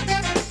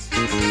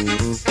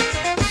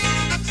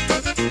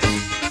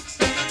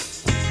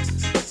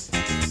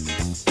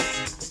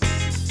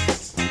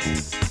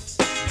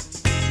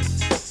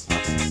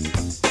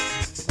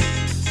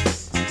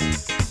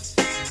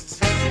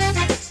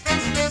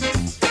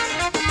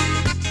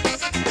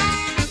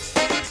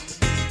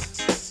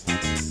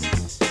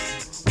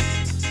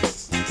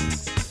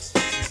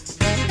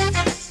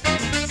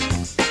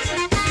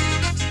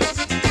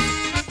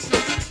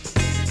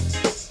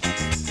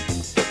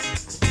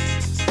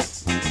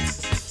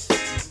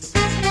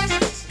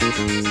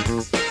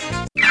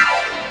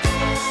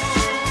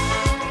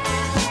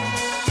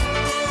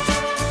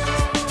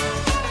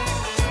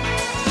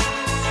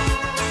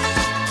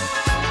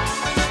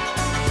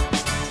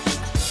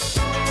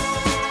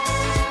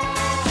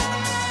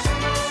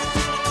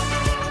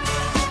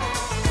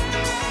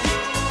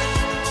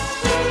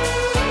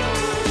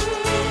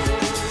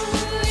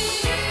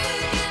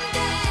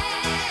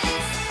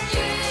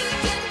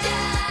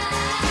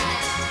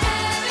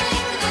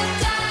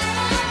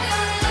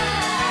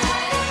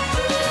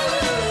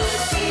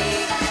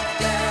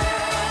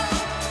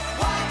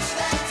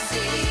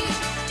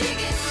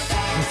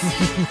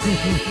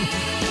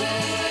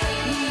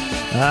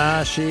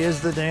 She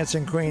is the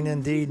dancing queen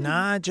indeed,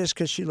 not just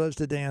because she loves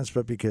to dance,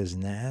 but because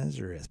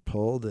Nazareth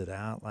pulled it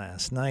out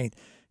last night.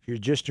 If you're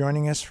just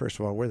joining us, first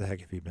of all, where the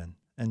heck have you been?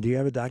 And do you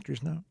have a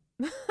doctor's note?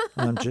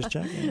 I'm just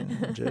checking.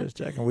 Just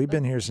checking. We've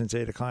been here since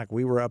 8 o'clock.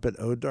 We were up at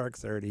dark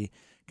 30,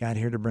 got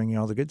here to bring you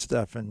all the good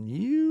stuff, and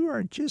you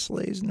are just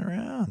lazing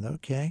around.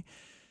 Okay.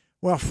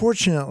 Well,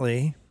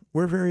 fortunately,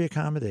 we're very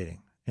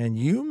accommodating. And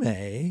you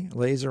may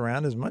laze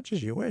around as much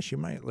as you wish. You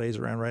might laze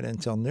around right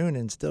until noon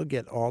and still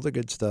get all the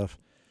good stuff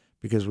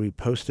because we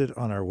post it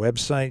on our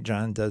website.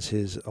 John does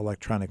his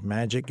electronic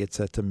magic, gets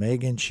that to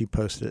Megan. She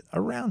posted it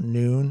around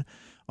noon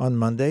on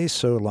Monday.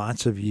 So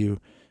lots of you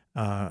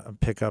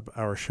pick up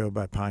our show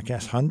by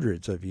podcast,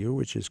 hundreds of you,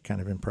 which is kind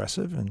of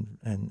impressive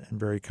and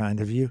very kind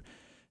of you.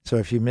 So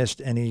if you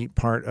missed any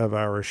part of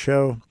our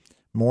show,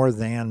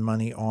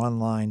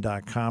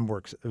 morethanmoneyonline.com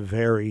works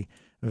very,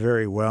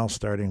 very well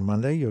starting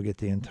Monday. You'll get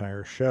the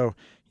entire show.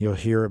 You'll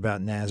hear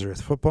about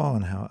Nazareth football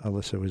and how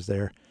Alyssa was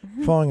there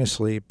falling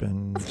asleep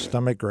and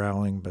stomach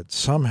growling, but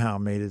somehow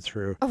made it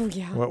through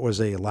what was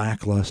a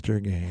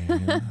lackluster game.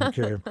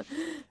 Okay.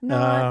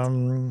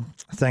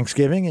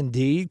 Thanksgiving,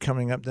 indeed,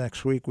 coming up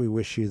next week. We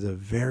wish you the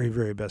very,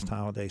 very best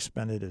holiday.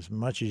 Spend it as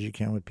much as you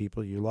can with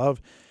people you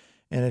love.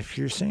 And if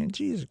you're saying,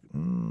 geez,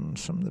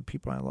 some of the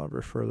people I love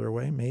are further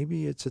away,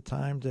 maybe it's a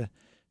time to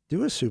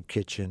do a soup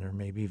kitchen or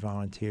maybe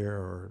volunteer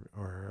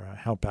or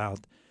help out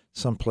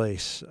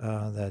someplace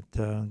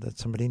that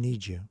somebody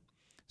needs you.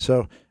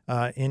 So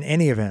in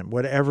any event,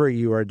 whatever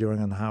you are doing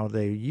on the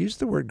holiday, use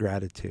the word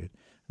gratitude.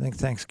 I think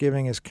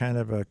Thanksgiving is kind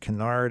of a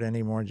canard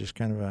anymore, just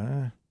kind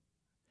of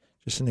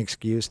just an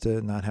excuse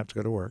to not have to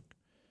go to work,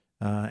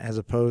 as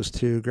opposed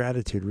to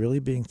gratitude, really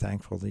being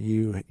thankful that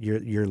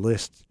your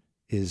list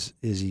is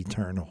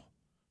eternal.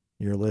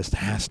 Your list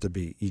has to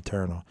be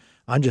eternal.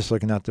 I'm just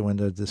looking out the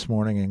window this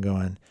morning and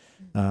going,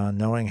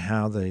 knowing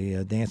how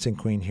the dancing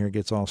queen here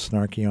gets all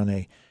snarky on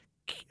a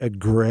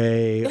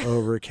gray,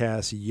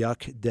 overcast,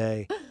 yuck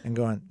day, and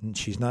going,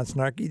 she's not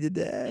snarky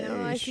today.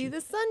 No, I see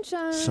the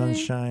sunshine.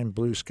 Sunshine,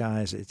 blue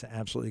skies. It's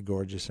absolutely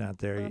gorgeous out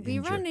there. I'll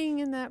be running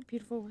in that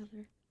beautiful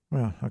weather.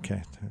 Well,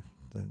 okay.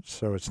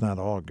 So it's not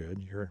all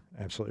good. You're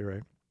absolutely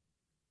right.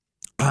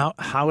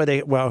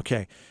 Holiday, well,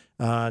 okay.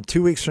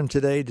 2 weeks from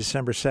today,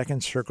 December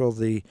 2nd, circle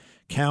the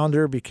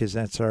calendar because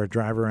that's our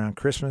drive around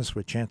Christmas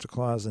with Santa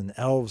Claus and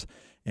elves.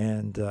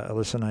 And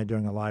Alyssa and I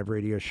doing a live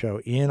radio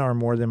show in our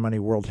More Than Money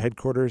World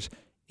headquarters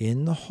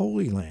in the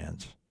Holy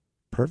Lands.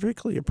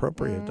 Perfectly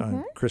appropriate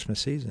on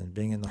Christmas season,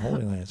 being in the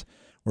Holy Lands.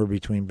 We're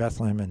between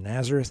Bethlehem and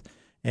Nazareth.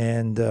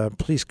 And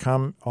please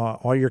come.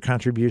 All your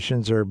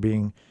contributions are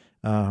being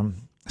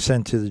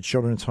sent to the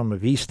Children's Home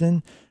of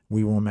Easton.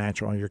 We will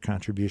match all your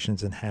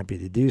contributions and happy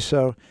to do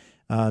so.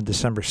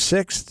 December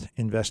 6th,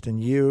 Invest in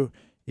You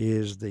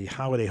is the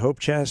Holiday Hope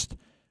Chest.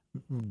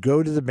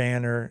 Go to the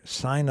banner,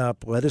 sign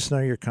up, let us know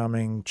you're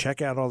coming,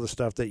 check out all the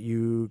stuff that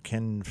you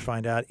can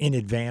find out in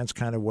advance,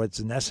 kind of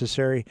what's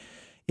necessary.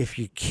 If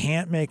you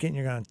can't make it and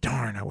you're going,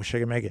 darn, I wish I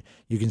could make it,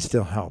 you can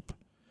still help.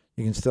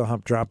 You can still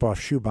help drop off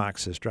shoe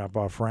boxes, drop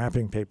off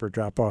wrapping paper,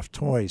 drop off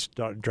toys,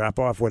 drop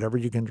off whatever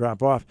you can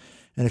drop off.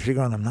 And if you're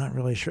going, I'm not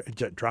really sure,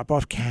 drop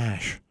off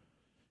cash.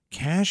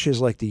 Cash is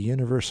like the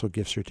universal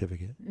gift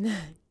certificate.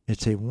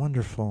 It's a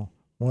wonderful,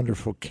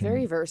 wonderful.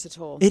 Very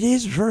versatile. It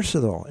is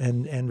versatile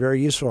and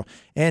very useful.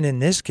 And in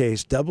this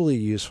case, doubly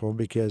useful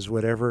because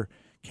whatever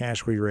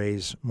cash we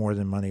raise, More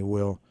Than Money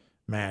will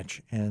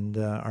match. And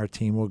our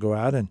team will go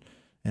out and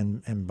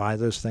and buy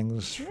those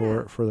things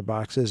for the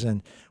boxes.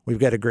 And we've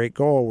got a great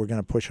goal. We're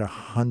going to push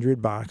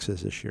 100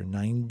 boxes this year.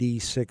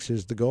 96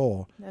 is the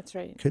goal. That's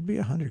right. Could be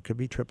 100. Could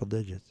be triple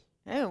digits.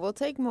 Yeah, we'll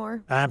take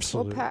more.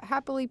 Absolutely. We'll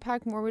happily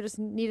pack more. We just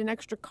need an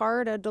extra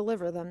car to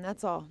deliver them.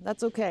 That's all.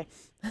 That's okay.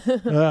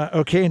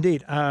 Okay,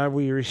 indeed.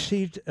 We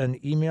received an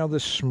email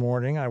this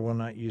morning. I will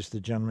not use the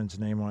gentleman's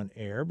name on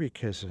air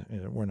because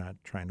we're not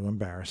trying to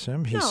embarrass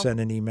him. He sent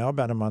an email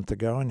about a month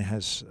ago and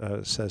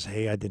says,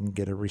 "Hey, I didn't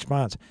get a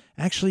response."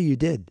 Actually, you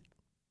did.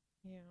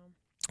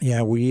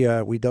 Yeah,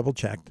 we double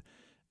checked,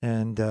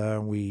 and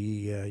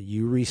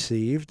you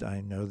received.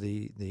 I know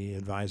the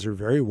advisor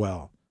very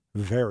well,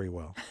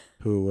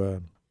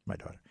 who my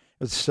daughter.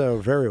 So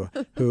very well,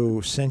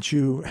 who sent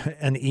you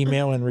an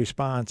email in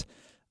response,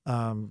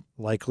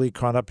 likely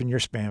caught up in your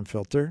spam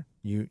filter.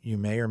 You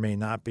may or may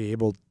not be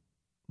able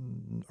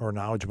or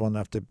knowledgeable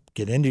enough to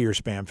get into your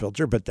spam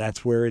filter, but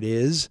that's where it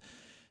is.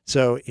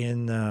 So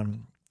and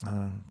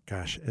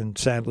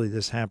sadly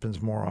this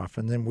happens more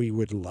often than we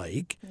would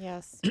like.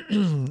 Yes.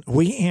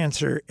 We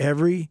answer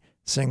every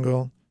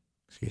single,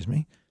 excuse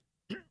me.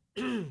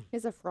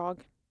 Is a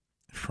frog.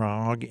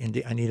 Frog,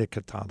 indeed. I need a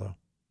cortado.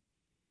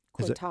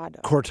 Cortado.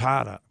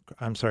 Cortado.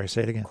 I'm sorry,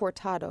 say it again.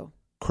 Cortado.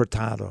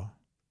 Cortado.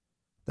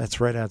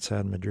 That's right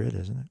outside Madrid,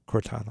 isn't it?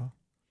 Cortado.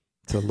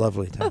 It's a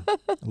lovely town.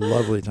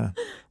 Lovely town.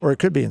 Or it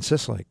could be in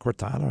Sicily.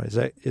 Cortado. Is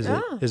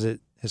it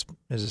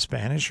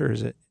Spanish or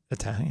is it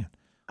Italian?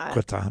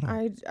 Cortado.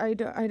 I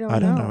don't know. I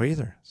don't know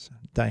either. So,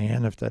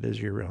 Diane, if that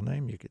is your real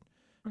name, you could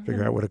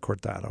figure out what a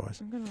cortado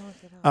is. I'm going to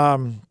look it up.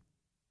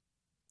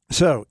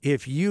 So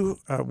if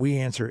we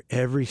answer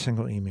every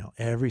single email,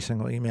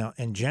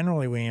 and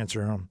generally we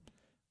answer them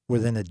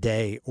within a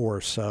day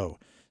or so.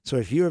 So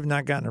if you have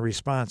not gotten a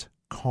response,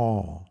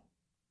 call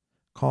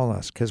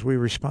us because we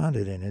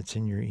responded and it's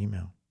in your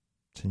email.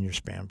 It's in your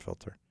spam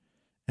filter.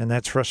 And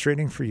that's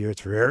frustrating for you.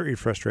 It's very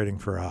frustrating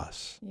for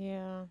us.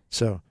 Yeah.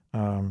 So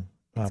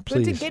it's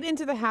please. good to get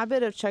into the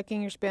habit of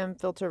checking your spam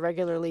filter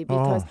regularly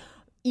because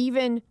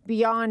even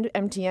beyond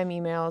MTM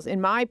emails,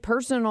 in my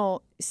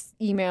personal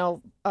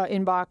email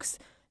inbox,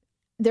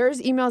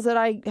 there's emails that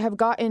I have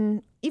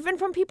gotten even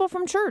from people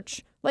from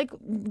church. Like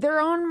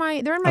they're in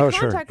my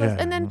contact list,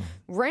 and then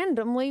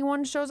randomly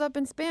one shows up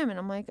in spam, and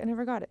I'm like, I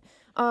never got it.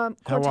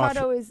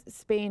 Cortado is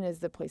Spain is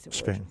the place of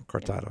Spain, origin.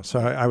 Cortado. Yeah. So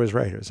I was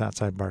right. It was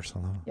outside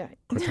Barcelona. Yeah.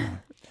 Cortado.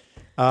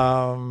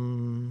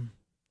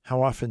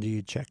 How often do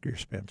you check your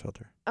spam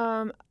filter?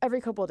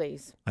 Every couple of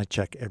days. I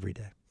check every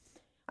day.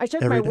 I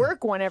check my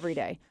work one every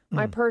day.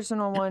 My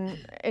personal one,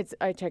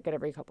 I check it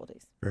every couple of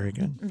days. Very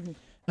good.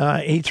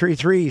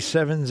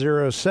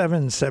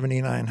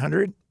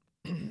 833-707-7900.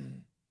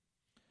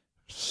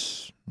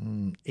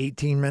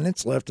 18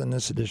 minutes left in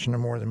this edition of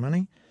More Than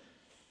Money.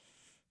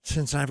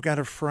 Since I've got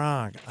a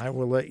frog, I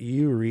will let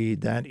you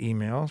read that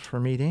email for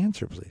me to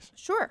answer, please.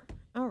 Sure.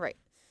 All right.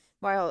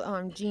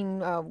 While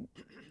Jean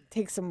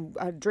takes some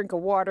drink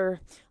of water,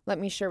 let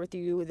me share with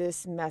you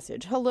this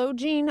message. Hello,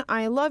 Jean.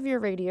 I love your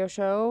radio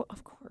show,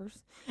 of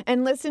course,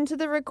 and listen to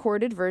the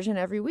recorded version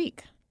every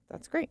week.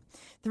 That's great.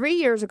 3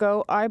 years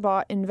ago, I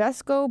bought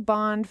Invesco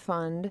Bond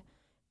Fund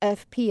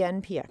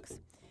FPNPX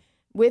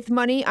with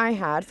money I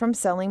had from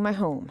selling my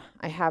home.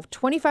 I have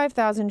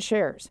 25,000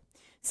 shares.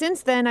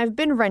 Since then, I've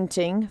been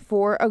renting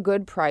for a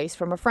good price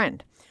from a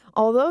friend.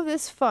 Although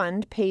this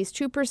fund pays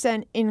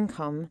 2%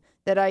 income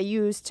that I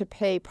use to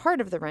pay part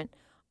of the rent,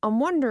 I'm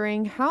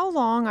wondering how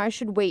long I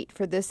should wait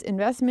for this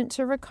investment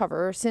to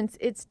recover since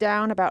it's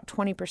down about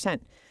 20%.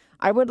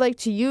 I would like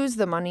to use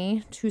the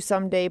money to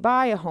someday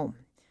buy a home.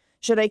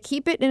 Should I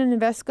keep it in an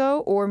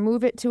Invesco or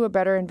move it to a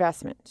better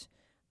investment?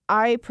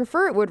 I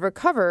prefer it would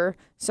recover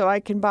so I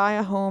can buy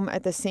a home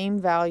at the same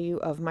value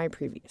of my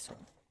previous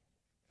home.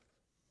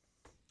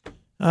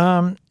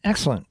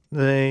 Excellent.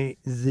 The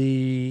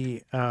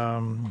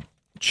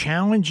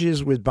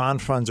challenges with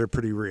bond funds are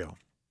pretty real.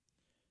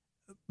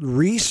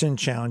 Recent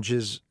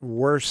challenges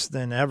worse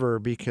than ever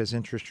because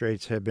interest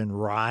rates have been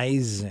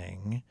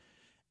rising,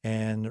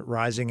 and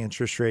rising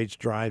interest rates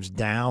drives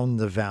down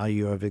the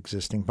value of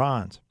existing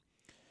bonds.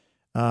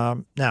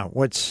 Now,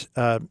 what's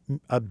a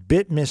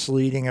bit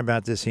misleading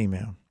about this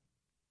email,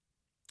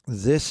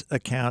 this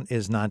account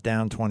is not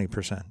down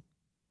 20%.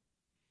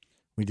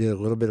 We did a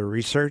little bit of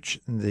research.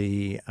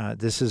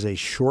 This is a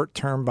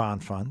short-term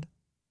bond fund.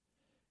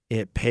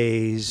 It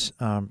pays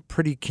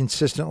pretty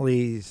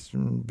consistently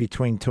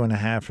between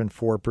 2.5% and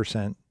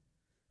 4%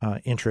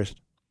 interest,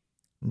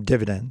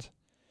 dividends.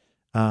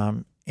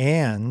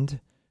 And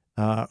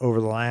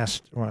over the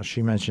last,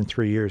 she mentioned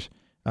 3 years.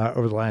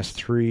 Over the last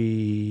 3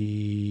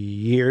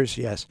 years,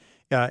 yes,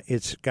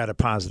 it's got a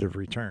positive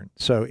return.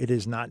 So it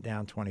is not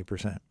down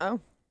 20%. Oh.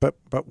 But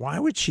why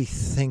would she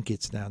think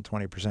it's down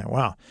 20%?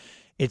 Wow.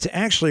 It's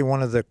actually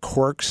one of the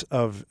quirks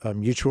of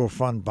mutual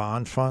fund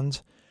bond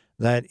funds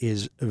that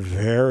is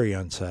very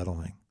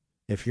unsettling.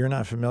 If you're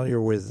not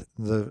familiar with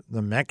the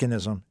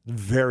mechanism,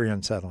 very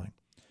unsettling.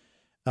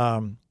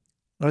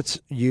 Let's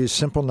use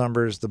simple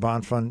numbers. The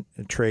bond fund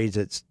trades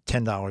at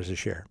 $10 a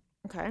share.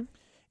 Okay.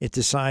 It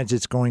decides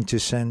it's going to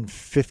send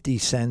 50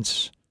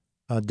 cents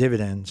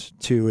dividends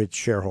to its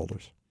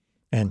shareholders.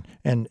 And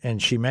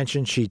she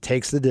mentioned she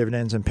takes the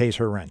dividends and pays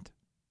her rent.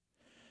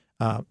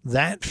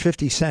 That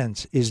 50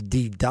 cents is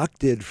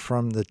deducted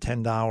from the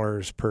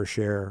 $10 per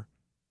share.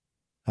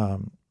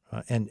 And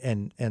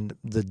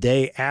the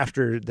day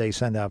after they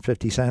send out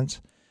 50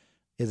 cents,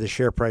 the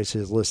share price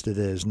is listed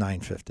as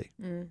 $9.50.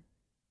 Mm.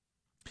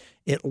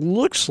 It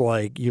looks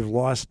like you've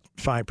lost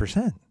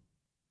 5%.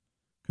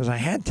 Because I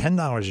had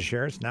 $10 a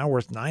share. It's now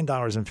worth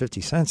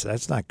 $9.50.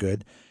 That's not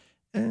good.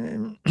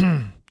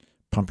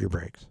 Pump your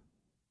brakes.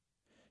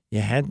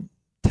 You had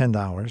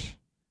 $10.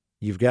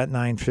 You've got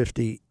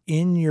 $9.50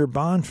 in your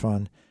bond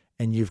fund,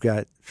 and you've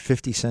got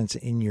 50 cents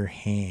in your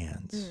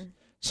hands. Mm.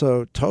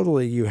 So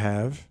totally you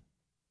have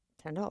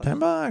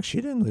 $10.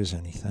 She didn't lose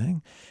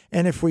anything.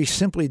 And if we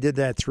simply did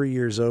that 3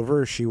 years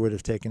over, she would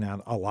have taken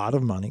out a lot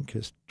of money,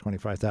 because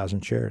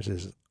 25,000 shares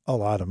is a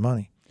lot of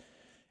money.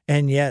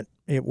 And yet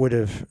it would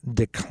have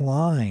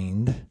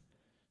declined,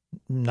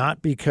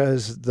 not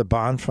because the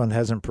bond fund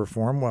hasn't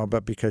performed well,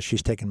 but because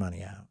she's taken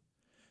money out.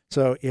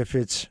 So if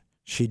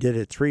she did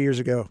it 3 years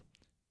ago,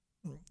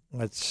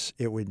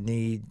 it would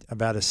need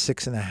about a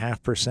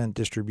 6.5%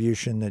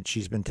 distribution that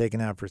she's been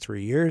taking out for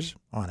 3 years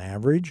on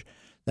average.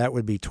 That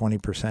would be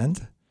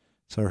 20%.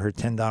 So her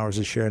 $10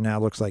 a share now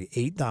looks like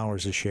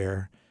 $8 a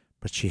share,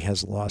 but she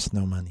has lost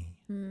no money.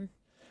 Mm.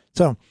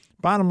 So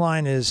bottom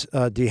line is,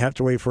 do you have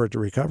to wait for it to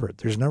recover?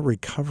 There's no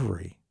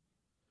recovery.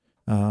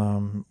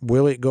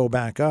 Will it go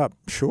back up?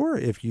 Sure,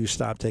 if you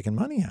stop taking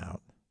money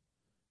out.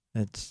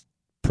 It's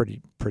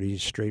pretty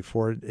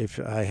straightforward. If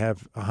I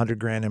have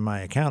 $100,000 in my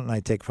account and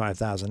I take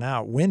 5,000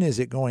 out, when is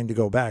it going to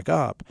go back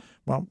up?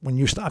 Well, when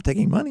you stop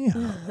taking money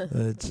out.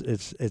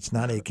 It's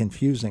not a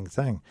confusing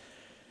thing.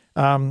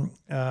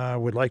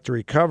 Would like to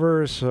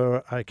recover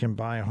so I can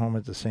buy a home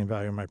at the same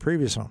value of my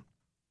previous home.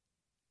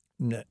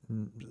 That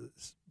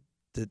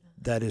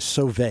is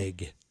so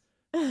vague.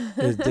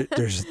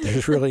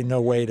 There's really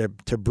no way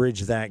to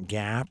bridge that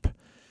gap.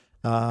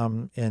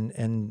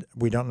 And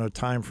we don't know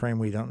time frame.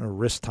 We don't know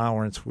risk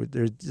tolerance.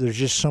 There's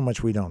just so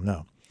much we don't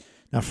know.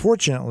 Now,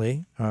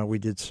 fortunately, we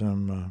did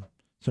some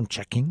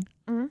checking,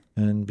 mm-hmm.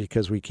 and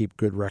because we keep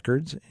good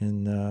records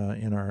in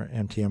our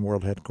MTM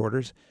World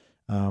headquarters,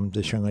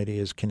 this young lady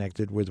is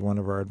connected with one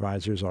of our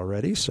advisors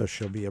already, so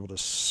she'll be able to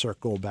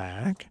circle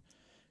back,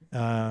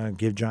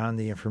 give John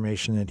the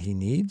information that he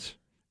needs,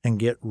 and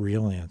get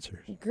real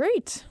answers.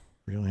 Great.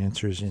 Real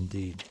answers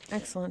indeed.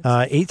 Excellent.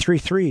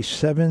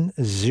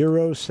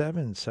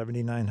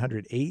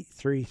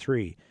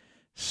 833-707-7900.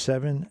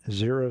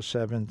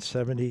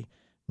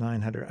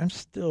 833-707-7900. I'm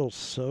still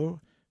so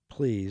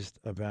pleased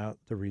about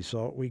the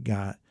result we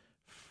got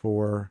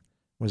for,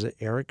 was it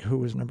Eric who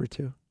was number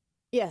 2?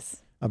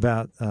 Yes.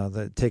 About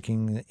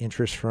taking the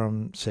interest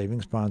from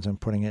savings bonds and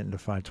putting it into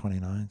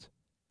 529s.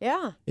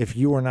 Yeah. If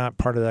you were not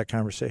part of that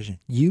conversation,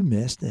 you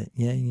missed it.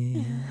 Yeah.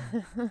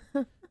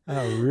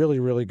 Really,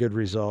 really good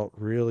result.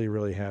 Really,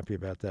 really happy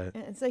about that.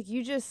 It's like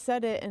you just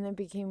said it and it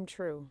became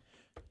true.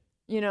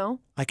 You know?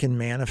 I can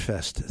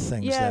manifest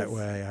things that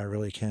way. I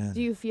really can.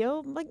 Do you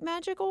feel like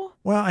magical?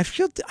 Well, I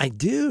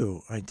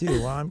do.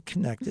 Well, I'm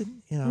connected.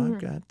 You know,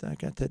 mm-hmm. I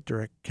got that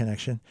direct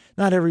connection.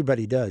 Not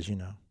everybody does, you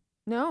know.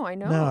 No, I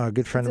know. No, a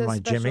good friend of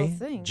mine, Jimmy.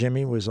 Thing.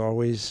 Jimmy was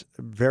always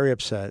very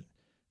upset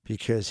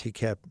because he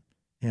kept,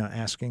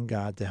 asking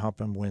God to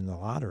help him win the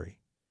lottery.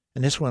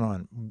 And this went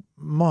on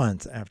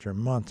month after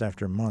month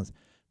after month.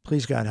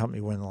 Please, God, help me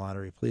win the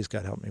lottery. Please,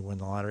 God, help me win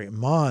the lottery.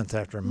 Month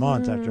after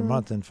month after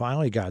month. And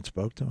finally, God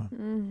spoke to him.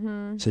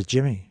 Mm-hmm. Said,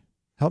 Jimmy,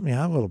 help me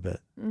out a little bit.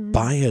 Mm-hmm.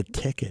 Buy a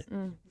ticket.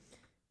 Mm.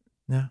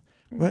 No?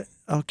 What?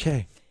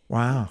 Okay.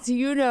 Wow.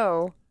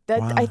 So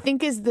that I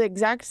think is the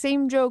exact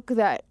same joke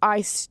that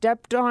I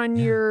stepped on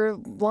your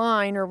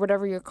line or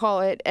whatever you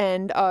call it,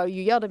 and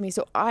you yelled at me.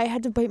 So I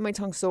had to bite my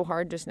tongue so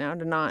hard just now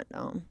to not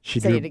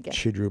say it again.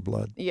 She drew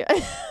blood. Yeah.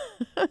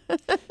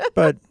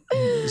 But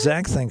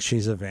Zach thinks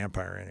she's a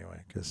vampire anyway.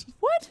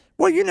 What?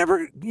 Well, you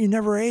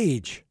never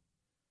age.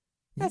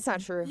 That's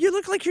not true. You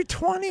look like you're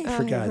 20,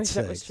 for God's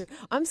sake. That was true.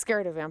 I'm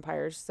scared of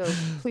vampires, so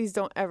please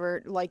don't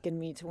ever liken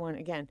me to one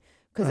again.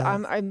 Because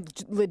I'm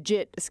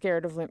legit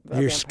scared of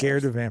vampires. You're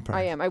scared of vampires?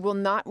 I am. I will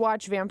not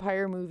watch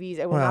vampire movies.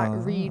 I will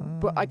not read.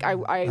 I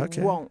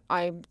won't.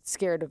 I'm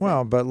scared of them.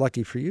 Well, but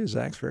lucky for you,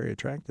 Zach's very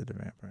attracted to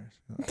vampires.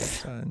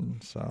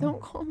 So don't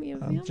call me a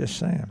vampire. I'm just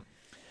saying.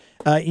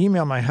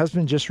 Email, my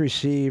husband just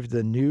received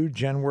the new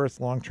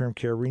Genworth long-term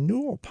care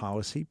renewal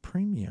policy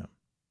premium.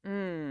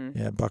 Mm.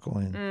 Yeah, buckle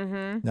in.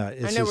 Mm-hmm. No,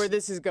 I know where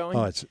this is going.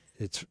 Oh,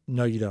 it's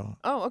no, you don't.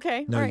 Oh,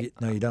 okay. No, all right.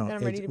 No, you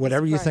don't.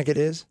 Whatever you think it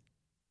is.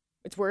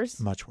 It's worse?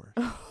 Much worse.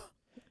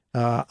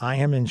 I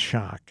am in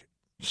shock.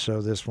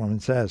 So this woman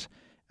says,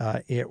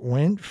 it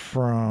went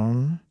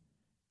from,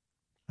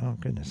 oh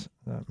goodness,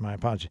 my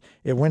apologies.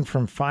 It went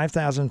from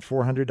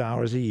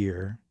 $5,400 a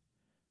year,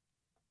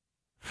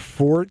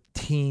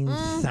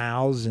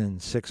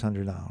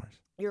 $14,600.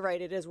 You're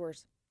right. It is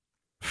worse.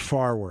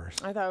 Far worse.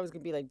 I thought it was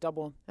going to be like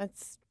double.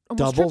 That's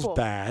almost Double's triple.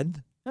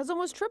 Bad. That's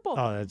almost triple.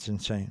 Oh, that's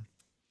insane.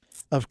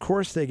 Of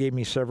course, they gave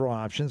me several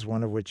options,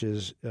 one of which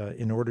is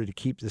in order to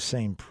keep the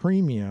same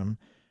premium,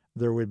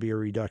 there would be a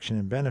reduction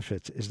in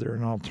benefits. Is there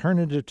an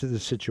alternative to the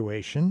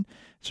situation?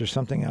 Is there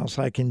something else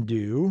I can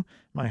do?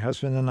 My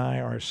husband and I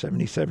are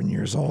 77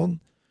 years old.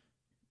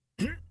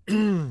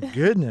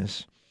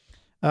 Goodness.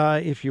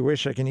 If you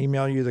wish, I can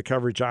email you the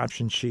coverage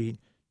option sheet.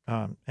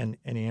 And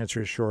the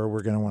answer is sure.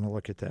 We're going to want to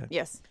look at that.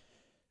 Yes.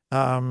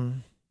 Wow.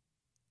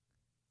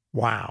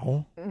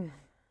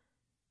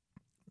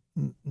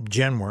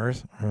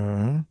 Genworth.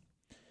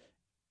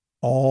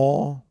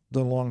 All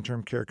the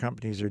long-term care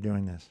companies are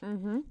doing this.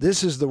 Mm-hmm.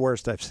 This is the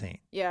worst I've seen.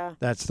 Yeah.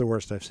 That's the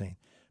worst I've seen.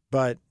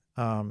 But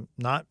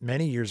not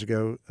many years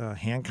ago,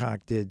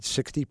 Hancock did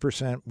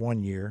 60%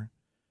 one year,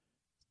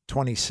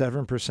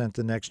 27%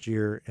 the next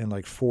year, and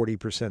like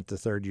 40% the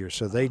third year.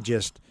 So they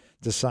just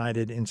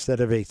decided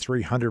instead of a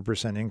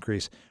 300%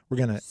 increase, we're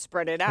going to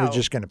spread it out. We're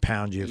just going to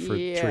pound you for 3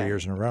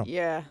 years in a row.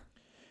 Yeah.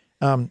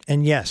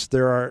 And yes,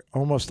 there are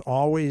almost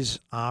always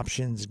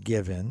options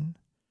given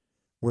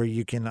where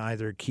you can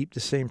either keep the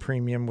same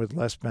premium with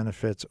less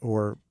benefits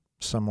or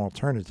some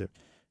alternative.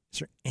 Is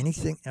there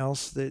anything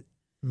else that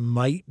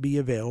might be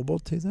available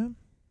to them?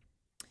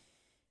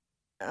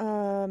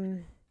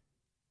 By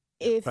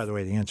the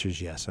way, the answer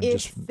is yes. I'm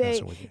just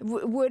messing with you.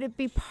 Would it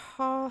be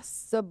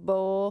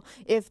possible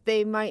if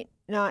they might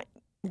not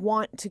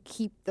want to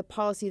keep the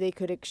policy, they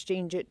could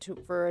exchange it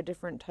for a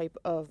different type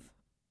of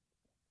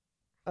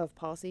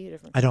policy?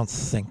 I don't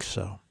think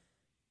so.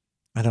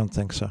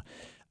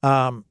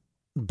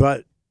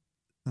 But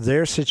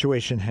their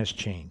situation has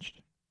changed,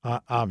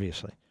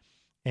 obviously.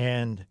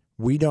 And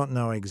we don't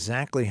know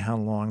exactly how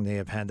long they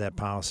have had that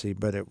policy,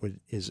 but it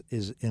is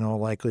in all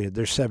likelihood,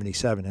 they're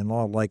 77. In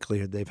all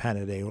likelihood, they've had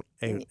it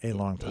a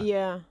long time.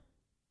 Yeah.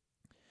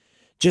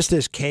 Just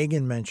as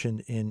Kagan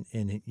mentioned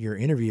in your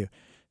interview,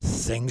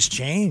 things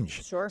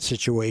change. Sure.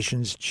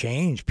 Situations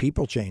change.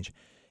 People change.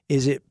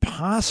 Is it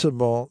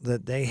possible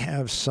that they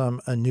have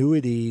some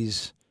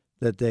annuities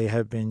that they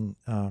have been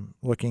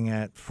looking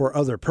at for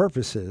other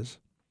purposes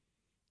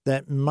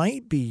that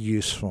might be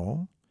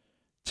useful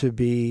to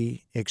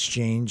be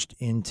exchanged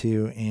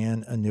into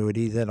an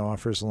annuity that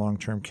offers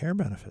long-term care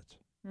benefits?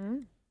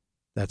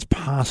 That's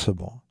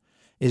possible.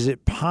 Is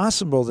it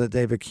possible that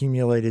they've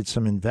accumulated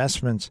some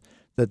investments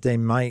that they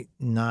might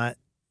not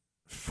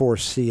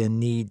foresee a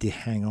need to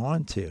hang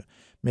on to?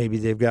 Maybe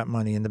they've got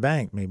money in the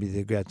bank. Maybe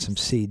they've got some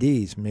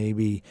CDs.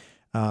 Maybe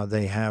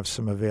they have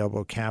some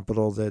available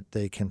capital that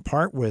they can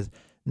part with,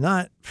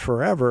 not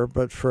forever,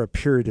 but for a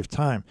period of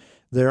time.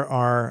 There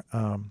are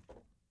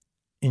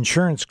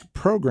insurance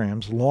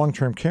programs,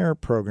 long-term care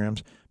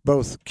programs,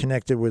 both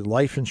connected with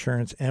life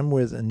insurance and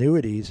with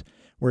annuities,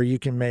 where you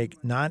can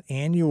make not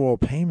annual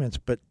payments,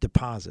 but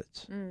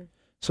deposits.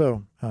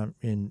 So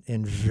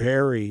in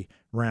very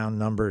round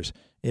numbers,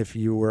 if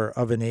you were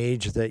of an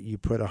age that you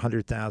put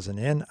 $100,000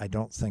 in, I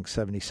don't think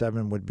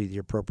 77 would be the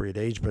appropriate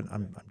age, but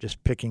I'm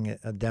just picking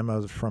a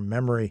demo from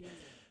memory.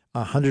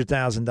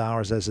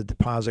 $100,000 as a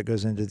deposit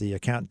goes into the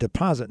account.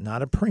 Deposit,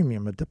 not a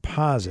premium, a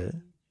deposit.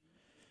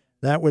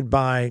 That would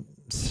buy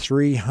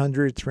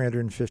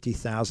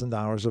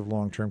 $350,000 of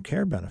long-term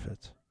care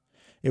benefits.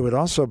 It would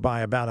also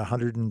buy about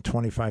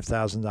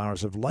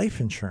 $125,000 of life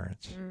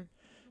insurance.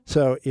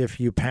 So if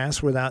you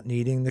pass without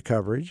needing the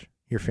coverage,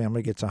 your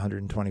family gets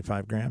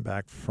 $125,000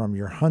 back from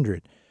your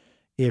 100.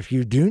 If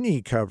you do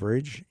need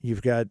coverage,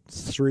 you've got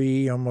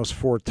 3, almost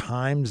 4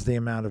 times the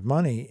amount of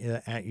money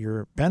at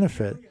your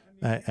benefit,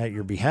 at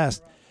your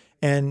behest.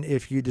 And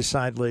if you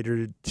decide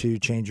later to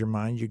change your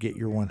mind, you get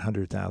your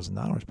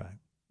 $100,000 back.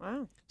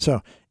 Wow.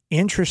 So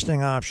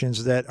interesting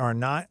options that are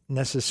not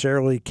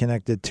necessarily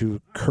connected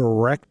to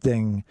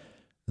correcting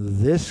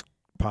this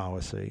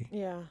policy.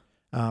 Yeah.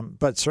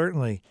 But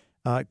certainly,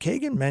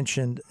 Kagan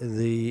mentioned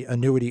the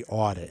annuity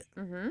audit.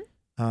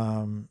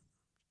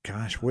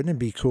 Gosh, wouldn't it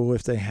be cool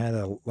if they had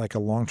a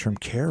long-term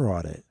care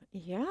audit?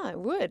 Yeah, it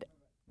would.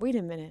 Wait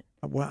a minute.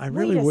 Well, I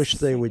really wish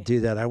they would do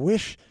that. I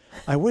wish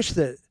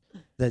that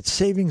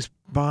savings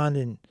bond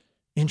and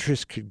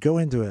interest could go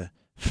into a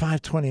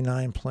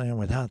 529 plan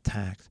without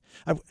tax.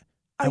 Are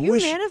you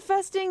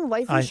manifesting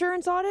life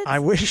insurance audits? I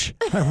wish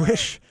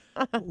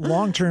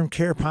long-term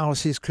care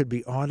policies could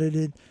be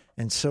audited,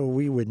 and so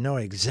we would know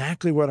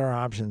exactly what our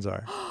options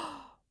are.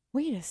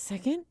 Wait a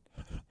second.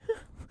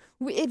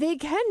 They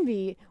can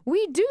be.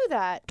 We do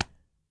that.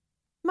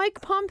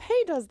 Mike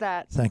Pompey does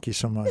that. Thank you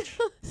so much.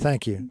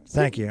 Thank you.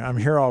 I'm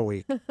here all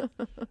week.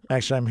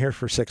 Actually, I'm here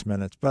for 6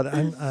 minutes, but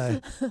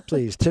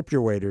please tip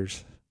your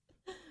waiters.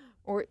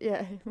 Or,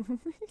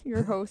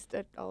 your host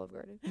at Olive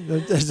Garden.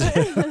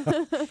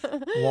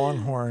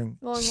 Longhorn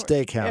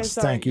Steakhouse.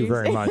 Yeah, Thank you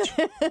very much.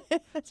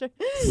 That's right.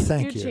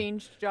 Thank you. You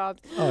changed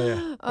jobs. Oh,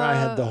 yeah. I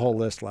had the whole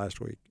list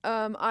last week.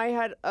 I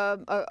had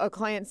a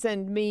client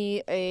send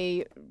me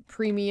a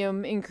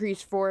premium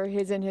increase for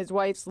his and his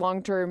wife's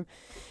long-term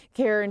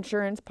care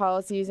insurance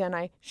policies, and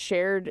I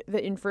shared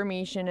the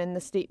information and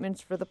the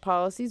statements for the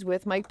policies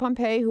with Mike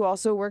Pompey, who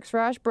also works for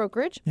Ash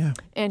Brokerage. Yeah.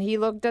 And he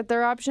looked at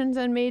their options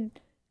and made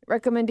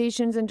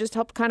recommendations and just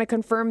help kind of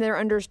confirm their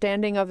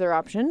understanding of their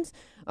options.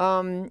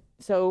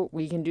 So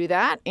we can do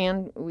that,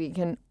 and we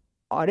can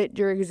audit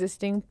your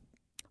existing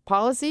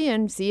policy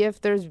and see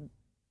if there's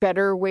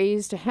better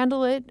ways to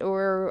handle it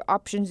or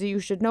options that you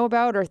should know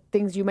about or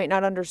things you might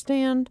not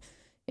understand.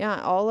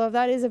 Yeah, all of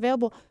that is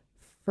available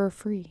for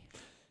free.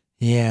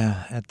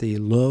 Yeah, at the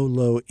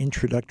low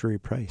introductory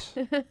price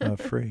of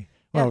free.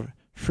 Well,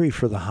 free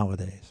for the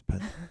holidays,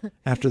 but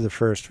after the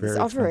first, very This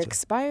offer expensive.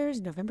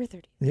 expires November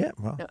 30th. Yeah,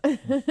 well,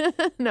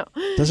 No.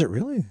 does it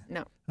really?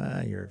 No.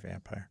 You're a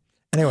vampire.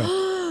 Anyway,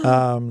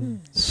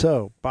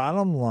 so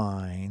bottom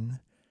line,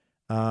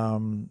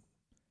 and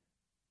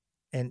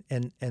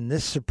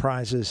this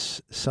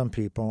surprises some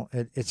people.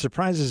 It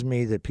surprises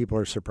me that people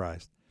are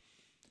surprised.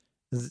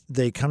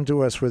 They come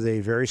to us with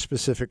a very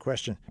specific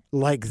question,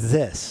 like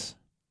this,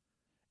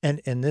 and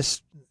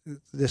this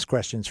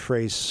question's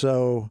phrased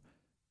so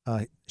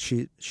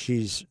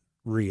she's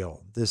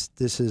real. This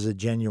is a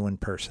genuine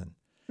person.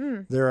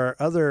 There are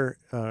other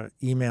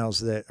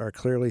emails that are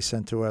clearly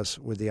sent to us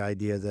with the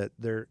idea that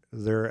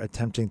they're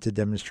attempting to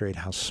demonstrate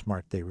how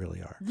smart they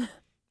really are,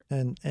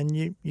 and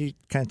you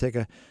kind of take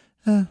a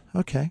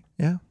okay,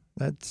 yeah,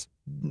 that's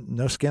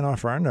no skin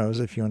off our nose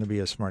if you want to be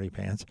a smarty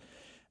pants.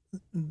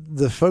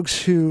 The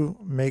folks who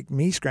make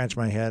me scratch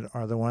my head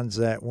are the ones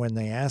that when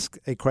they ask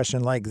a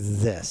question like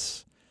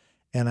this,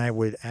 and I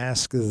would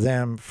ask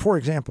them, for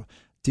example,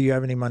 do you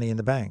have any money in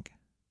the bank?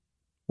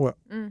 Well,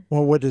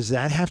 what does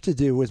that have to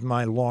do with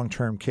my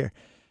long-term care?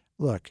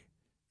 Look,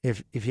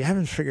 if you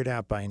haven't figured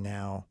out by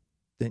now,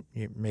 then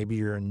maybe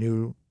you're a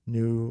new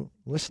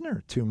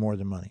listener to More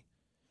Than Money.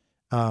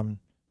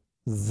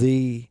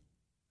 The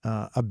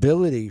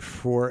ability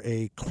for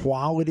a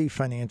quality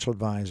financial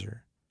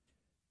advisor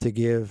to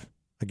give,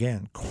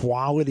 again,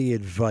 quality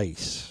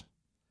advice,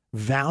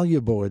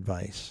 valuable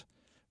advice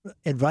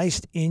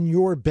in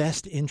your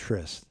best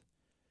interest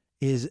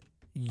is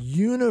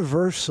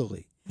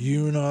universally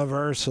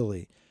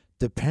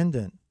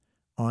dependent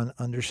on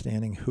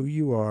understanding who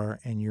you are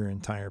and your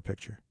entire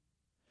picture.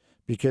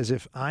 Because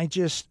if I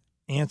just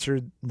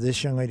answered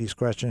this young lady's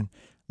question,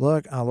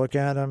 look, I'll look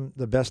at them.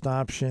 The best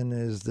option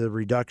is the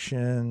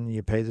reduction.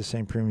 You pay the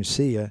same premium.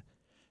 See ya.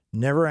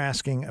 Never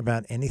asking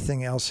about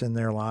anything else in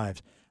their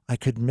lives. I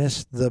could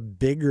miss the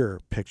bigger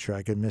picture.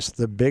 I could miss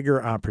the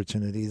bigger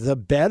opportunity, the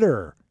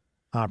better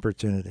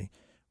opportunity.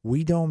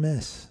 We don't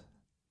miss.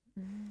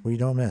 We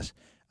don't miss.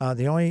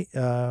 The only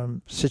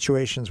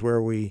situations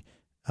where we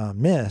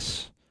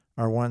miss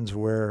are ones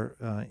where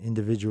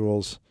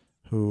individuals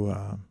who,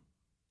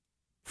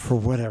 for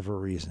whatever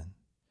reason,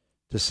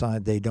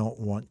 decide they don't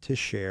want to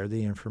share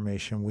the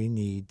information we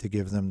need to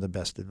give them the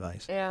best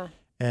advice. Yeah.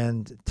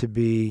 And to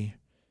be,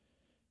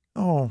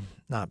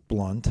 not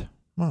blunt.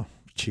 Oh,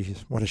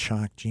 geez, what a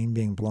shock, Gene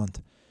being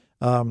blunt.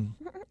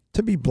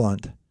 To be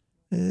blunt,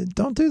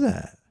 don't do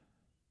that.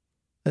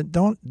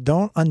 Don't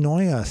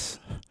annoy us.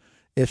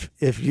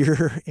 If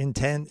your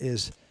intent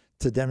is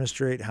to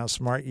demonstrate how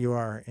smart you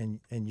are and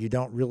you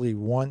don't really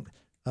want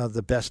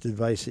the best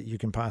advice that you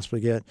can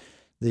possibly get,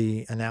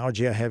 the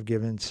analogy I have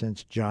given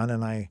since John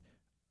and I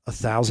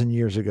 1,000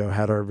 years ago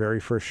had our very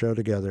first show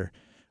together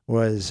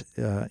was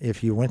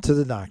if you went to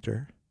the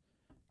doctor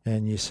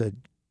and you said,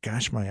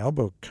 gosh, my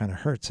elbow kind of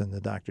hurts. And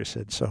the doctor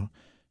said, so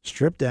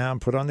strip down,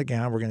 put on the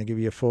gown. We're going to give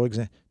you a full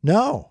exam.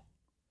 No,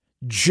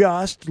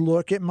 just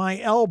look at my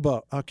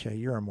elbow. Okay,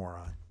 you're a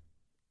moron.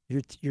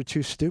 You're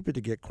too stupid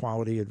to get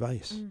quality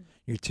advice.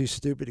 You're too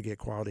stupid to get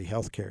quality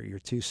health care. You're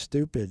too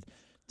stupid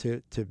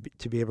to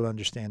be able to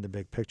understand the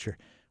big picture.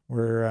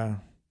 We're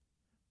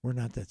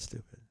not that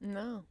stupid.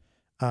 No.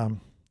 I'm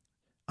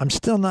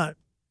still not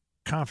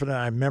confident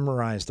I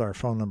memorized our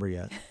phone number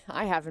yet.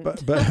 I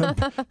haven't.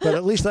 But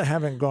at least I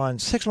haven't gone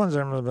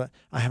 610.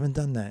 I haven't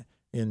done that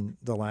in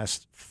the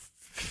last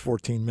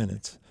 14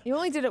 minutes. You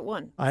only did it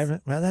once. I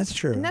haven't. Well, that's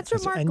true. And that's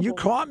remarkable. And you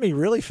caught me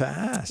really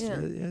fast. Yeah.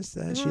 Yes,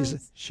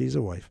 she's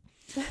a wife.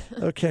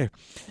 Okay.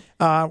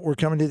 We're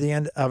coming to the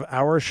end of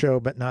our show,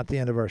 but not the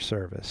end of our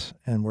service.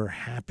 And we're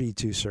happy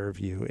to serve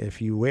you.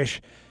 If you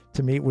wish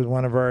to meet with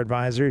one of our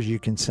advisors, you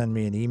can send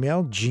me an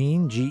email,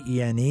 Gene,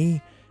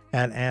 Gene,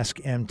 at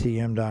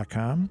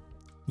askmtm.com.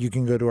 You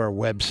can go to our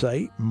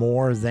website,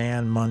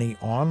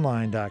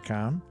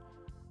 morethanmoneyonline.com.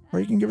 Or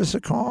you can give us a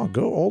call.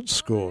 Go old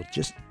school.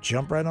 Just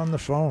jump right on the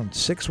phone.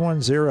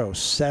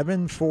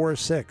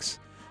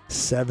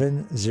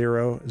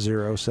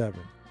 610-746-7007.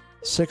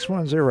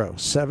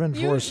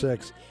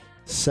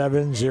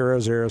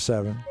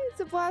 610-746-7007. It's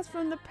a blast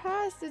from the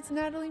past. It's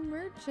Natalie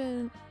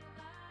Merchant.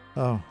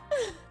 Oh,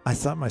 I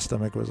thought my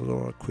stomach was a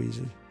little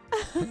queasy.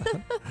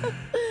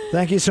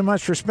 Thank you so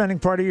much for spending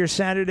part of your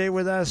Saturday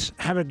with us.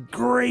 Have a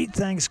great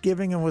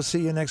Thanksgiving, and we'll see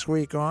you next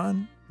week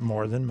on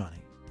More Than Money.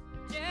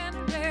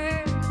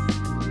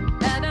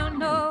 I don't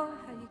know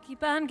how you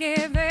keep on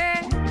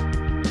giving.